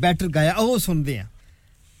ਉਹਨਾਂ ਨੇ ਬੈਟਰ ਗਾਇਆ ਉਹ ਸੁਣਦੇ ਆ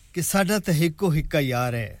ਕਿ ਸਾਡਾ ਤਾਂ ਇੱਕੋ ਇੱਕਾ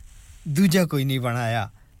ਯਾਰ ਹੈ ਦੂਜਾ ਕੋਈ ਨਹੀਂ ਬਣਾਇਆ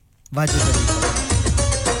ਵਾਜਦ ਅਲੀ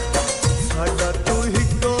ਸਾਡਾ ਤੂੰ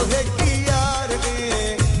ਇੱਕੋ ਇੱਕੀ ਯਾਰ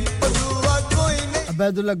ਨੇ ਪਦੂਆ ਕੋਈ ਨਹੀਂ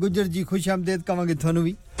ਅਬੈਦੁੱਲਾ ਗੁਜਰ ਜੀ ਖੁਸ਼ਾਮਦੀਦ ਕਵਾਂਗੇ ਤੁਹਾਨੂੰ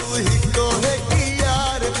ਵੀ ਤੂੰ ਇੱਕੋ ਇੱਕੀ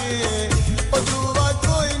ਯਾਰ ਨੇ ਪਦੂਆ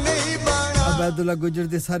ਕੋਈ ਨਹੀਂ ਬਣਾ ਅਬੈਦੁੱਲਾ ਗੁਜਰ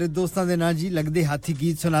ਦੇ ਸਾਰੇ ਦੋਸਤਾਂ ਦੇ ਨਾਂ ਜੀ ਲੱਗਦੇ ਹਾਥੀ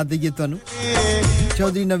ਗੀਤ ਸੁਣਾ ਦਈਏ ਤੁਹਾਨੂੰ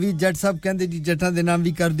ਚੌਧਰੀ ਨਵੀਦ ਜੱਟ ਸਾਹਿਬ ਕਹਿੰਦੇ ਜੀ ਜੱਟਾਂ ਦੇ ਨਾਮ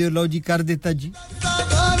ਵੀ ਕਰ ਦਿਓ ਲਓ ਜੀ ਕਰ ਦਿੱਤਾ ਜੀ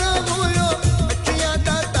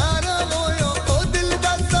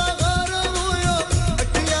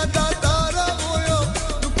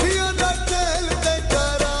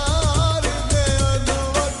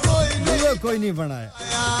कोई नहीं बनाया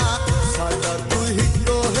साडा तू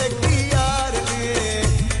हिको है की यार ने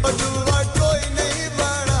पदुआ कोई नहीं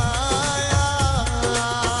बनाया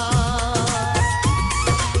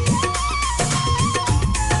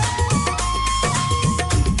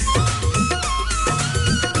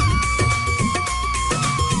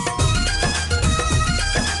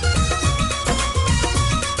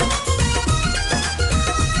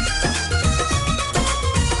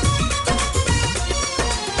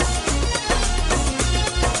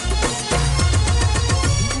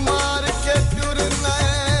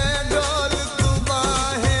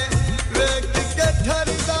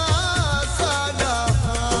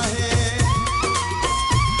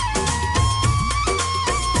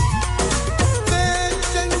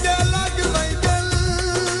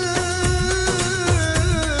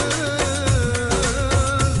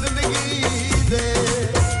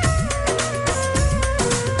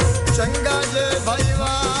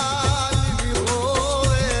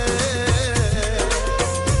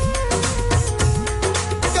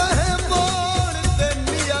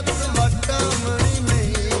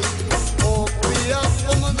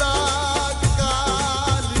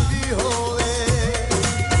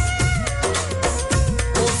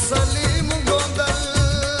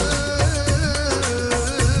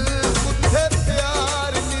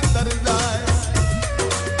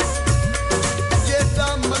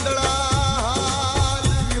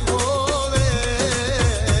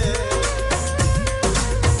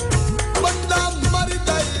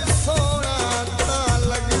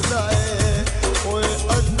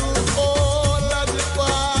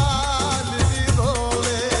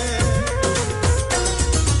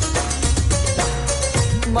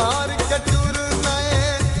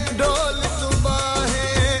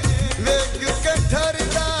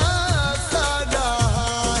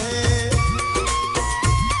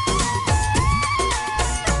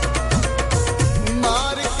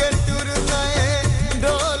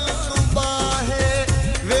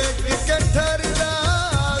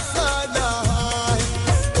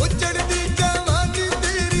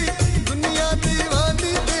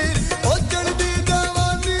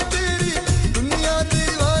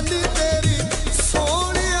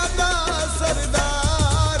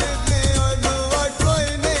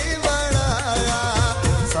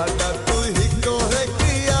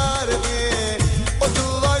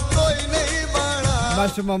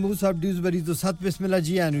महमूद साहब ड्यूसबरी तो 7 बिस्मिल्लाह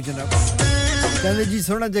जी आनु जनाब कहंदे जी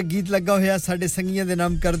सोना जे गीत लगा होया साडे संगियां दे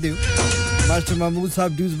नाम कर दियो मास्टर महमूद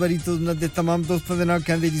साहब ड्यूसबरी तो उन्हां दे तमाम दोस्तां दे नाम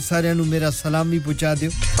कहंदे जी सारियां नु मेरा सलाम भी पहुंचा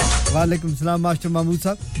दियो वालेकुम सलाम मास्टर महमूद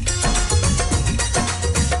साहब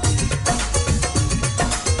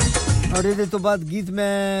और ਇਹਦੇ ਤੋਂ ਬਾਅਦ ਗੀਤ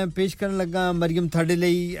ਮੈਂ ਪੇਸ਼ ਕਰਨ ਲੱਗਾ ਮਰੀਮ ਤੁਹਾਡੇ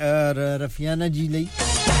ਲਈ ਔਰ ਰਫੀਆਨਾ ਜੀ ਲਈ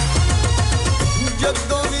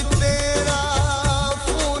ਜਦੋਂ ਵੀ ਤੇਰਾ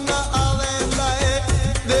ਫੋਨ ਆਵੇਂਦਾ ਏ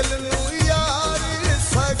ਦਿਲ ਨੂੰ ਯਾਰ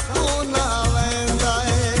ਸਕੂਨ ਆਵੇਂਦਾ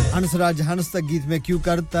ਏ ਹੰਸਰਾਜ ਹੰਸ ਦਾ ਗੀਤ ਮੈਂ ਕਿਉਂ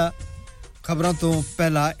ਕਰਤਾ ਖਬਰਾਂ ਤੋਂ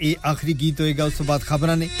ਪਹਿਲਾਂ ਇਹ ਆਖਰੀ ਗੀਤ ਹੋਏਗਾ ਉਸ ਤੋਂ ਬਾਅਦ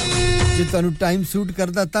ਖਬਰਾਂ ਨੇ ਜੇ ਤੁਹਾਨੂੰ ਟਾਈਮ ਸੂਟ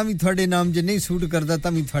ਕਰਦਾ ਤਾਂ ਵੀ ਤੁਹਾਡੇ ਨਾਮ ਜੇ ਨਹੀਂ ਸੂਟ ਕਰਦਾ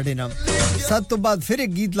ਤਾਂ ਵੀ ਤੁਹਾਡੇ ਨਾਮ ਸੱਤ ਤੋਂ ਬਾਅਦ ਫਿਰ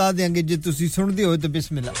ਇੱਕ ਗੀਤ ਲਾ ਦੇਾਂਗੇ ਜੇ ਤੁਸੀਂ ਸੁਣਦੇ ਹੋ ਤਾਂ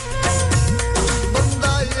ਬਿਸਮਿਲ੍ਲਾ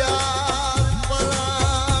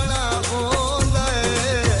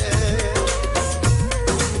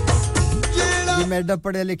मैं एडा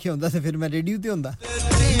पढ़िया लिखिया हुंदा ते फिर मैं रेडियो ते हुंदा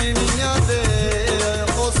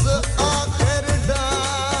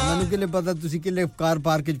मैनू किले पता तुसी किले कार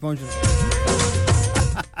पार्क च पहुंचो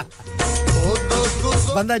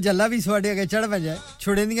बंदा जल्ला भी सवाडे अगे चढ़ पे जाए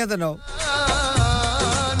छुड़ेंदियां ते ना हो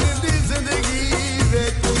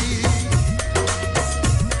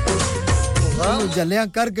जल्लियां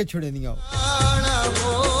करके छुड़ेंदियां हो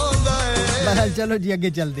चलो जी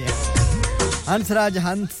आगे चलते हैं हंसराज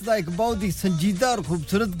हंस का एक बहुत ही संजीदा और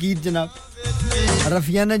खूबसूरत गीत जनाब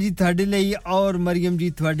रफियाना जी थाड़े ਲਈ और मरियम जी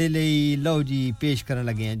थाड़े ਲਈ लो जी पेश करन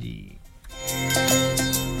लगे हैं जी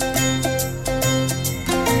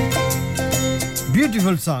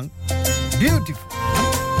ब्यूटीफुल सॉन्ग ब्यूटीफुल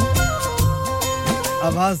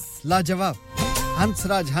आवाज लाजवाब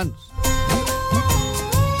हंसराज हंस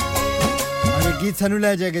और ये गीत सानू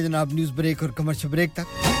ले जाएगा जनाब न्यूज़ ब्रेक और कमर्शियल ब्रेक तक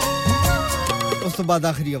उस तो बाद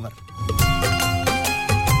आखिरी ओवर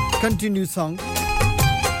कंटिन्यू सॉन्ग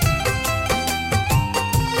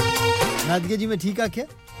नादिया जी मैं ठीक आ क्या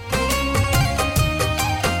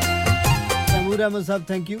तैमूर अहमद साहब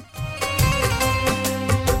थैंक यू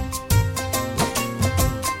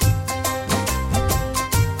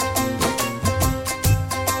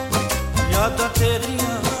यादां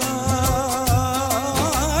तेरियां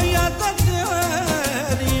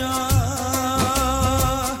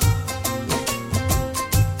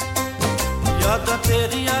यादां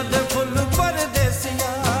तेरियां दे फुल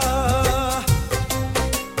परदेसिया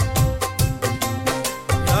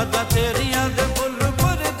यादां तेरियां दे फुल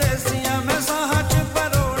परदेसिया मैं साहां च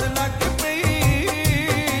परोड़ लग पई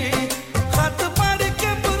खत पढ़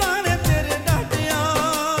के पुराने तेरे डाटिया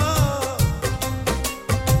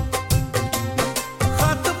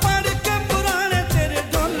खत पढ़ के पुराने तेरे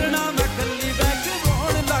ढोलना मैं कल्ली बैठ के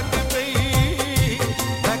रोण लग पई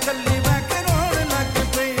मैं कल्ली बैठ के रोण लग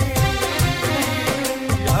पई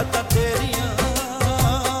यादां तेरियां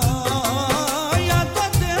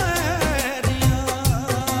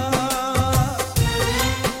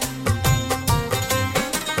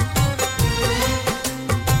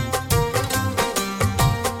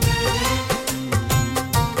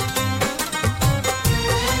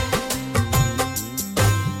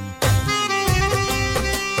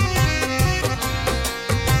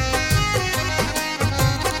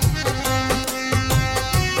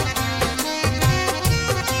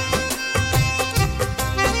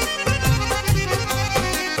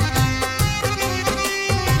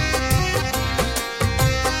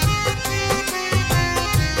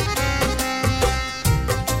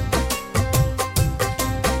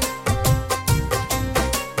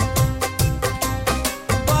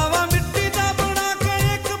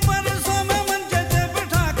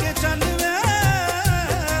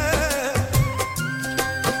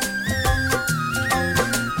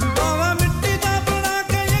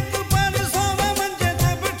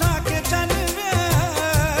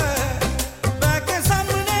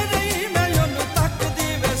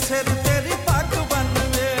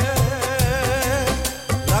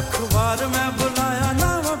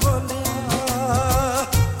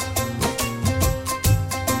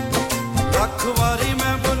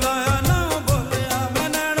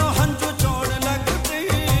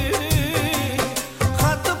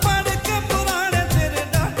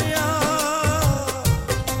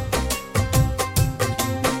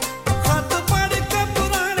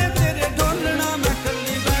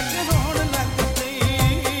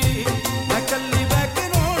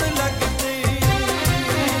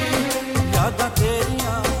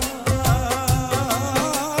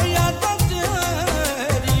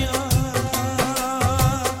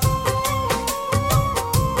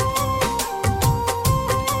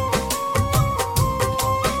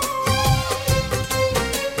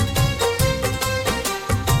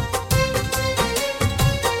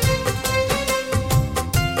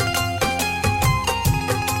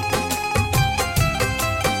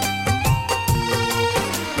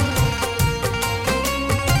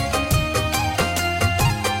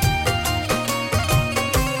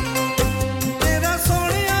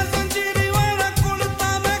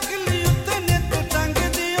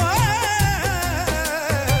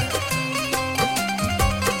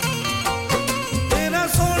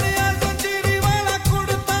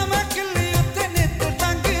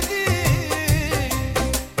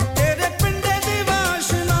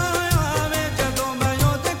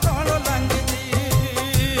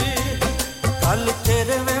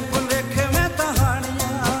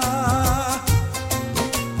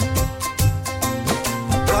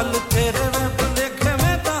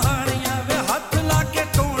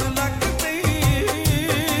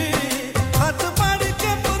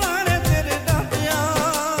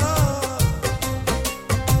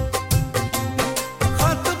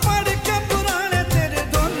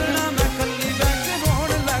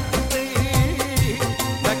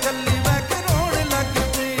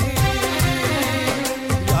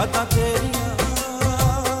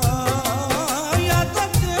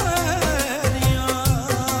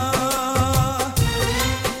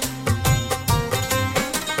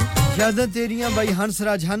यादां तेरियां भाई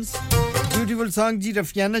हंसराज हंस ब्यूटीफुल सॉन्ग जी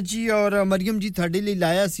रफियाना जी और मरियम जी ਤੁਹਾਡੇ ਲਈ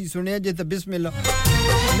ਲਾਇਆ ਸੀ ਸੁਣਿਆ ਜੇ ਤਾਂ ਬਿਸਮਿल्ला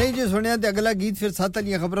ਨਹੀਂ ਜੇ ਸੁਣਿਆ ਤੇ ਅਗਲਾ ਗੀਤ ਫਿਰ 7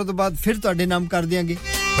 ਵਾਲੀਆਂ ਖਬਰਾਂ ਤੋਂ ਬਾਅਦ ਫਿਰ ਤੁਹਾਡੇ ਨਾਮ ਕਰ ਦਿਆਂਗੇ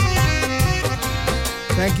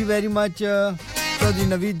thank you very much Chaudhary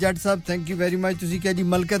Naveed जट साहब थैंक यू वेरी मच ਤੁਸੀਂ ਕਿਹਾ ਜੀ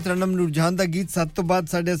ਮਲਕਤ ਰਨਮ ਨੂਰਜਹਾਨ ਦਾ ਗੀਤ ਸੱਤ ਤੋਂ ਬਾਅਦ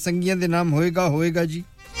ਸਾਡੇ ਸੰਗੀਆਂ ਦੇ ਨਾਮ ਹੋਏਗਾ ਜੀ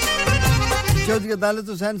ਚੌਧਰੀ ਅਦਾਲਤ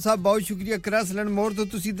ਹੁਸੈਨ ਸਾਹਿਬ ਬਹੁਤ ਸ਼ੁਕਰੀਆ ਕ੍ਰਾਸਲੈਂਡ ਮੋੜ ਤੋਂ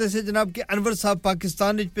ਤੁਸੀਂ ਦੱਸੇ ਜਨਾਬ ਕਿ ਅਨਵਰ ਸਾਹਿਬ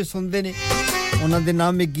ਪਾਕਿਸਤਾਨ ਵਿੱਚ ਪੇ ਸੁਣਦੇ ਨੇ ਉਹਨਾਂ ਦੇ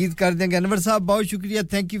ਨਾਮ ਇੱਕ ਗੀਤ ਕਰ ਦਿਆਂਗੇ ਅਨਵਰ ਸਾਹਿਬ ਬਹੁਤ ਸ਼ੁਕਰੀਆ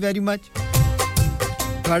ਥੈਂਕ ਯੂ ਵੈਰੀ ਮਚ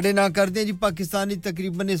ਤੁਹਾਡੇ ਨਾਲ ਕਰਦੇ ਹਾਂ ਜੀ ਪਾਕਿਸਤਾਨੀ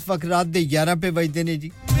ਤਕਰੀਬਨ ਇਸ ਵਕਤ ਰਾਤ ਦੇ 11 ਪੇ ਵਜਦੇ ਨੇ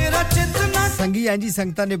ਜੀ ਮੇਰਾ ਚਿੰਤਨਾ ਸੰਗੀ ਹਾਂਜੀ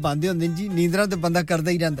ਸੰਗਤਾਂ ਨੇ ਬਾਂਦੇ ਹੁੰਦੇ ਨੇ ਜੀ ਨੀਂਦਰਾਂ ਤੇ ਬੰਦਾ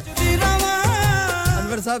ਕਰਦਾ ਹੀ ਰਹਿੰਦਾ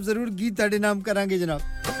ਅਨਵਰ ਸਾਹਿਬ ਜ਼ਰੂਰ ਗੀਤ ਤੁਹਾਡੇ ਨਾਮ ਕਰਾਂਗੇ ਜਨਾਬ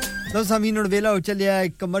ਲੋ ਸਾਮੀਨ ਹੁਣ ਵੇਲਾ ਹੋ ਚੱਲਿਆ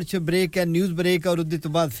ਇੱਕ ਕਮਰਸ਼ੀਅਲ ਬ੍ਰੇਕ ਹੈ ਨਿਊਜ਼ ਬ੍ਰੇਕ ਔਰ ਉਹਦੇ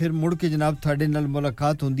ਤੋਂ ਬਾਅਦ ਫਿਰ ਮੁੜ ਕੇ ਜਨਾਬ ਤੁਹਾਡੇ ਨਾਲ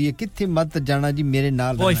ਮੁਲਾਕਾਤ ਹੁੰਦੀ ਹੈ ਕਿੱਥੇ ਮਤ ਜਾਣਾ ਜੀ ਮੇਰੇ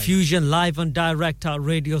ਨਾਲ Boy Fusion live and direct at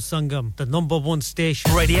Radio Sangam the number one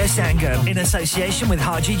station Radio Sangam in association with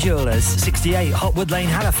Haji Jewellers 68 Hotwood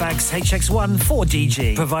Lane Halifax HX1 4DG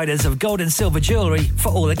providers of gold and silver jewellery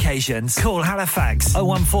for all occasions call Halifax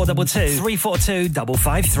 01422 342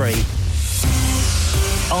 553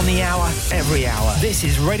 On the hour, every hour. This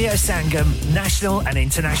is Radio Sangam, national and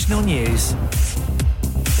international news.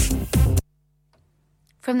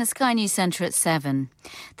 From the Sky News Centre at 7.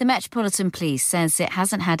 The Metropolitan Police says it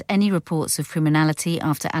hasn't had any reports of criminality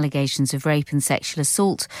after allegations of rape and sexual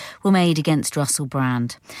assault were made against Russell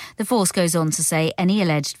Brand. The force goes on to say any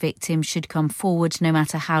alleged victim should come forward no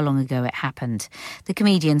matter how long ago it happened. The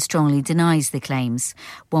comedian strongly denies the claims.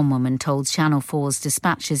 One woman told Channel 4's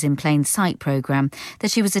Dispatches in Plain Sight programme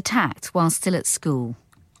that she was attacked while still at school.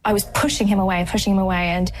 I was pushing him away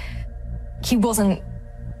and he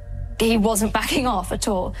wasn't backing off at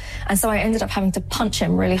all. And so I ended up having to punch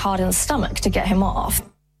him really hard in the stomach to get him off.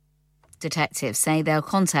 Detectives say they'll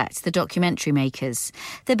contact the documentary makers.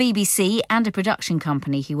 The BBC and a production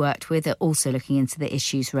company he worked with are also looking into the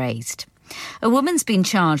issues raised. A woman's been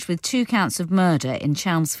charged with 2 counts of murder in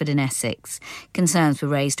Chelmsford in Essex. Concerns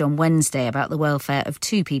were raised on Wednesday about the welfare of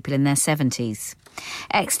 2 people in their 70s.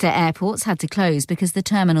 Exeter airports had to close because the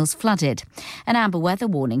terminals flooded. An amber weather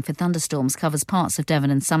warning for thunderstorms covers parts of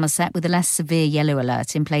Devon and Somerset with a less severe yellow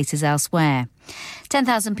alert in places elsewhere.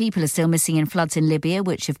 10,000 people are still missing in floods in Libya,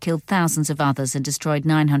 which have killed thousands of others and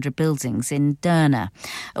destroyed 900 buildings in Derna.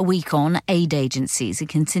 A week on, aid agencies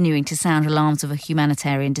are continuing to sound alarms of a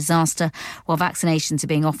humanitarian disaster, while vaccinations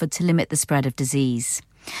are being offered to limit the spread of disease.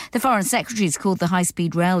 The Foreign Secretary has called the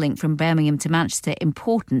high-speed rail link from Birmingham to Manchester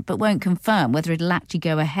important, but won't confirm whether it'll actually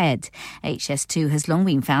go ahead. HS2 has long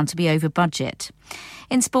been found to be over budget.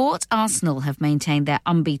 In sport, Arsenal have maintained their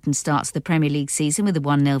unbeaten start to the Premier League season with a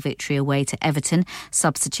 1-0 victory away to Everton.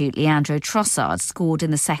 Substitute Leandro Trossard scored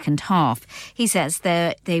in the second half. He says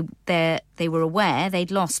they were aware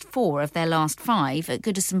they'd lost 4 of their last 5 at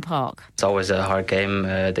Goodison Park. It's always a hard game.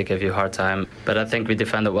 They give you a hard time. But I think we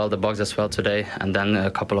defended well the box as well today. And then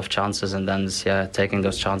a couple of chances and then taking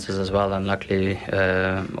those chances as well. And luckily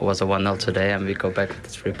it was a 1-0 today and we go back with the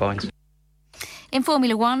 3 points. In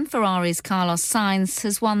Formula One, Ferrari's Carlos Sainz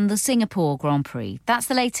has won the Singapore Grand Prix. That's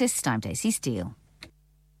the latest. I'm Daisy Steele.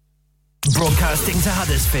 Broadcasting to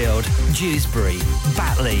Huddersfield, Dewsbury,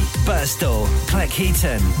 Batley, Birstall,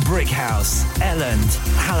 Cleckheaton, Brickhouse, Elland,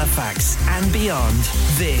 Halifax and beyond.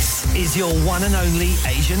 This is your one and only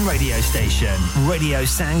Asian radio station. Radio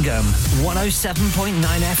Sangam,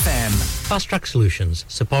 107.9 FM. Fast Track Solutions,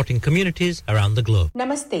 supporting communities around the globe.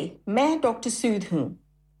 नमस्ते, मैं doctor सूद हूँ.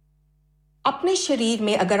 अपने शरीर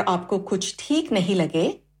में अगर आपको कुछ ठीक नहीं लगे,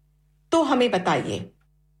 तो हमें बताइए.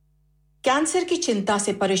 कैंसर की चिंता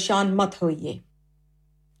से परेशान मत होइए.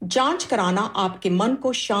 जांच कराना आपके मन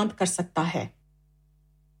को शांत कर सकता है.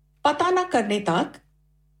 पता न करने तक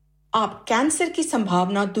आप कैंसर की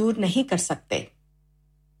संभावना दूर नहीं कर सकते.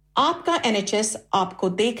 आपका NHS आपको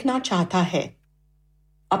देखना चाहता है.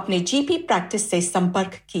 अपने जीपी प्रैक्टिस से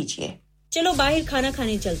संपर्क कीजिए. चलो बाहर खाना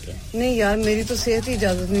खाने चलते हैं नहीं यार मेरी तो सेहत ही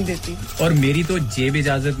इजाजत नहीं देती और मेरी तो जेब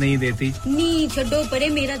इजाजत नहीं देती नहीं छोड़ो परे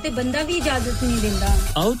मेरा ते बंदा भी इजाजत नहीं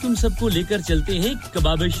देता आओ तुम सबको लेकर चलते हैं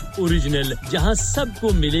कबाबिश ओरिजिनल जहां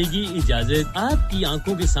सबको मिलेगी इजाजत आपकी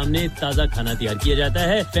आंखों के सामने ताजा खाना तैयार किया जाता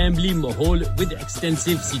है फैमिली माहौल with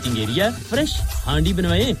extensive seating area fresh हांडी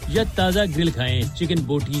बनवाएं या ताजा ग्रिल खाएं chicken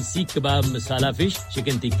boti seekh kebab masala fish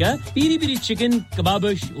chicken tikka peri peri chicken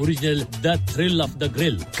Kababish original the thrill of the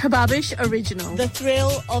grill Kababish Original. The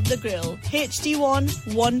Thrill of the Grill. HD1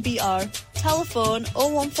 1BR. Telephone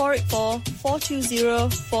 01484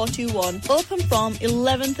 420 421. Open from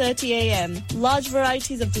 11:30 a.m. Large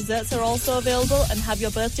varieties of desserts are also available and have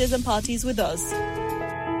your birthdays and parties with us.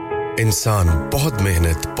 इंसान बहुत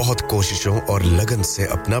मेहनत, बहुत कोशिशों और लगन से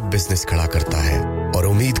अपना business खड़ा करता है और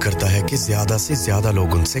उम्मीद करता है कि ज्यादा से ज्यादा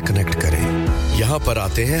लोग उनसे कनेक्ट करें। यहाँ पर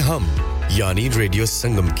आते हैं हम, यानी रेडियो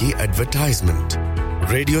संगम की एडवर्टाइजमेंट।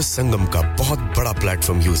 रेडियो संगम का बहुत बड़ा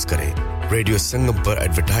प्लेटफॉर्म यूज करें। रेडियो संगम पर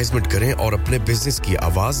एडवर्टाइजमेंट करें और अपने बिजनेस की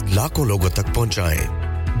आवाज लाखों लोगों तक पहुंचाएं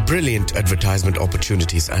Brilliant advertisement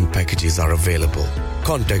opportunities and packages are available.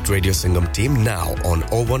 Contact Radio Sangam team now on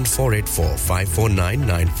 01484 549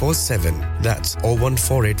 947. That's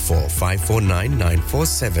 01484 549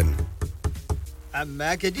 947.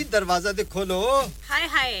 मैं के जी दरवाजा दे खोलो हाय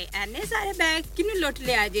हाय एने सारे बैग किनु लुट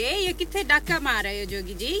ले आजे ये किथे डाका मार रहे हो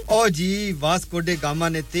जोगी जी ओ जी वास्को डे गामा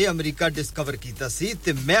ने ते अमेरिका डिस्कवर कीता सी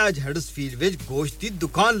ते मैं आज हडर्सफील्ड विच गोश्त दी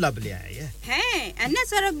दुकान लब ले आया है एने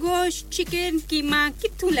सारा गोश्त चिकन कीमा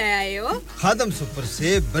किथु ले आए हो खादम सुपर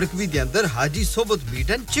से बरकवी दे अंदर हाजी सोबत मीट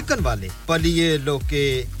एंड चिकन वाले पलिए लोके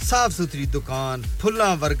साफ सुथरी दुकान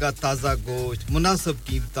फुल्ला वर्गा ताजा गोश्त मुनासिब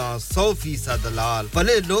कीमतां 100% दलाल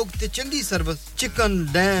भले लोग ते चंगी service chicken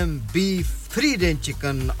lamb beef free range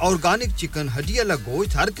chicken organic chicken हड्डियाला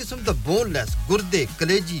गोश्त हर किस्म दा बोनलेस गुर्दे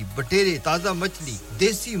कलेजी बटेरे ताजा मछली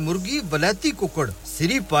देसी मुर्गी बलाती कुकड़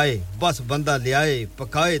सिरी पाए बस बंदा ले आए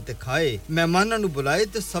पकाए ते खाए मेहमानां नु बुलाए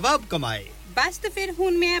ते सवाब कमाए बस तो फिर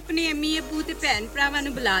हुन मैं अपने अम्मी अब्बू ते भैन भरावां नु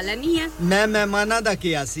बुला लनी है मैं मेहमानां दा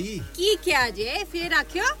किया सी की क्या जे फिर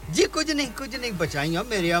आखियो जी कुछ नहीं बचाइयो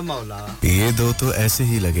मेरे आ मौला ये दो तो ऐसे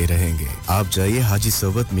ही लगे रहेंगे आप जाइए हाजी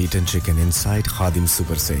सोबत मीट एंड चिकन इनसाइड खादिम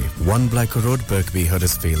सुपर से 1 Black Road Birkby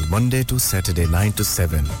Huddersfield Monday to Saturday 9 to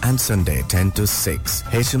 7 and Sunday 10 to 6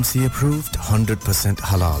 HMC approved 100%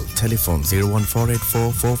 halal telephone 01484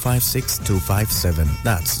 456 257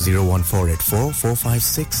 that's 01484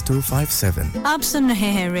 456 257 आप सुन रहे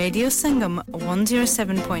हैं रेडियो संगम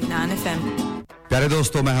 107.9 FM प्यारे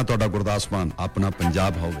दोस्तों मैं हां ਤੁਹਾਡਾ ਗੁਰਦਾਸ ਮਾਨ ਆਪਣਾ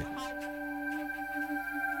ਪੰਜਾਬ ਹੋਵੇ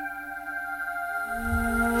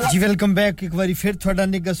जी वेलकम बैक एक बारी फिर ਤੁਹਾਡਾ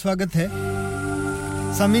ਨਿੱਘਾ ਸਵਾਗਤ ਹੈ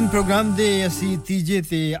ਸਾਮੀਨ ਪ੍ਰੋਗਰਾਮ ਦੇ ਅਸੀਂ ਤੀਜੇ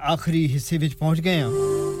ਤੇ ਆਖਰੀ ਹਿੱਸੇ ਵਿੱਚ ਪਹੁੰਚ ਗਏ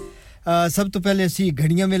ਹਾਂ ਸਭ ਤੋਂ ਪਹਿਲੇ ਅਸੀਂ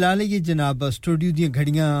ਘੜੀਆਂ ਮਿਲਾ ਲਈਏ ਜਨਾਬ ਸਟੂਡੀਓ ਦੀਆਂ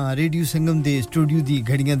ਘੜੀਆਂ ਰੇਡੀਓ ਸੰਗਮ ਦੇ ਸਟੂਡੀਓ ਦੀ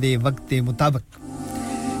ਘੜੀਆਂ ਦੇ ਵਕਤ ਦੇ ਮੁਤਾਬਕ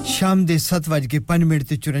शाम दे 7:05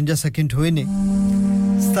 ਤੇ 54 ਸੈਕਿੰਡ ਹੋਏ ਨੇ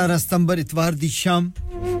 17 ਸਤੰਬਰ ਇਤਵਾਰ ਦੀ ਸ਼ਾਮ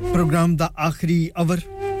ਪ੍ਰੋਗਰਾਮ ਦਾ ਆਖਰੀ ਆਵਰ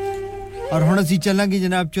ਔਰ ਹੁਣ ਅਸੀਂ ਚੱਲਾਂਗੇ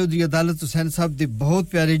ਜਨਾਬ ਚੌਧਰੀ ਅਦਾਲਤ ਹੁਸੈਨ ਸਾਹਿਬ ਦੇ ਬਹੁਤ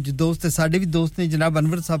ਪਿਆਰੇ ਦੋਸਤ ਤੇ ਸਾਡੇ ਵੀ ਦੋਸਤ ਨੇ ਜਨਾਬ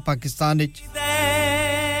ਅਨਵਰ ਸਾਹਿਬ ਪਾਕਿਸਤਾਨ ਵਿੱਚ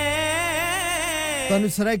ਤੁਹਾਨੂੰ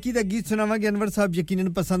ਸਰਾਇਕੀ ਦਾ ਗੀਤ ਸੁਣਾਵਾਂਗੇ ਅਨਵਰ ਸਾਹਿਬ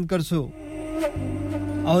ਯਕੀਨਨ ਪਸੰਦ ਕਰਸੋ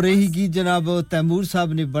और यही की जनाब तैमूर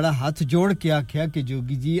साहब ने बड़ा हाथ जोड़ के आख्या कि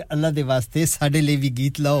जोगी जी अल्लाह दे वास्ते साडे लिए भी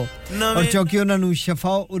गीत लाओ और चौंकि उन्हां नु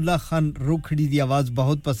शफाउल्लाह खान रोखड़ी दी आवाज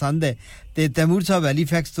बहुत पसंद है ते तैमूर साहब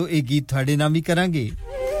हैलीफैक्स तो एक गीत थाडे नाम ही करांगे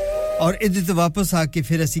और इधर तो वापस आके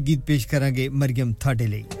फिर ਅਸੀਂ गीत पेश करांगे मरियम थाडे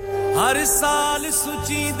ਲਈ हर साल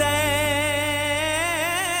सुची दे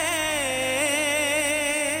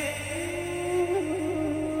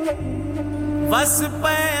बस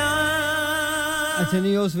पे अच्छा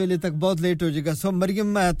नहीं उस वेले तक बहुत लेट हो जाएगा सो मरियम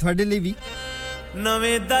मैं ਤੁਹਾਡੇ ਲਈ ਵੀ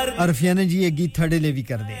ਨਵੇਂ ਦਰਦ ਅਰਫਿਆਨਾ ਜੀ ਇਹ ਗੀਤ ਤੁਹਾਡੇ ਲਈ ਵੀ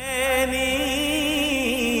ਕਰ ਦੇ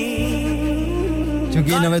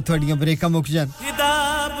ਕਿਉਂਕਿ ਨਵੇਂ ਤੁਹਾਡੀਆਂ ਬ੍ਰੇਕਾਂ ਮੁੱਕ ਜਾਣ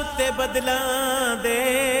ਕਿਤਾਬ ਤੇ ਬਦਲਾਂ ਦੇ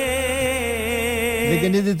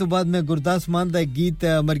ਲੇਕਿਨ ਇਹਦੇ ਤੋਂ ਬਾਅਦ ਮੈਂ ਗੁਰਦਾਸ ਮਾਨ ਦਾ ਇੱਕ ਗੀਤ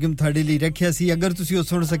ਮਰਿयम ਤੁਹਾਡੇ ਲਈ ਰੱਖਿਆ ਸੀ ਅਗਰ ਤੁਸੀਂ ਉਹ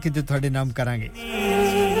ਸੁਣ ਸਕੇ ਤੇ ਤੁਹਾਡੇ ਨਾਮ ਕਰਾਂਗੇ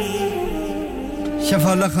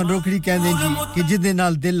ਸ਼ਫਾਉल्लाह ਖਾਨ ਰੋਖੜੀ ਕਹਿੰਦੇ ਜੀ ਕਿ ਜਿਹਦੇ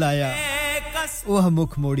ਨਾਲ ਦਿਲ ਆਇਆ ਉਹ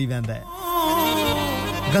ਮੁਖ ਮੋੜੀ ਵੈਂਦਾ ਹੈ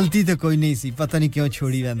गलती तो कोई नहीं सी पता नहीं क्यों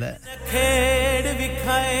छोड़ी वेंदा है खेड़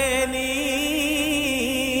विखाए नी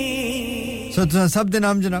सो तो सब दे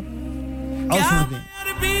नाम जनाब आओ सुन दे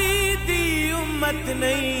अरबी दी उम्मत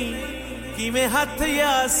नहीं कि मैं हाथ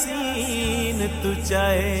यासीन तू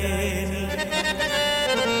चाहे नी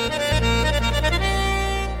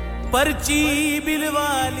परची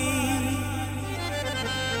बिलवाली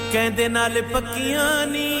कहंदे नाल पक्कियां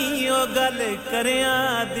नी ओ गल करया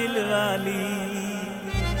दिल वाली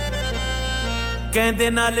कहंदे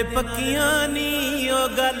नाल पक्कियां नी ओ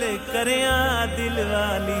गल करया दिल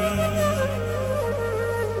वाली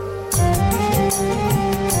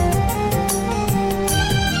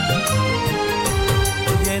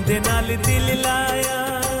कहंदे नाल दिल लाया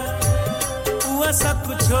वो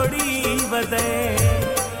सब छोड़ी बदे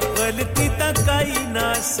गलती तकाई ना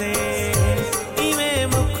से इवें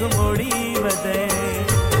मुख मोड़ी बदे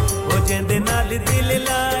ओ कहंदे नाल दिल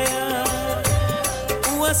लाया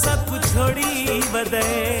सब छोड़ी बदे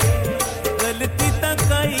गलती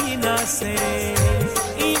तकाई ना से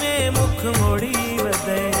इवें मुख मोड़ी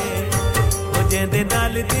बदे ओ जेंदे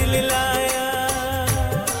नाल दिल लाया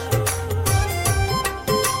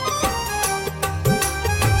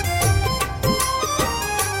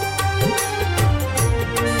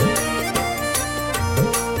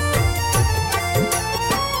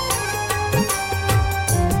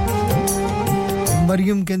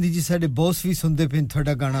मरियम कहंदी जी साडे बॉस भी सुनदे पिन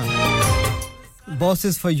थोड़ा गाना boss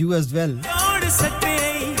is for you as well छोड़ सके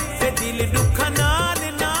ते दिल दुख नाल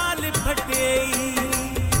नाल फट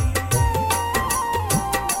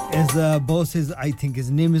boss is, I think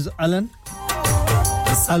his name is Alan.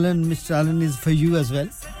 Alan, Mr. Alan is for you as well.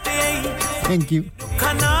 Thank you.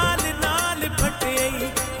 Khanal naal phate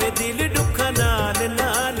te dil dukha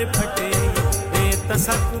naal phate e ta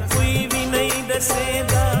sak koi vi nahi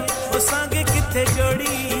dasenda o sange kithe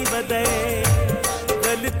jodi bade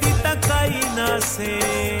galti ta kai na se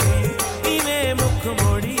ive mukh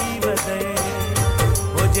modi bade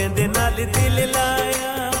o jende naal dil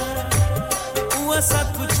laya u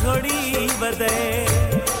sak chhodi bade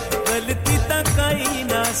galti ta kai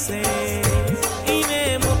na se ive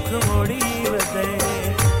mukh modi bade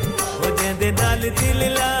o jende naal dil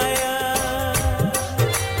laya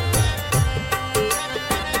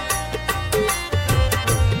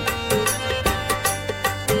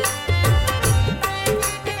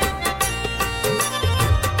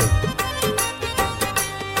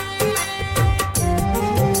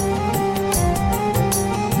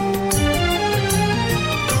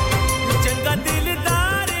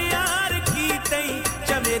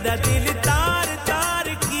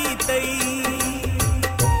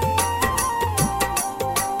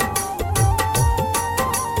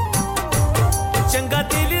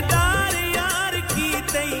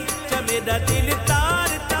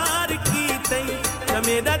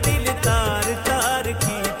मेरा दिल तार तार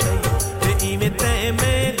की तई ते इवे ते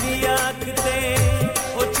मैं दिया किते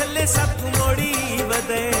ओ छले सब मोड़ी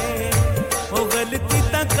बदे ओ गलती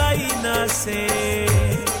ता काई ना से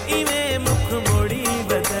इवे मुख मोड़ी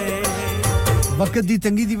बदे वक्त दी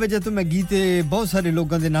तंगी दी वजह तो मैं गीत बहुत सारे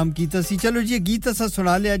लोगों दे नाम कीता सी चलो जी गीत असा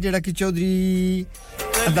सुना लिया जेड़ा कि चौधरी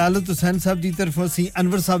अदालत हुसैन साहब दी तरफों सी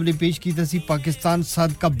अनवर साहब ने पेश कीता सी पाकिस्तान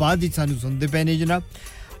सादका बाद ही सानू सुनदे पैने जनाब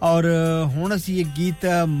और हुण असी एक गीत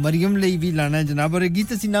मरियम ਲਈ भी लाना है जनाब और एक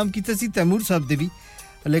गीत असी नाम कीता सी तैमूर साहब दे भी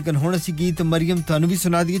लेकिन हुण असी गीत मरियम तानू भी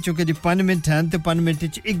सुना दिए क्योंकि जी 5 मिनट हैं ते 5 मिनट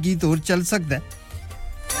च एक गीत और चल सकदा है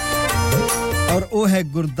और वो है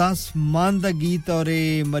गुरदास मान दा गीत और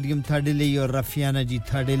ए मरियम थाडे ਲਈ और रफियाना जी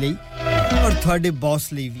थाडे ਲਈ और थाडे बॉस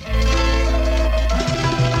ਲਈ भी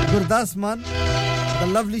गुरदास मान the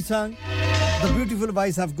lovely song the beautiful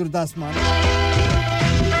voice of Gurdas मान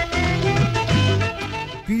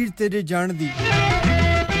पीर तेरे जान दी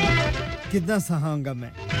कितना सहांगा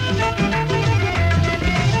मैं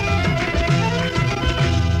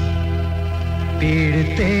पीर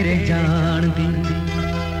तेरे जान दी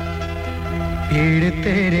पीर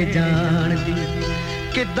तेरे जान दी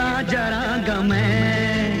कितना जरांगा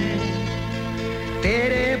मैं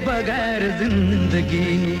तेरे बगैर जिंदगी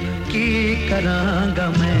की करांगा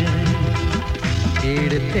मैं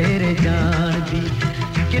पीर तेरे जान दी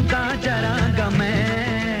कितना जरांगा मैं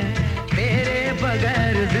तेरे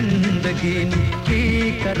बगैर जिंदगी की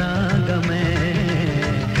करांगा मैं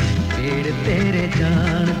पीड़ तेरे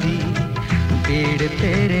जान दी पीड़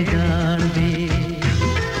तेरे जान दी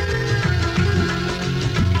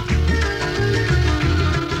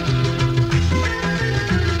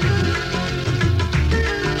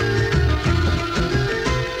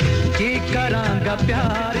की करांगा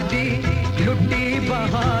प्यार दी लुट्टी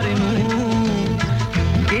बहार नू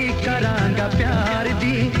की करांगा प्यार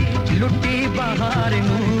दी लुट्टी बहार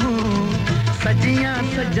नू सजियां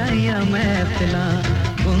सजाइयां महफिलां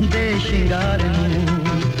गुंदे शिंगार नू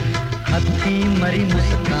हत्थी मरी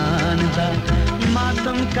मुस्कान दा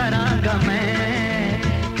मातम करांगा मैं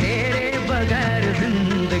तेरे बगैर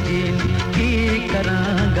जिंदगी की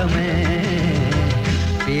करांगा मैं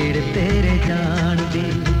पीड़ तेरे जान दी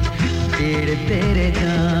पीड़ तेरे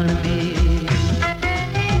जान दी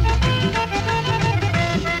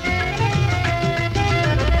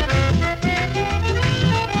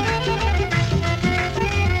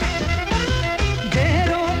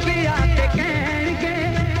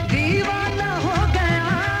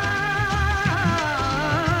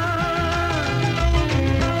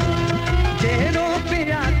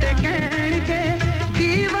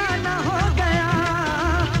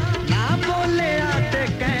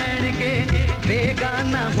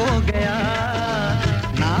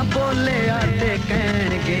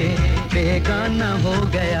बेगाना हो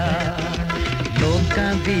गया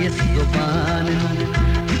लोकां दी इस जुबान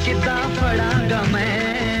किदा पढ़ांगा मैं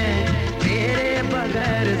तेरे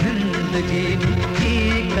बगैर जिंदगी की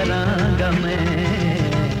करांगा मैं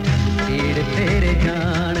पीड़ तेरे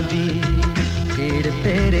जान दी पीड़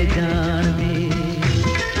तेरे जान दी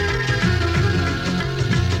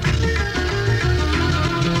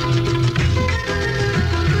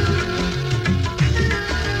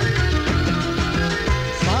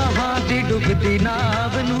डुबदी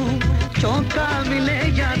नाव नू चौंका मिले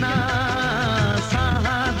या ना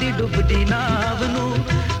साहा दी डुबदी नाव नू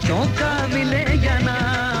चौंका मिले या ना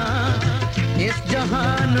इस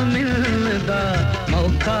जहान मिलदा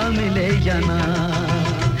मौका मौका मिले या ना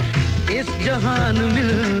इस जहान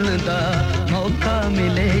मिलदा मौका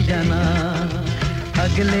मिले या ना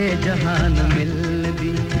अगले जहान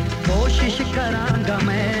मिलदी कोशिश करांगा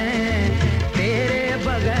मैं तेरे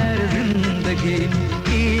बगैर जिंदगी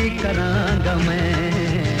की करांगा मैं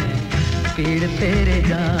पीड़ तेरे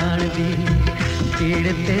जान दी पीड़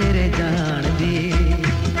तेरे जान दी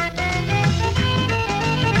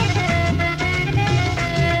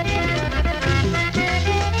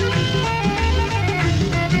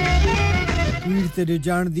तेरे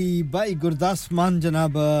जान दी भाई गुरदास मान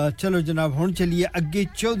जनाब चलो जनाब हुन चलिए अगे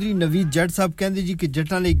चौधरी नवीद जट साहब कहंदे जी कि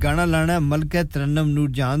जटां लई गाना लाना है मलका तरन्नम नूर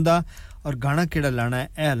जहां दा और गाना केड़ा लाना है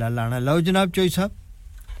ए हला लाना लो जनाब चोई साहब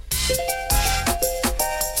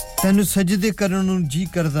तैनू सजदे करन नू जी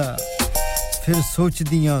करदा फिर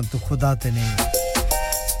सोचदियां तू खुदा ते नहीं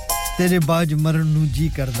तेरे बाज मरन नू जी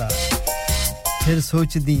करदा फिर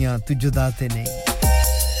सोचदियां तू जुदा ते नहीं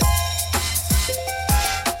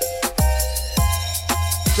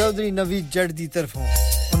चौधरी नवीद जट दी तरफों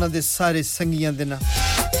उन्हां दे सारे संगियां दे ना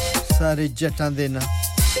सारे जटां दे ना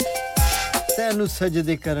तैनू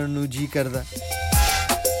सजदे करन नू जी करदा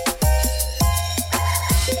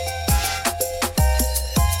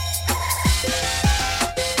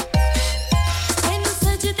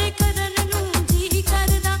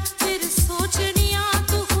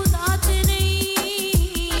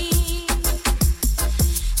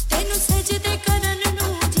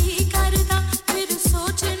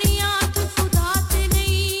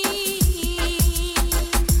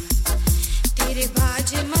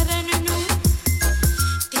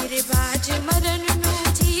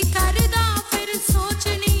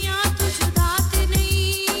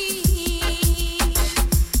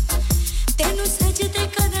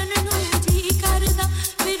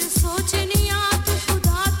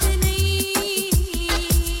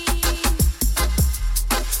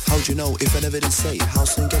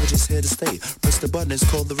It's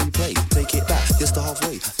called the replay. Take it back, just the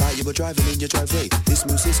halfway. Like you were driving in your driveway. This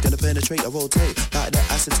music's gonna penetrate or rotate. Like that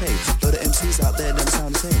acetate. Load of MCs out there never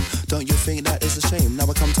sound the same. Don't you think that is a shame? Now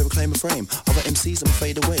I come to reclaim a frame. Other MCs I'ma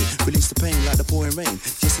fade away. Release the pain like the pouring rain.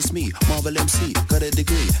 Yes, it's me, Marvel MC. Got a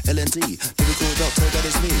degree, LND. Lyrical doctor, that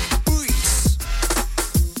is me. Baby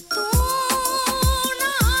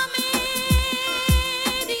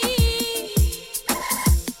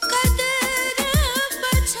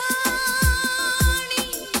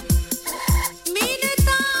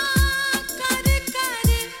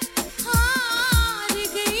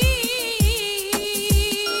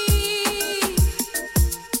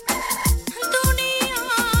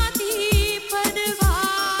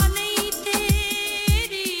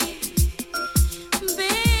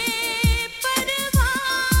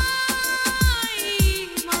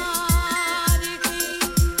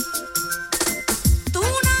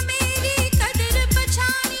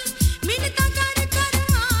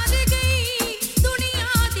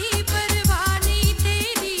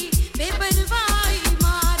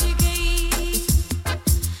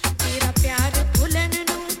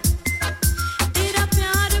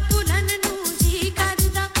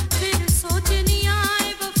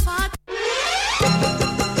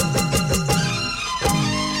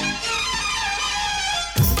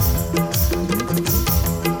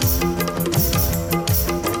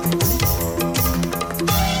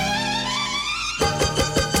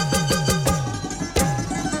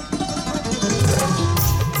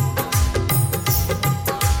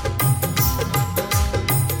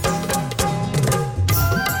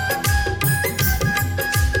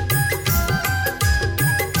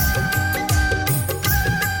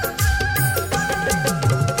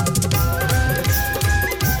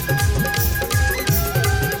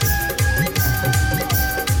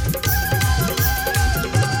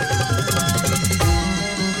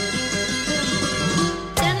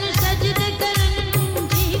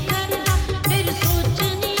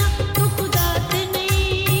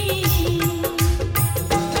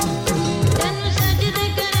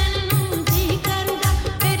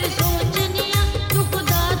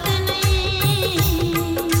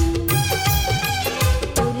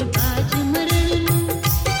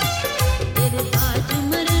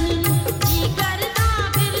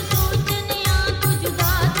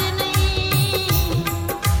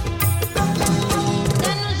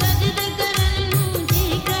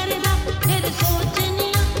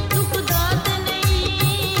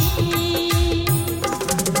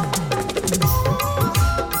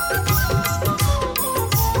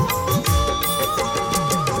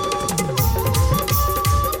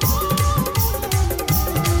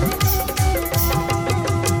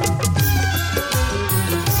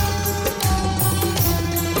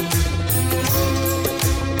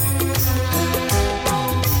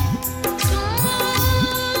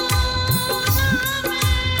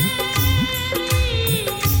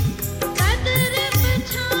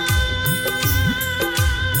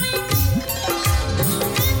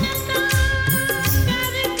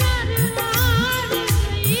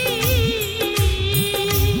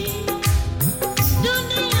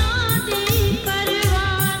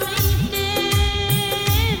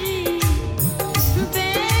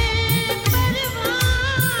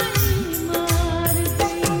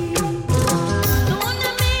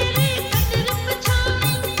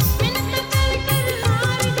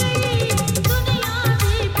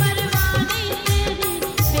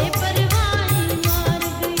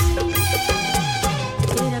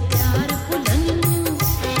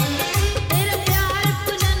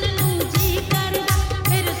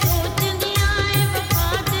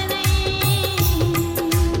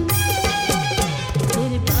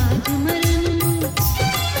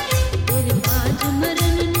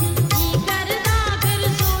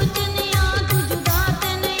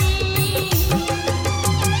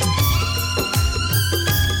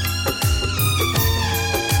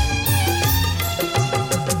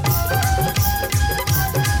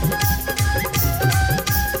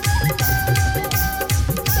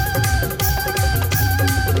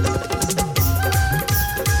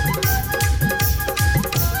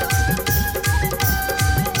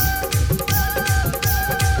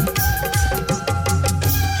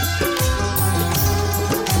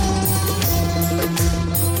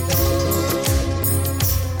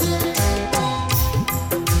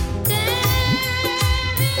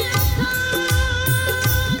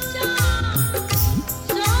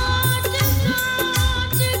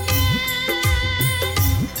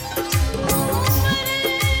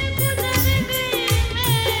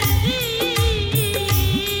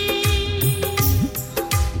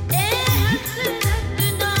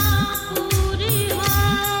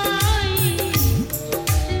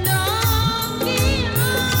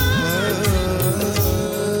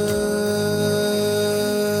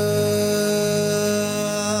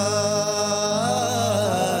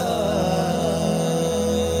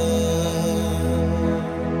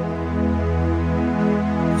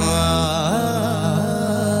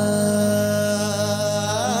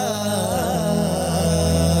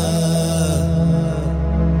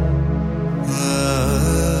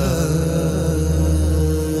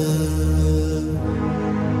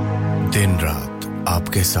रात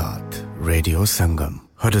आपके साथ radio संगम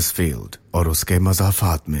Huddersfield और उसके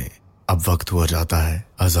मज़ाफ़ात में अब वक्त हुआ जाता है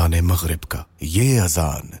अज़ान मग़रिब का ये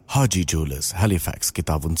अज़ान हाजी जूलर्स हैलिफैक्स की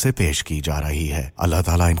ताउन से पेश की जा रही है अल्लाह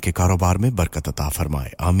ताला इनके कारोबार में बरकत अता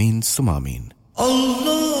फरमाए आमीन सुम आमीन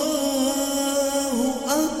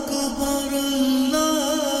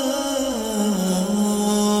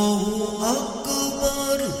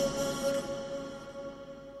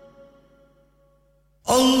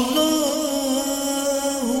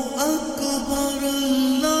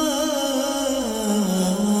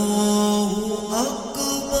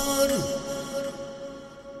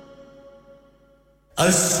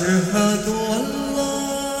أشهد أن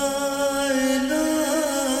لا إله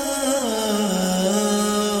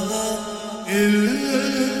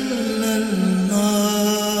إلا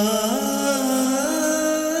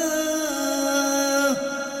الله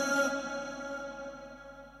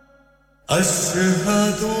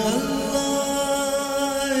أشهد أن لا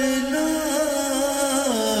إله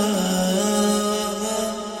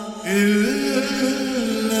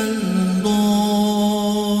إلا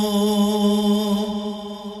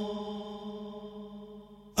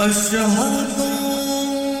أشهد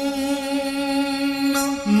أن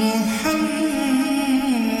محمدًا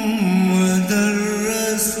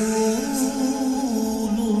رسول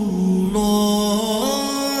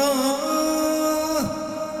الله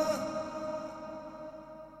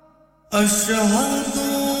أشهد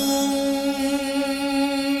أن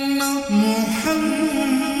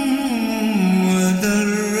محمدًا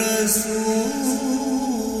رسول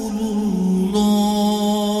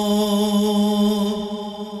الله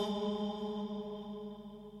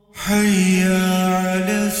حي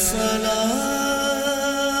على الصلاة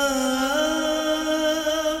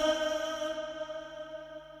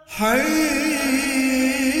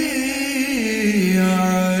حي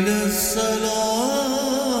على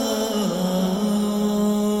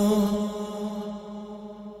الصلاة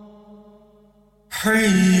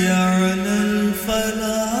حي على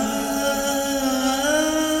الفلاح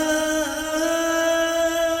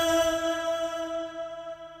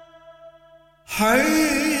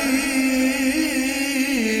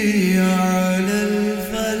حي على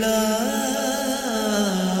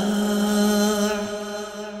الفلاح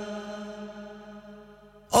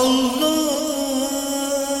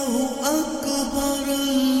الله أكبر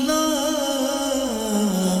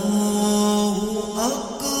الله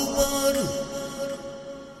أكبر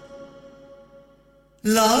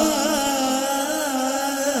لا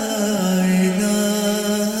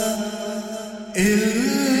إله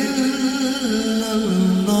إلا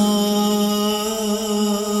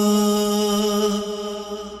الله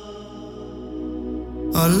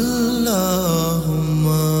اللهم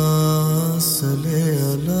صل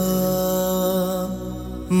على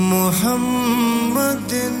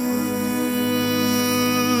محمد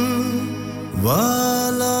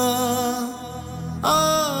وعلى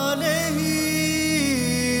آله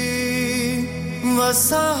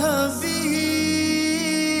وصحبه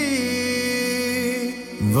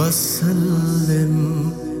وسلم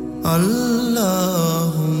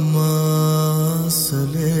اللهم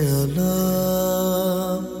صل على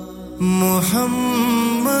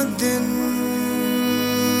محمد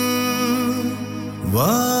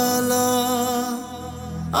وعلى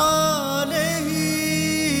آله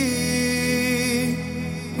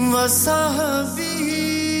وصحبه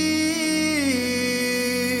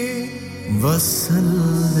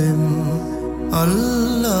وسلم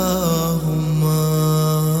اللهم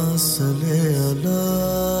صل على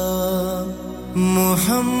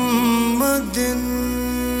محمد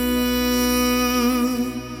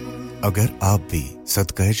अगर आप भी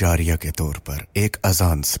सदका जारिया के तौर पर एक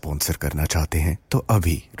अजान स्पॉन्सर करना चाहते हैं तो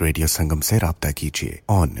अभी रेडियो संगम से राब्ता कीजिए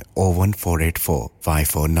ऑन 01484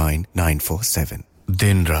 549 947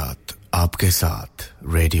 दिन रात आपके साथ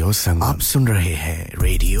रेडियो संगम आप सुन रहे हैं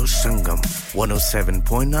रेडियो संगम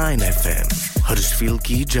 107.9 FM हडर्सफील्ड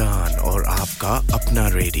की जान और आपका अपना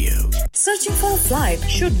radio Searching for a flight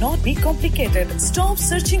should not be complicated. Stop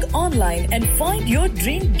searching online and find your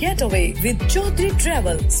dream getaway with Chaudhary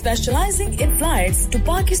Travel, specializing in flights to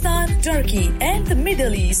Pakistan, Turkey and the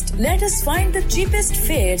Middle East. Let us find the cheapest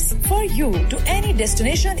fares for you to any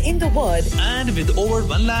destination in the world. And with over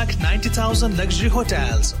 1,90,000 luxury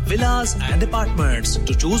hotels, villas and apartments, options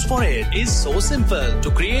to choose for it is so simple.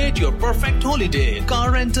 To create your perfect holiday,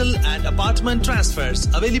 car rental and apartment transfers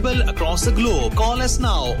available across the globe. Call us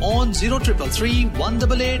now on 0333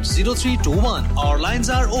 188 0321. Our lines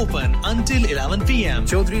are open until 11 p.m.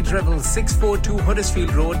 Chaudhry Travel 642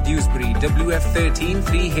 Huddersfield Road, Dewsbury, WF13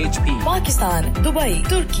 3HP. Pakistan, Dubai,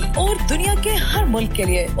 तुर्की और दुनिया के हर मुल्क के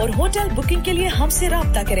लिए और hotel booking के लिए हमसे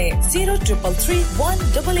राब्ता करें 0333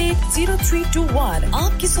 188 0321.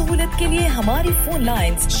 आपकी सहूलियत के लिए हमारी फोन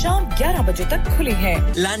लाइंस शाम 11 बजे तक खुली हैं.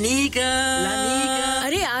 लानिका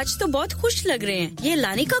अरे आज तो बहुत खुश लग रहे हैं. ये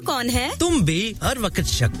लानिका कौन है? तुम भी हर वक्त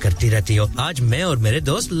शक करती रहती हो. आज मैं और मेरे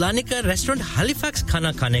दोस्त लानिका रेस्टोरेंट हैलिफैक्स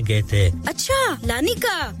खाना खाने गए थे. अच्छा,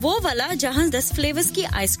 लानिका वो वाला जहाँ 10 फ्लेवर्स की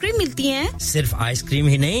आइसक्रीम मिलती हैं. सिर्फ आइसक्रीम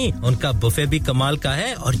ही नहीं, उनका बुफे भी कमाल का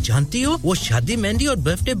है. और जानती हो वो शादी, मेहंदी और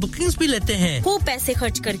बर्थडे बुकिंग्स भी लेते हैं. खूब पैसे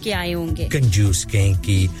खर्च करके आए होंगे. कंजूस कहीं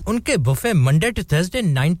की. उनके buffet Monday to Thursday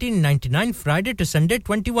 19.99, Friday to Sunday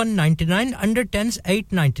 21.99, under 10s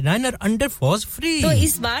 8.99 और अंडर 4s फ्री. तो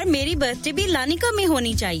इस बार मेरी बर्थडे भी लानिका में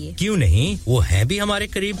होनी चाहिए. क्यों नहीं, वो है भी हमारे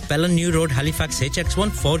करीब. पेलन new road, Halifax HX1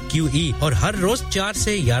 4QE और हर रोज 4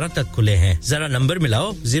 से 11 तक खुले हैं. जरा नंबर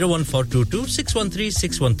मिलाओ 01422 613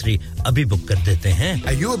 613. अभी बुक कर देते हैं.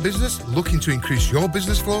 Are you a business looking to increase your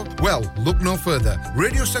business flow? Well, look no further.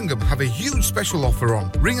 Radio Sangam have a huge special offer on.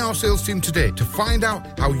 Ring our sales team today to find out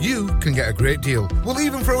how you can get a great deal. We'll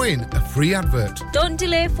even throw in a free advert. Don't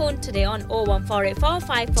delay, phone today on 01484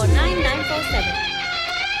 549 947.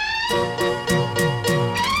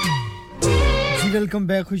 Ji welcome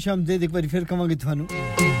back, खुशामदीद. एक बार फिर कमांगे थानू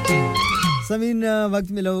समीन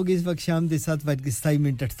वक्त मिला होगा इस वक्त शाम दे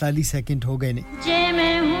 7:27 हो गए ने.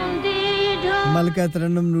 मलका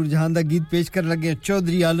तरन्नुम नूरजहान दा गीत पेश कर लगे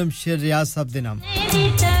चौधरी आलम शेर रियाज साहब दे नाम.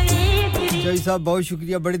 चौधरी साहब बहुत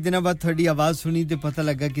शुक्रिया. बड़े दिनों बाद थोड़ी आवाज सुनी ते पता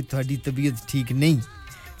लगा कि थोड़ी तबीयत ठीक नहीं.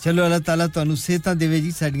 चलो अल्लाह ताला ਤੁਹਾਨੂੰ सेहतां देवे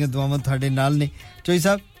जी. साडीਆਂ दुआवां ਤੁਹਾਡੇ ਨਾਲ ਨੇ. चौधरी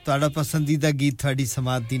साहब ਤੁਹਾਡਾ पसंदीदा गीत ਤੁਹਾਡੀ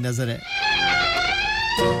समात दी नजर है.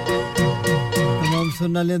 तमाम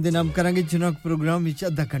सुनने वाले दे नाम करांगे. चुनाव प्रोग्राम विच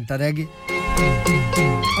आधा घंटा रह गया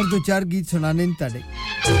और 2-4 गीत सुनाने ने ਤੁਹਾਡੇ.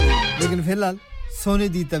 लेकिन फिलहाल सोने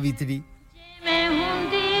दी तवीतड़ी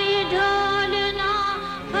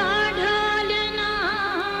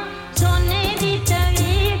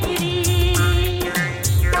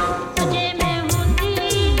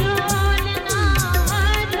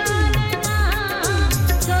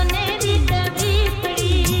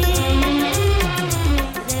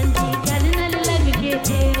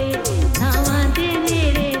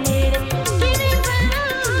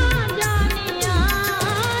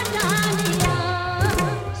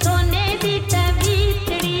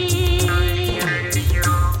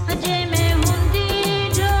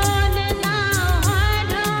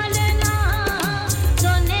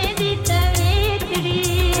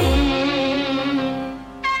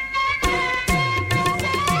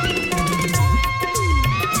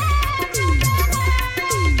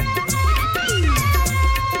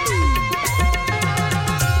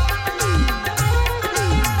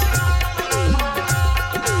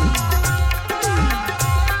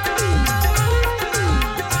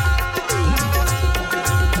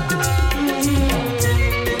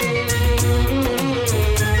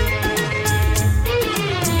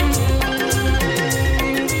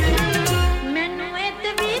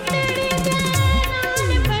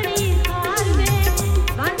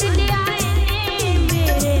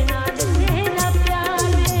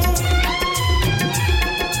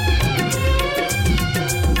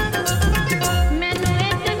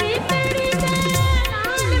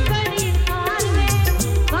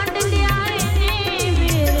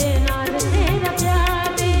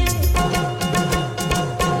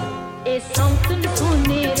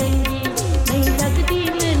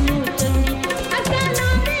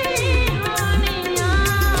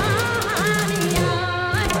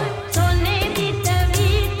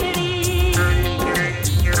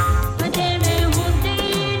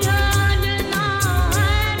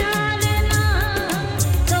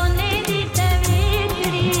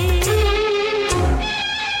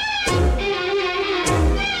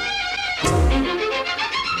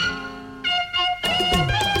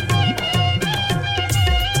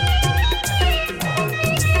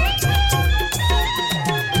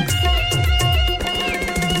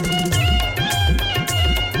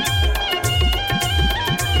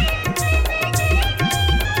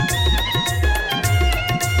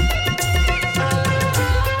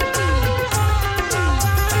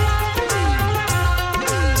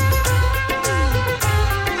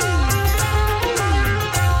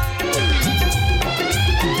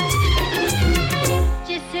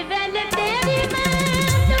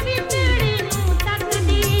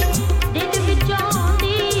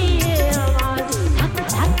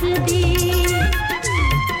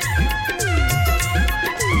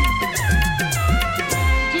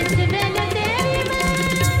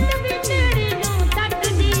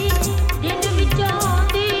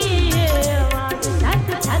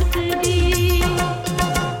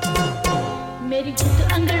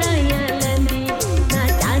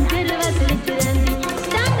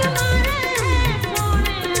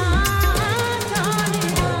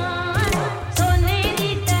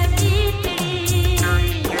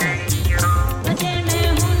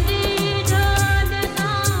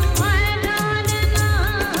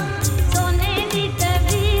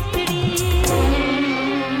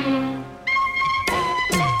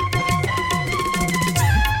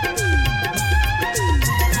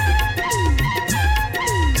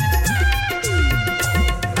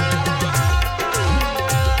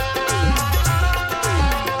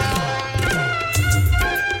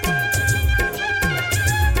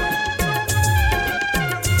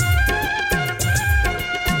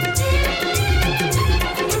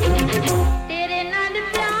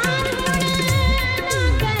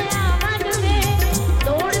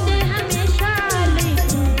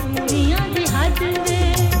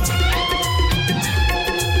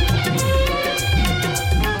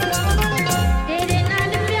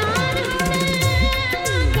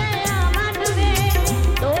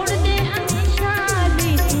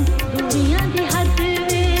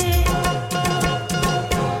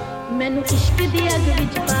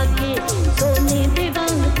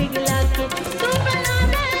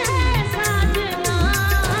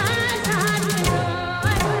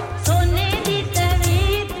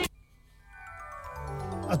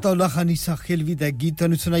अतौला खानी सा खिलवी दा गीत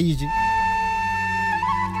तनु सुनाइए जी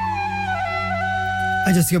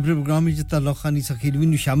आज ਅਸੀਂ ਆਪਣੇ ਪ੍ਰੋਗਰਾਮ ਵਿੱਚ ਅਤੌਲਾ ਖਾਨੀ सा खिलवी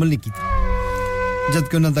ਨੂੰ ਸ਼ਾਮਲ ਨਹੀਂ ਕੀਤਾ ਜਦ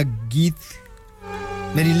ਕਿ ਉਹਨਾਂ ਦਾ ਗੀਤ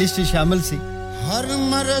ਮੇਰੀ ਲਿਸਟ ਵਿੱਚ ਸ਼ਾਮਲ ਸੀ हर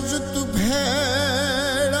मर्ज तू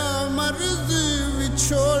भेड़ा मर्ज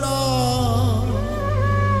विछोड़ा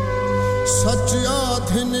सच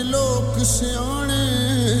आधन लोक सियाणे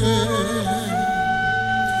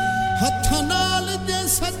हथ नाल जे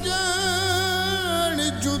सजन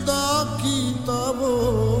जुदा कीता वो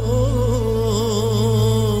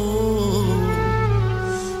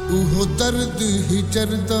उहो दर्द ही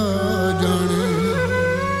जरदा जाने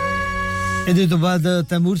ਇਹਦੇ ਤੋਂ ਬਾਅਦ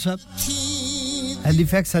ਤੈਮੂਰ ਸਾਹਿਬ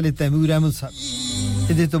ਹੈਲੀਫੈਕਸ ਵਾਲੇ ਤੈਮੂਰ ਅਹਿਮਦ ਸਾਹਿਬ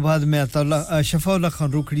ਇਹਦੇ ਤੋਂ ਬਾਅਦ ਮੈਂ ਅਤੌਲਾ ਸ਼ਫਾਉਲਾ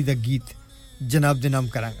ਖਾਨ ਰੋਖੜੀ ਦਾ ਗੀਤ ਜਨਾਬ ਦੇ ਨਾਮ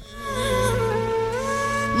ਕਰਾਂਗਾ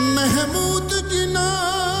महमूद जिना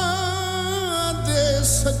दे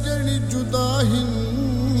सजन जुदाही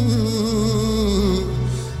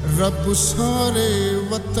रब सारे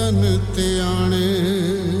वतन ते आने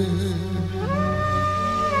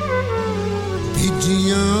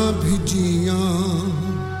भिजियां भिजियां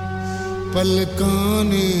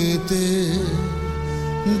पलकाने ते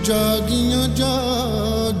जागियां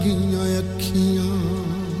जागियां अखियां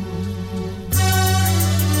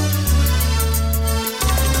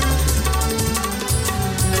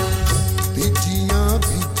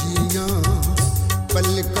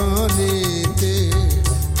पलकाने ते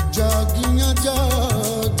जागियां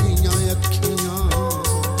जागियां अखियां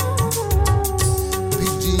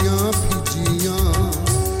भिजियां भिजियां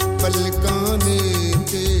पलकाने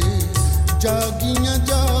ते जागियां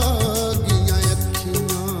जागियां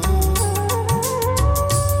अखियां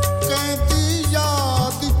कहती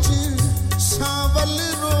याद च सावल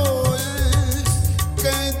रोए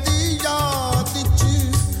कहती याद च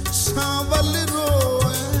सावल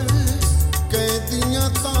रोए कैदियां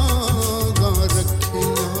तांगा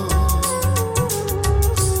रखियां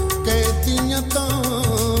कैदियां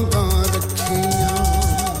तांगा रखियां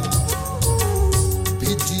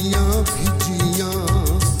भिजियां भिजियां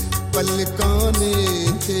पलकाने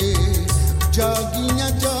ते जागियां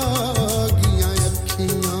जागियां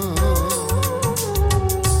अखियां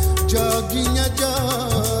जागियां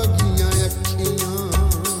जागियां अखियां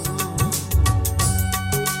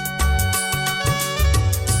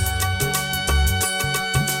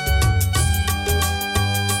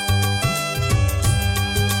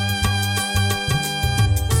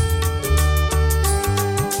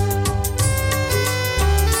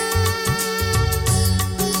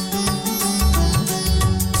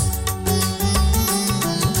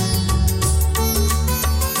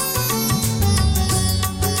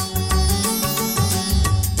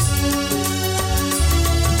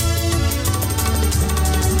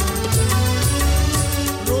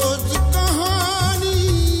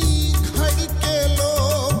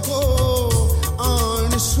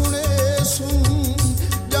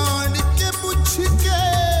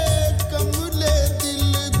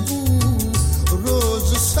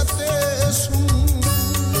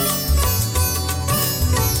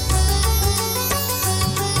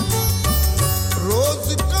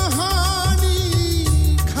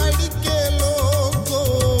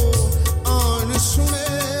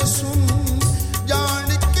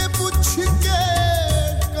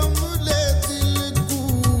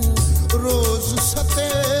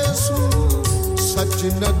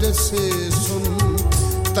से सुन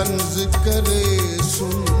तंज करे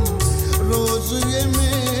सुन रोज ये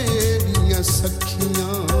मेरियां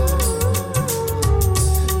सखियां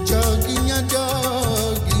जागियां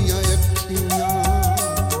जागियां अखियां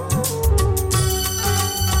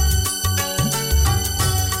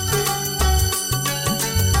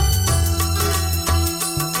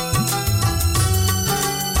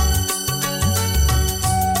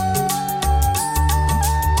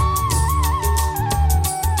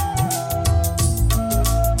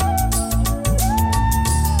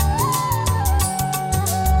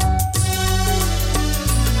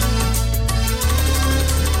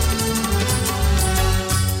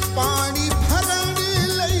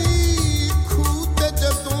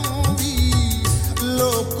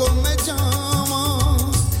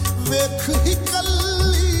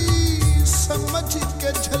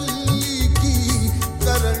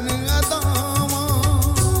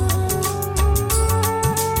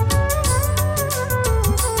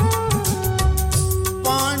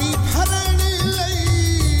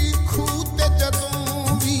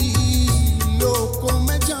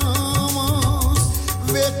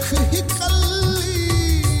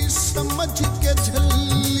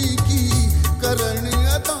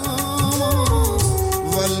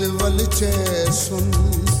सुन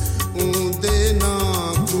ऊंदे ना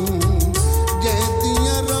तू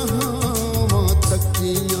जैतियां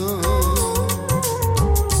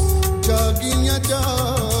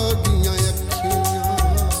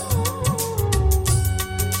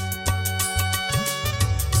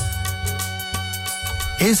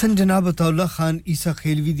एसन जनाब अतौला खान ईसा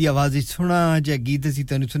खेलवी दी आवाज विच सुना जे गीत ਅਸੀਂ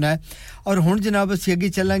ਤੁਹਾਨੂੰ ਸੁਣਾਇਆ ਔਰ ਹੁਣ ਜਨਾਬ ਅਸੀਂ ਅੱਗੇ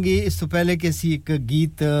ਚੱਲਾਂਗੇ ਇਸ ਤੋਂ ਪਹਿਲੇ ਕਿ ਅਸੀਂ ਇੱਕ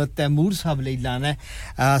ਗੀਤ ਤੈਮੂਰ ਸਾਹਿਬ ਲਈ ਲਾਣਾ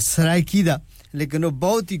ਹੈ ਸਰਾਇਕੀ ਦਾ ਲੇਕਿਨ ਉਹ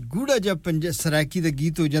ਬਹੁਤ ਹੀ ਗੂੜਾ ਜਿਹਾ ਸਰਾਇਕੀ ਦਾ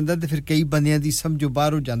ਗੀਤ ਹੋ ਜਾਂਦਾ ਤੇ ਫਿਰ ਕਈ ਬੰਦਿਆਂ ਦੀ ਸਮਝੋ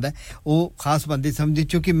ਬਾਹਰ ਹੋ ਜਾਂਦਾ ਉਹ ਖਾਸ ਬੰਦੇ ਸਮਝਦੇ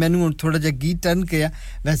ਕਿਉਂਕਿ ਮੈਨੂੰ ਹੁਣ ਥੋੜਾ ਜਿਹਾ ਗੀਤ ਟਰਨ ਕਿਹਾ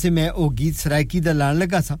ਵੈਸੇ ਮੈਂ ਉਹ ਗੀਤ ਸਰਾਇਕੀ ਦਾ ਲਾਣ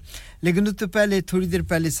ਲੱਗਾ ਸਾਂ लेकिन ਉਸ ਤੋਂ ਪਹਿਲੇ ਥੋੜੀ ਦੇਰ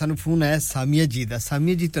ਪਹਿਲੇ ਸਾਨੂੰ ਫੋਨ ਆਇਆ ਸਾਮੀਆ ਜੀ ਦਾ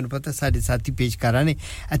ਸਾਮੀਆ ਜੀ ਤੁਹਾਨੂੰ ਪਤਾ ਸਾਡੇ ਸਾਥੀ ਪੇਸ਼ਕਾਰਾਂ ਨੇ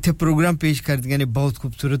ਇੱਥੇ ਪ੍ਰੋਗਰਾਮ ਪੇਸ਼ ਕਰਦੀਆਂ ਨੇ ਬਹੁਤ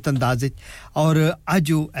ਖੂਬਸੂਰਤ ਅੰਦਾਜ਼ ਵਿੱਚ ਔਰ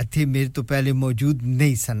ਅੱਜ ਉਹ ਇੱਥੇ ਮੇਰੇ ਤੋਂ ਪਹਿਲੇ ਮੌਜੂਦ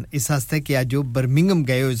ਨਹੀਂ ਸਨ ਇਸ ਵਾਸਤੇ ਕਿ ਅੱਜ ਉਹ ਬਰਮਿੰਗਮ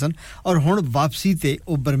ਗਏ ਹੋਏ ਸਨ ਔਰ ਹੁਣ ਵਾਪਸੀ ਤੇ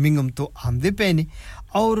ਉਹ ਬਰਮਿੰਗਮ ਤੋਂ ਆਉਂਦੇ ਪਏ ਨੇ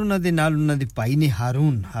ਔਰ ਉਹਨਾਂ ਦੇ ਨਾਲ ਉਹਨਾਂ ਦੇ ਭਾਈ ਨੇ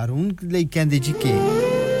ਹਾਰੂਨ ਲਈ ਕਹਿੰਦੇ ਜੀ ਕਿ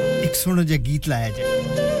ਇੱਕ ਸੋਹਣਾ ਜਿਹਾ ਗੀਤ ਲਾਇਆ ਜਾਏ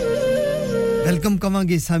ਵੈਲਕਮ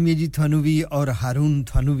ਕਵਾਂਗੇ ਸਾਮੀਆ ਜੀ ਤੁਹਾਨੂੰ ਵੀ ਔਰ ਹਾਰੂਨ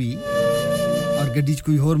ਤੁਹਾਨੂੰ ਵੀ और गड्डी च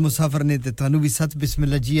कोई और मुसाफिर ने ते थानू भी सत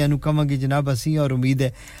बिस्मिल्लाह जी आनु कवांगे जनाब ਅਸੀਂ और उम्मीद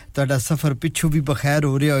है ਤੁਹਾਡਾ सफर पिछू भी बखैर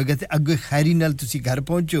हो ਰਿਹਾ ਹੋਏਗਾ ਤੇ ਅੱਗੇ ਖੈਰੀ ਨਾਲ ਤੁਸੀਂ ਘਰ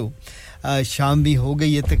ਪਹੁੰਚੋ शाम भी हो गई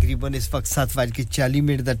है तकरीबन इस वक्त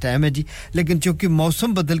 7:40 ਦਾ ਟਾਈਮ ਹੈ ਜੀ ਲੇਕਿਨ ਕਿਉਂਕਿ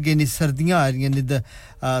ਮੌਸਮ ਬਦਲ ਗਏ ਨੇ ਸਰਦੀਆਂ ਆ ਰਹੀਆਂ ਨੇ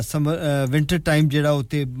ਵਿੰਟਰ ਟਾਈਮ ਜਿਹੜਾ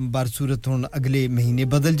ਉਤੇ ਬਰਸੂਰਤ ਹੁਣ ਅਗਲੇ ਮਹੀਨੇ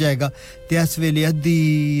ਬਦਲ ਜਾਏਗਾ ਤੇ ਇਸ ਵੇਲੇ ਅੱਧੀ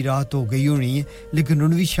ਰਾਤ ਹੋ ਗਈ ਹੋਣੀ ਹੈ ਲੇਕਿਨ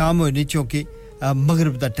ਹੁਣ ਵੀ ਸ਼ਾਮ ਹੋਏ ਨੇ ਕਿਉਂਕਿ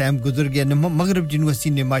मगरिब दा टाइम गुजर गया मगरिब जिन्नू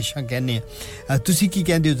ਅਸੀਂ ਨਮਾਜ਼ਾਂ ਕਹਿੰਦੇ ਆ ਤੁਸੀਂ ਕੀ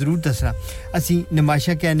ਕਹਿੰਦੇ ਹੋ ਜ਼ਰੂਰ ਦੱਸਣਾ ਅਸੀਂ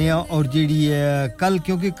ਨਮਾਜ਼ਾਂ ਕਹਿੰਦੇ ਆ ਔਰ ਜਿਹੜੀ ਕੱਲ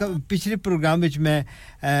ਕਿਉਂਕਿ ਪਿਛਲੇ ਪ੍ਰੋਗਰਾਮ ਵਿੱਚ ਮੈਂ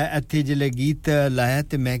ਇੱਥੇ ਜਿਹੜੇ ਗੀਤ ਲਾਇਆ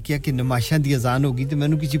ਤੇ ਮੈਂ ਕਿਹਾ ਕਿ ਨਮਾਜ਼ਾਂ ਦੀ ਅਜ਼ਾਨ ਹੋ ਗਈ ਤੇ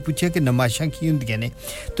ਮੈਨੂੰ ਕਿਸੇ ਪੁੱਛਿਆ ਕਿ ਨਮਾਜ਼ਾਂ ਕੀ ਹੁੰਦੀਆਂ ਨੇ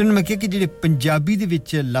ਤੇ ਮੈਂ ਕਿਹਾ ਕਿ ਜਿਹੜੇ ਪੰਜਾਬੀ ਦੇ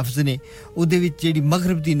ਵਿੱਚ ਲਫ਼ਜ਼ ਨੇ ਉਹਦੇ ਵਿੱਚ ਜਿਹੜੀ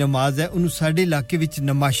ਮਗਰਿਬ ਦੀ ਨਮਾਜ਼ ਹੈ ਉਹਨੂੰ ਸਾਡੇ ਇਲਾਕੇ ਵਿੱਚ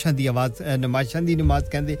ਨਮਾਜ਼ਾਂ ਦੀ ਨਮਾਜ਼ਾਂ ਦੀ ਨਮਾਜ਼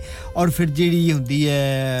ਕਹਿੰਦੇ ਔਰ ਫਿਰ ਜਿਹੜੀ ਹੁੰਦੀ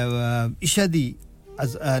ਹੈ ਇਸ਼ਾ ਦੀ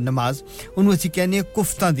नमाज ਉਹਨੂੰ ਅਸੀਂ ਕਹਿੰਦੇ ਆ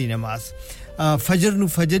ਕੁਫਤਾਂ ਦੀ ਨਮਾਜ਼ ਫਜਰ ਨੂੰ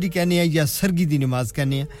ਫਜਰ ਹੀ ਕਹਿੰਦੇ ਆ ਜਾਂ ਸਰਗੀ ਦੀ ਨਮਾਜ਼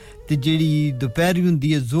ਕਹਿੰਦੇ ਆ ਤੇ ਜਿਹੜੀ ਦੁਪਹਿਰ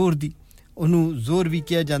ਹੁੰਦੀ ਹੈ ਜ਼ੋਰ ਦੀ ਉਹਨੂੰ ਜ਼ੋਰ ਵੀ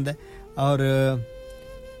ਕਿਹਾ ਜਾਂਦਾ ਔਰ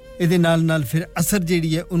ਇਹਦੇ ਨਾਲ ਫਿਰ ਅਸਰ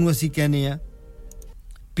ਜਿਹੜੀ ਹੈ ਉਹਨੂੰ ਅਸੀਂ ਕਹਿੰਦੇ ਆ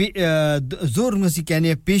ਜ਼ੋਰ ਨੂੰ ਅਸੀਂ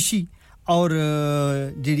ਕਹਿੰਦੇ ਆ ਪੇਸ਼ੀ ਔਰ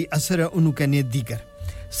ਜਿਹੜੀ ਅਸਰ ਹੈ ਉਹਨੂੰ ਕਹਿੰਦੇ ਆ ਦੀਗਰ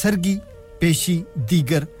ਸਰਗੀ ਪੇਸ਼ੀ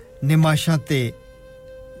ਦੀਗਰ ਨਮਾਜ਼ਾਂ ਤੇ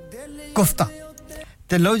ਕੁਫਤਾ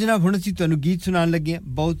ਤੇ ਲਓ ਜਨਾਬ ਹੁਣ ਅਸੀਂ ਤੁਹਾਨੂੰ ਗੀਤ ਸੁਣਾਉਣ ਲੱਗੇ ਹਾਂ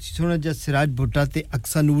ਬਹੁਤ ਸੋਹਣਾ ਜਿਹਾ ਸਿਰਾਜ ਭੁੱਟਾ ਤੇ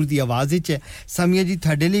ਅਕਸਾ ਨੂਰ ਦੀ ਆਵਾਜ਼ ਵਿੱਚ ਹੈ ਸਾਮੀਆ ਜੀ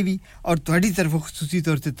ਤੁਹਾਡੇ ਲਈ ਵੀ ਔਰ ਤੁਹਾਡੀ ਤਰਫੋਂ ਖੁਸੂਸੀ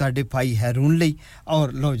ਤੌਰ ਤੇ ਤੁਹਾਡੇ ਭਾਈ ਹੈਰੂਨ ਲਈ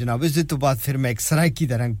ਔਰ ਲਓ ਜਨਾਬ ਇਸ ਤੋਂ ਬਾਅਦ ਫਿਰ ਮੈਂ ਇੱਕ ਸਰਾਇਕੀ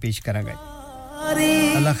ਦਾ ਰੰਗ ਪੇਸ਼ ਕਰਾਂਗਾ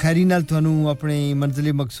ਅੱਲਾ ਖੈਰੀ ਨਾਲ ਤੁਹਾਨੂੰ ਆਪਣੇ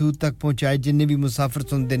ਮੰਜ਼ਿਲ ਮਕਸੂਦ ਤੱਕ ਪਹੁੰਚਾਏ ਜਿੰਨੇ ਵੀ ਮੁਸਾਫਿਰ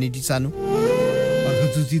ਸੁਣਦੇ ਨੇ ਜੀ ਸਾਨੂੰ ਔਰ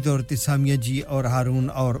ਖੁਸੂਸੀ ਤੌਰ ਤੇ ਸਾਮੀਆ ਜੀ ਔਰ ਹਾਰੂਨ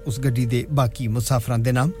ਔਰ ਉਸ ਗੱਡੀ ਦੇ ਬਾਕੀ ਮੁਸਾਫਰਾਂ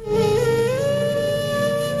ਦੇ ਨਾਮ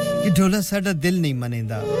ਕਿ ਢੋਲਾ ਸਾਡਾ ਦਿਲ ਨਹੀਂ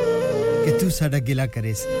ਮੰਨਦਾ कि तू साडा गिला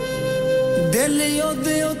करे दिल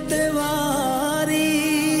ओदे उत्ते वारी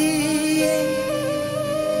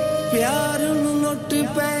प्यार नू लुट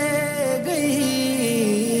पै गई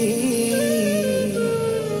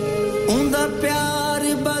उंदा प्यार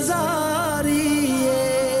बाजारी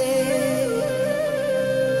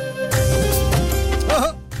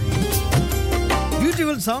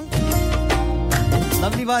beautiful song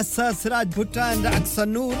lovely voice Siraj Bhutta and Aksa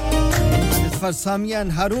Noor this for Samia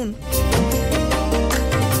and Harun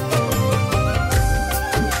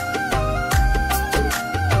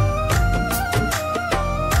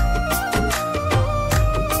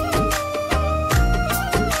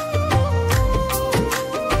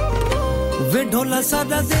ढोला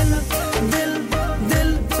सादा दिल दिल दिल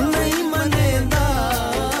नहीं मनेदा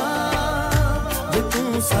जे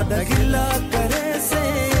तू सादा गिला करे से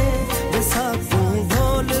जे साफू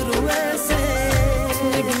ढोल रुए से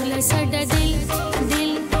ढोला सादा दिल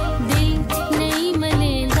दिल दिल नहीं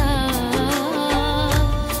मनेदा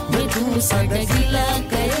जे तू सादा गिला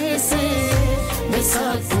करे से जे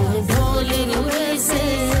साफू ढोल रुए से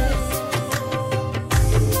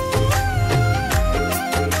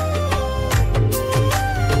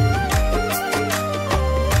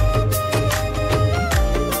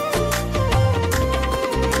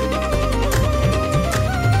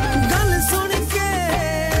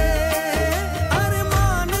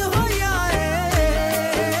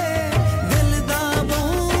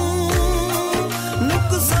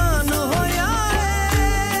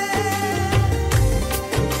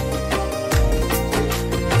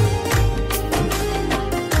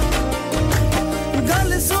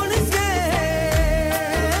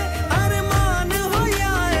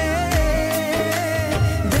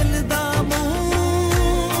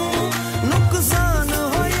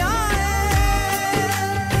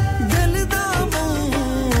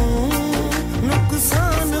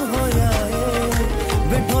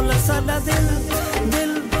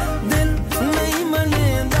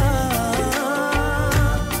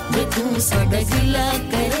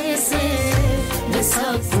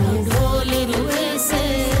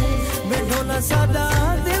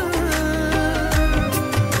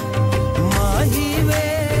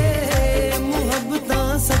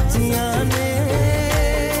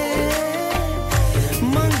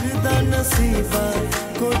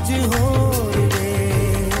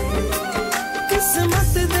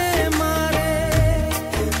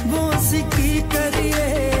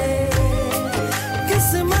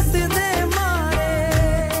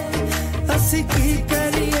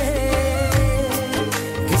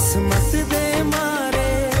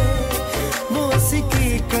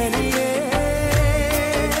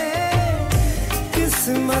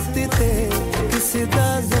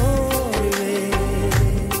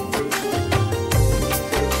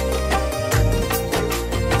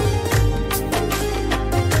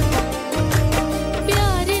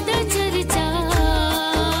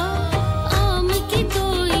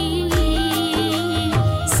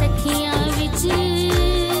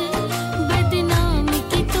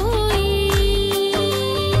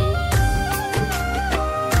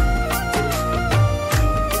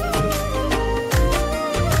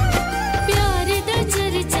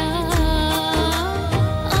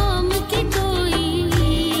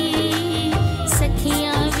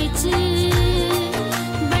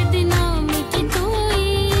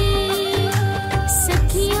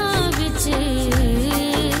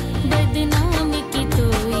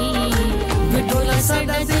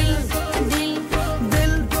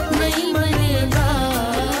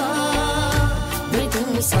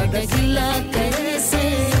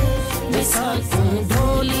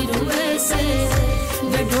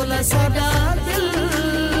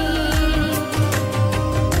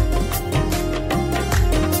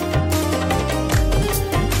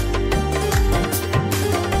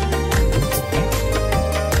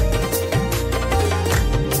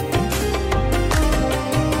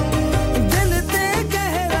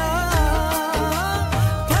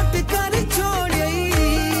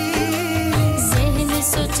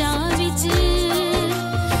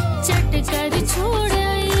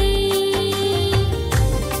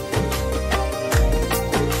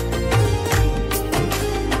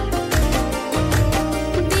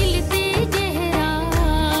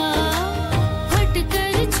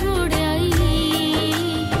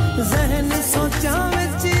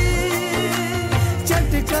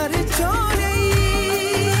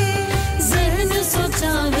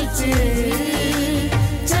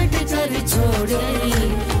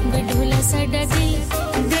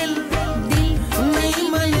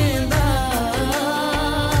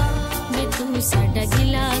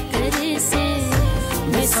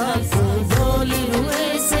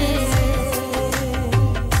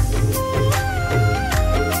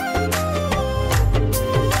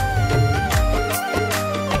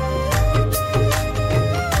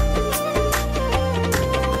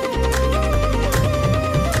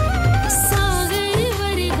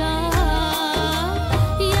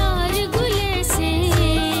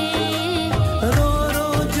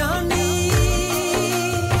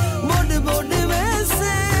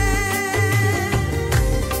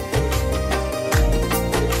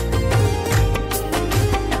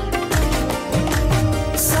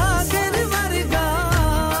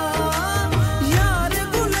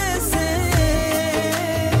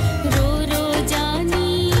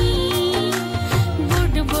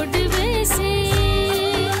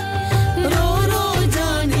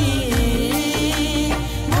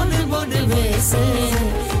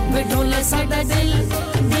साडा दिल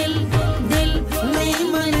दिल दिल नहीं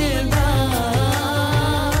मनेगा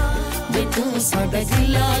वे तू साडा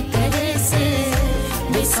गिला करे से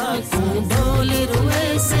बेसाकू ढोल रुए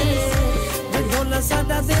से वे ढोल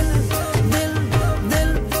साडा दिल दिल दिल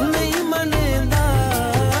नहीं मनेगा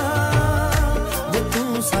वे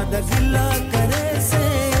तू साडा गिला करे से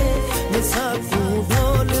बेसाकू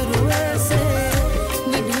ढोल रुए से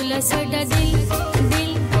वे ढोल साडा दिल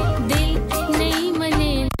दिल दिल नहीं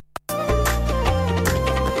मनेगा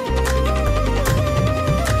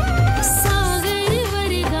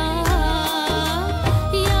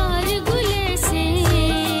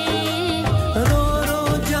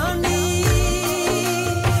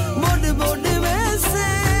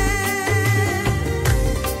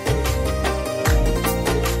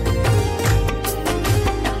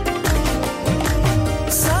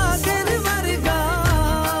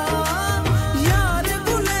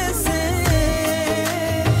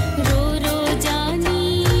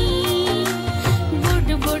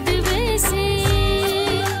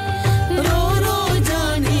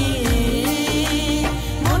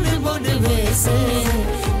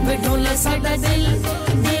साडा दिल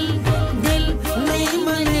दिल दिल नहीं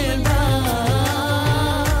मनेगा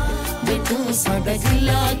वे तू साडा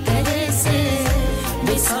गिला करे से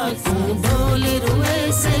बेसाकू ढोल रुए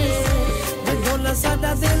से वे ढोल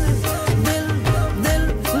साडा दिल दिल दिल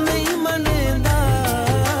नहीं मनेगा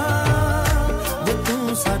वे तू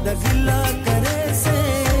साडा गिला करे से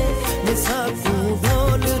बेसाकू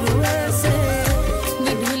ढोल रुए से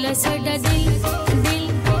वे ढोल साडा दिल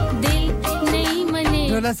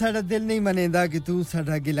ढोला साडा दिल नहीं मनेंदा कि तू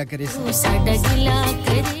साडा गिला करे साडा गिला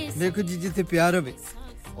करे देखो जी जिथे प्यार होवे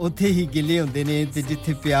ओथे ही गिले होंदे ने ते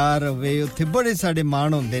जिथे प्यार होवे ओथे बड़े साडे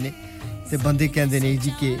मान होंदे ने ते बंदे कहंदे ने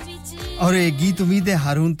जी के और ये गीत उम्मीद है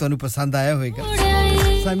हारून तन्नू पसंद आया होगा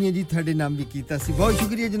सामिया जी थोड़े नाम भी कीता सी बहुत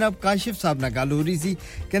शुक्रिया जनाब काशिफ साहब नाल गल हो रही सी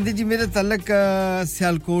कहंदे जी मेरा ताल्लुक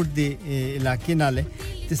सियालकोट दे इलाके नाल है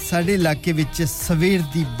ते साडे इलाके विच सवेर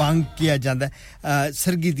दी बांग किया जांदा है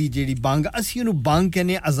सरगी दी जेड़ी बांग ਅਸੀਂ ਉਹਨੂੰ बांग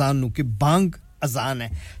कहने अजान ਨੂੰ कि बांग अजान है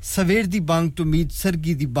सवेर दी बांग तो उम्मीद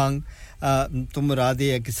सरगी दी बांग तो मुराद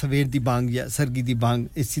है कि सवेर दी बांग या सरगी दी बांग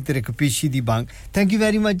इसी तरह कपेशी दी बांग थैंक यू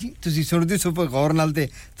वेरी मच जी ਤੁਸੀਂ ਸੁਣਦੇ ਸੋ ਪਰ ਗੌਰ ਨਾਲ ਤੇ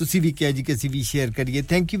ਤੁਸੀਂ ਵੀ ਕਿਹਾ ਜੀ ਕਿ ਅਸੀਂ ਵੀ ਸ਼ੇਅਰ ਕਰੀਏ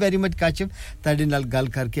thank you very much Kashif ਤੁਹਾਡੇ ਨਾਲ ਗੱਲ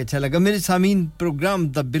ਕਰਕੇ ਅੱਛਾ ਲੱਗਾ ਮੇਰੇ ਸਾਮੀਨ ਪ੍ਰੋਗਰਾਮ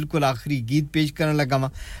ਦਾ ਬਿਲਕੁਲ ਆਖਰੀ ਗੀਤ ਪੇਸ਼ ਕਰਨ ਲੱਗਾ ਵਾਂ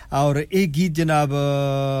ਔਰ ਇਹ ਗੀਤ ਜਨਾਬ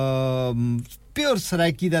प्योर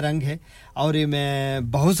सरायकी दा रंग है और ये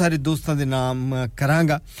मैं बहुत सारे दोस्तों दे नाम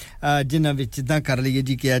करांगा जिन्हां विच इदां कर लईए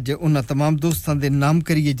जी कि अज उन्हां तमाम दोस्तां दे नाम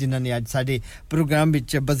करिए जिन्हां ने अज साडे प्रोग्राम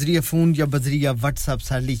विच बजरिया फोन या बजरिया WhatsApp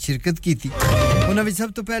साडे लई शिरकत कीती उन्हां विच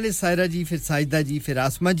सब तो पहले सायरा जी फिर साइदा जी फिर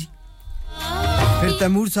आसमा जी फिर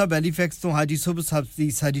तैमूर साहब एलिफैक्स तो हाजी सुबह साहब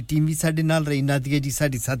दी सारी टीम भी साडे नाल रही नादिया जी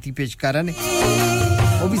साडी साथी पेशकारा ने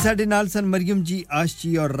वो भी साडे नाल सन मरियम जी आश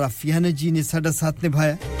जी और राफियाना जी ने साडा साथ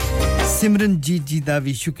निभाया सिमरन जी दा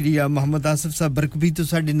भी शुक्रिया मोहम्मद आसिफ साहब बरकबी तो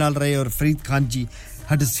साडे नाल रहे और फरीद खान जी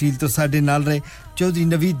हडसफील तो साडे नाल रहे चौधरी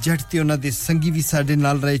नवीद जट ते उन्हां दे संगी भी साडे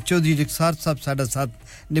नाल रहे चौधरी रिक्सार साहब साडा साथ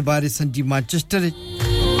निभारे संजी मैनचेस्टर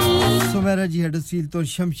सुमेरा जी हडसफील तो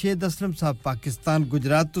शमशेद असलम साहब पाकिस्तान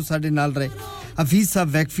गुजरात तो साडे नाल रहे हफीज साहब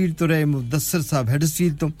वैकफील्ड तो रहे मुदस्सर साहब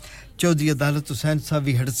हडसफील तो चौधरी अदालत हुसैन साहब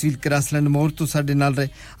भी हडसफील करासलैंड मोर तो साडे नाल रहे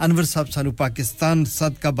अनवर साहब सानू पाकिस्तान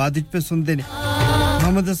सदकाबाद विच पे सुनदे ने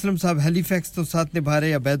मोहम्मद असलम साहब हैलीफैक्स तो साथ निभा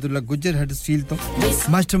रहे अबैदुल्ला गुज्जर हडसफील तो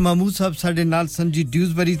मास्टर महमूद साहब साडे नाल संजी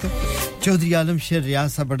ड्यूसबरी तो चौधरी आलम शेर रियाज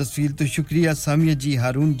साहब हडसफील तो शुक्रिया सामिया जी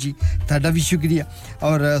हारून जी ताड़ा भी शुक्रिया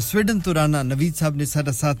और स्वीडन तो राना नवीद साहब ने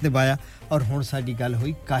साडा साथ निभाया और हुण साडी गल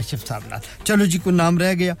होई काशिफ साहब नाल चलो जी को नाम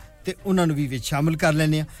रह गया ਤੇ ਉਹਨਾਂ ਨੂੰ ਵੀ ਵਿੱਚ ਸ਼ਾਮਲ ਕਰ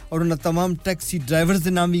ਲੈਣੇ ਆ ਔਰ ਉਹਨਾਂ तमाम ਟੈਕਸੀ ਡਰਾਈਵਰਸ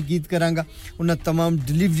ਦੇ ਨਾਮ ਵੀ ਗੀਤ ਕਰਾਂਗਾ ਉਹਨਾਂ तमाम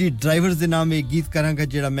ਡਿਲੀਵਰੀ ਡਰਾਈਵਰਸ ਦੇ ਨਾਮ ਇਹ ਗੀਤ ਕਰਾਂਗਾ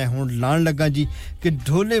ਜਿਹੜਾ ਮੈਂ ਹੁਣ ਲਾਣ ਲੱਗਾ ਜੀ ਕਿ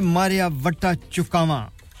ਢੋਲੇ ਮਾਰਿਆ ਵਟਾ ਚੁਕਾਵਾਂ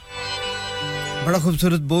ਬੜਾ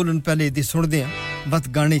ਖੂਬਸੂਰਤ ਬੋਲ ਉਨ ਪਹਿਲੇ ਦੀ ਸੁਣਦੇ ਆ ਵਤ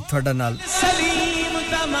ਗਾਣੇ ਤੁਹਾਡਾ ਨਾਲ ਸਲੀਮ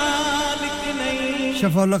ਦਾ ਮਾਲਿਕ ਨਹੀਂ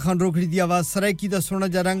ਸ਼ਫਾਉल्ला ਖਾਨ ਰੋਖੜੀ ਦੀ ਆਵਾਜ਼ ਸਰਾਇਕੀ ਦਾ ਸੋਨਾ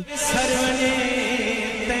ਜਾ ਰੰਗ ਸਰਵਨੇ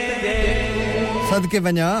ਤੇ ਦੇ ਸਦਕੇ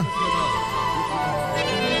ਵੰਨਾ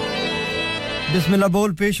बिस्मिल्लाह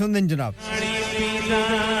बोल पेश होंदे जनाब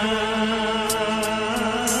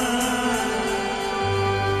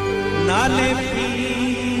नाले पी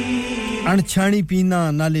अनछाणी पीना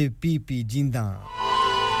नाले पी पी जिंदा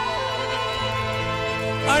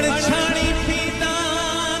अनछाणी पीना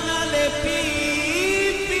नाले पी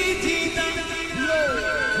पी जिंदा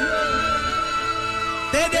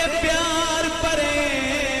तेरे प्यार परे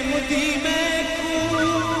मुदी में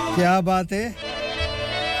को क्या बात है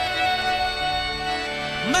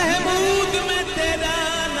महमूद में तेरा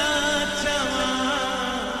नाचवा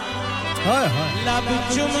हाय हाय लब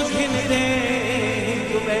चुम खिन दे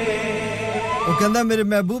गुबे वो कहंदा मेरे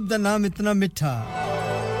महबूब दा नाम इतना मिठा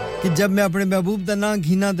कि जब मैं अपने महबूब दा नाम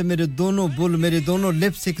घीना तो मेरे दोनों बुल मेरे दोनों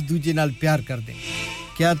लिप्स एक दूसरे नाल प्यार कर दें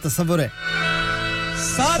क्या तसव्वुर है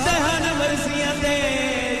सादहन मर्जियां दे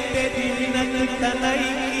तेरी मिन्नत तनाई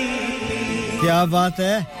की क्या बात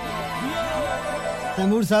है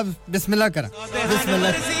तैमूर साहब बिस्मिल्लाह करा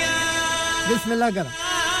बिस्मिल्लाह करा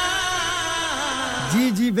जी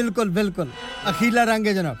जी बिल्कुल बिल्कुल अखीला रंग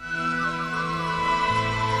है जनाब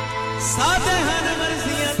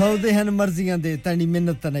सादहन मर्जियां दे तेरी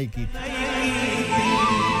मिन्नत तनाई की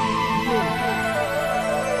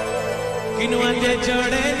किनुआ दे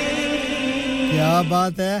जोड़े क्या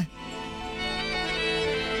बात है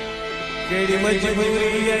केड़ी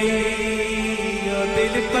मजबूरी आई ओ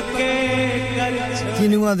दिल पक्के कर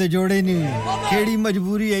किनुआ दे जोड़े नहीं केड़ी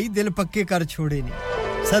मजबूरी आई दिल पक्के कर छोड़े नहीं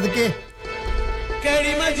सदके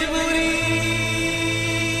केड़ी मजबूरी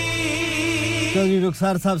चौधरी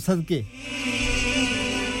रुखसार साहब सदके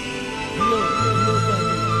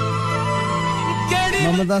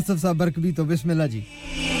मोहम्मद आसिफ साहब बरकबी तो बिस्मिल्लाह जी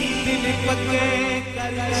दिल पक्के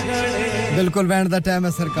कर छोड़े बिल्कुल बैंड दा टाइम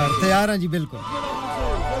है सरकार तैयार हैं जी बिल्कुल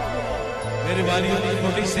मेरे वालियों ने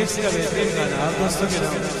 46 का बेहतरीन गाना आप दोस्तों के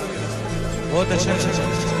नाम बहुत अच्छा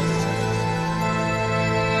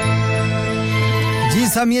जी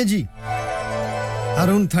सामिया जी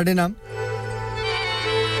अरुण थड़े नाम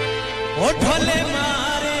ओ ढोले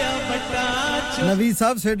मारे बटा नवी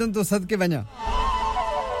साहब स्वेटन तो सदके वना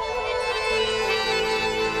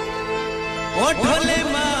ओ ढोले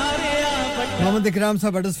मारे बटा मोहम्मद इकराम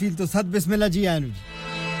साहब हडर्सफील्ड तो सद बिस्मिल्लाह जी आयन जी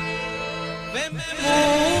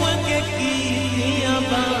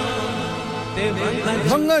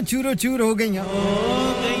वंगा चूरो चूर हो गईं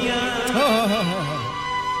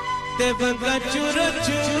ते वंगा चूरो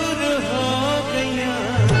चूर हो गईं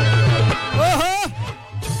ओहो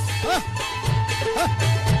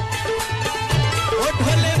ओ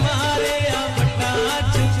ढोले मारे आ बटा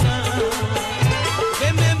चुका वे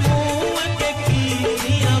मैं मुंह के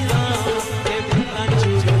कीनिया बा ते वंगा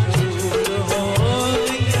चूरो चूर हो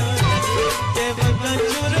गईं ते वंगा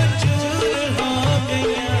चूरो चूर हो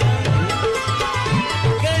गईं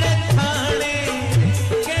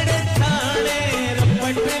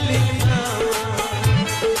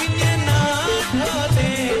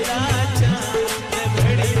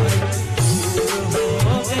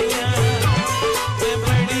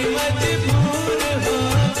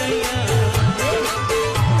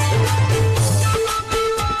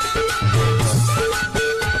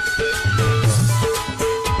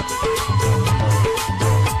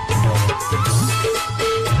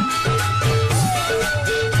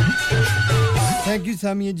थैंक यू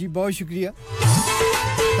सामिया जी बहुत शुक्रिया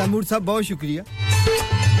तैमूर साहब बहुत शुक्रिया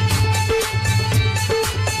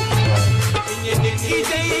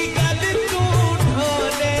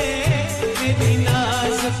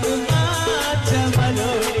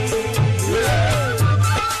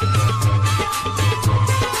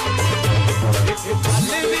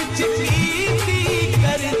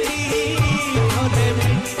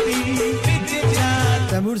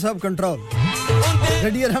तैमूर साहब कंट्रोल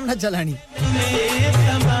गड्डी आराम ना चलानी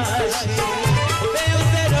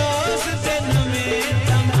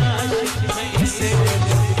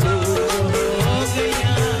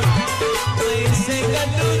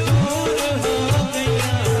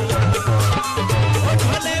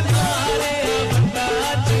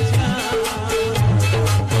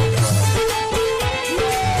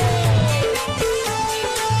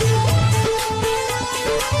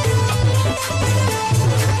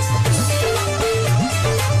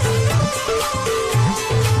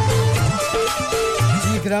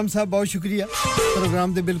राम साहब बहुत शुक्रिया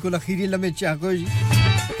प्रोग्राम दे बिल्कुल आखिरी लम्हे चाको जी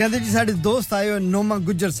कहंदे जी साडे दोस्त आए हो नोमा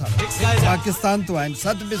गुज्जर साहब पाकिस्तान तो आए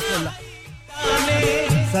सत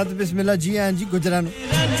बिस्मिल्लाह जी आए जी गुजरां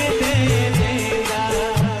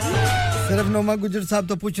सिर्फ नोमा गुज्जर साहब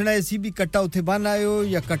तो पूछना है सी भी कट्टा उथे बन आए हो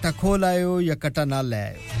या कट्टा खोल आए हो या कट्टा ना ले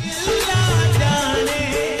आए हो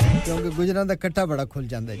क्योंकि गुजरां दा कट्टा बड़ा खुल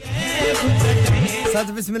जांदा जी सत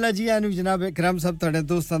बिस्मिल्लाह जी आए जनाब इकराम साहब तोड़े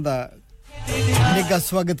दोस्तां दा निगा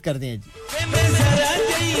स्वागत करते हैं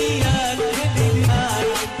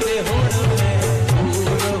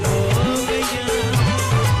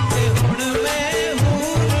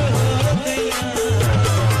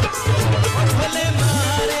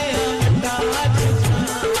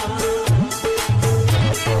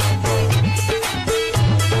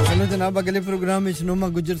चलो जनाब अगले प्रोग्राम में नोमा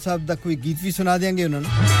गुज्जर साहब का कोई गीत भी सुना देंगे उन्होंने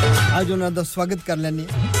आज उन्होंने स्वागत कर लेने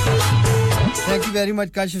thank you very much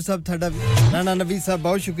Kashif Sahab थाड़ा राणा नबी साहब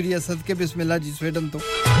बहुत शुक्रिया सदके बिस्मिल्लाह जी स्वीडन तो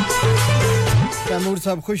तैमूर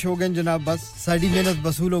साहब खुश हो गए जनाब बस साड़ी मेहनत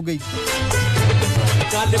वसूल हो गई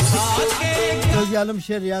फौजी आलम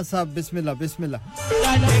शेर रियाज साहब बिस्मिल्लाह बिस्मिल्लाह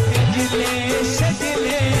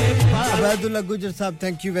अबैदुल्लाह गुजर साहब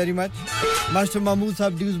thank you very much master Mahmood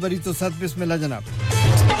साहब ड्यूसबरी तो सत बिस्मिल्लाह जनाब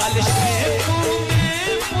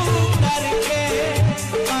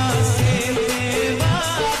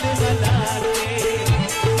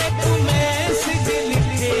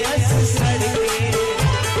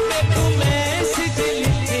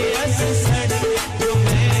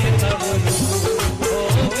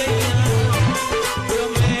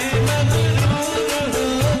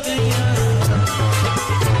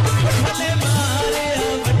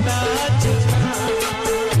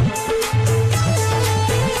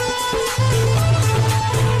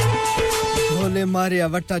मारिया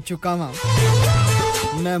वट्टा चुकावा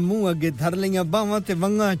मैं मुंह अगे धर लिया बावां ते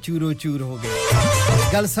वंगा चूरो चूर हो गए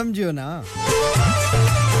गल समझियो ना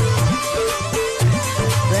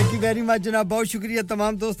थैंक यू वेरी मच जनाब बहुत शुक्रिया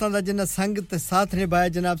तमाम दोस्तां दा जिन्ना संग ते साथ निभाया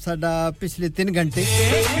जनाब साडा पिछले 3 घंटे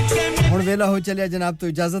हुन वेला हो चलिया जनाब तो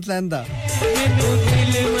इजाजत लैन दा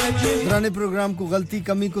पुराने प्रोग्राम को गलती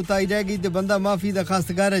कमी कोताही रह गई ते बंदा माफी दा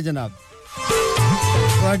खास्तगार है जनाब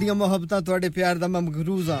तुहाडियां मोहब्बतां तुहाडे प्यार दा मैं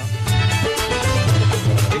मगरूज हां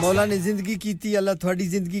मौला ने जिंदगी कीती अल्लाह थोड़ी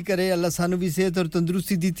जिंदगी करे अल्लाह सानू भी सेहत और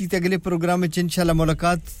तंदुरुस्ती दीती ते अगले प्रोग्राम में इंशाल्लाह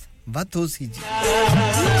मुलाकात बात हो सी जी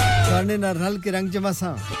गाने ना रल के रंग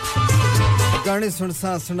जमासा गाने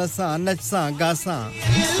सुनसा सुनसा नचसा गासा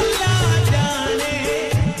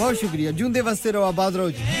बहुत शुक्रिया जूंदे वास्ते रहो आबाद रहो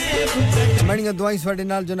जी मणियां दुआएं ਤੁਹਾਡੇ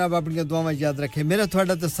ਨਾਲ जनाब अपनी दुआवां याद रखे मेरा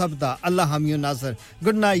ਤੁਹਾਡਾ ਤੇ ਸਭ ਦਾ ਅੱਲਾह ਹਾਮੀ ਨਾਸਰ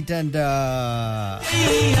गुड नाइट एंड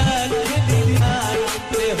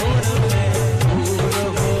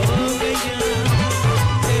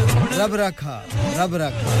रब रखा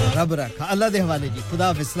अल्लाह दे हवाले जी खुदा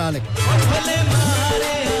हाफिज़ अस्सलाम वालेकुम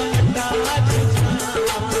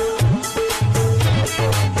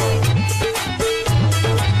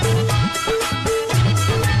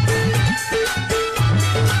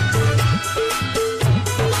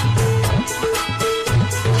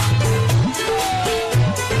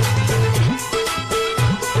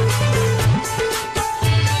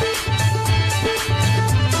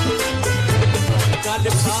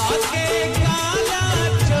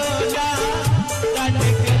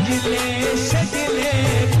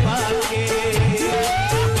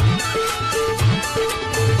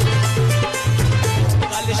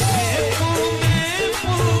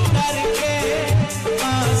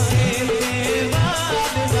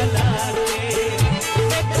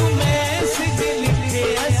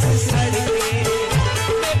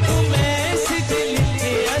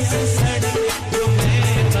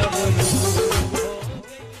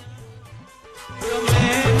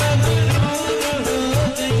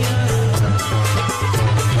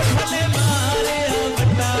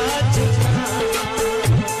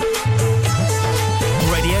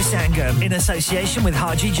in association with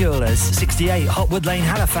Haji Jewellers, 68 Hotwood Lane,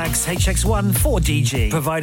 Halifax, HX1 4DG. Provided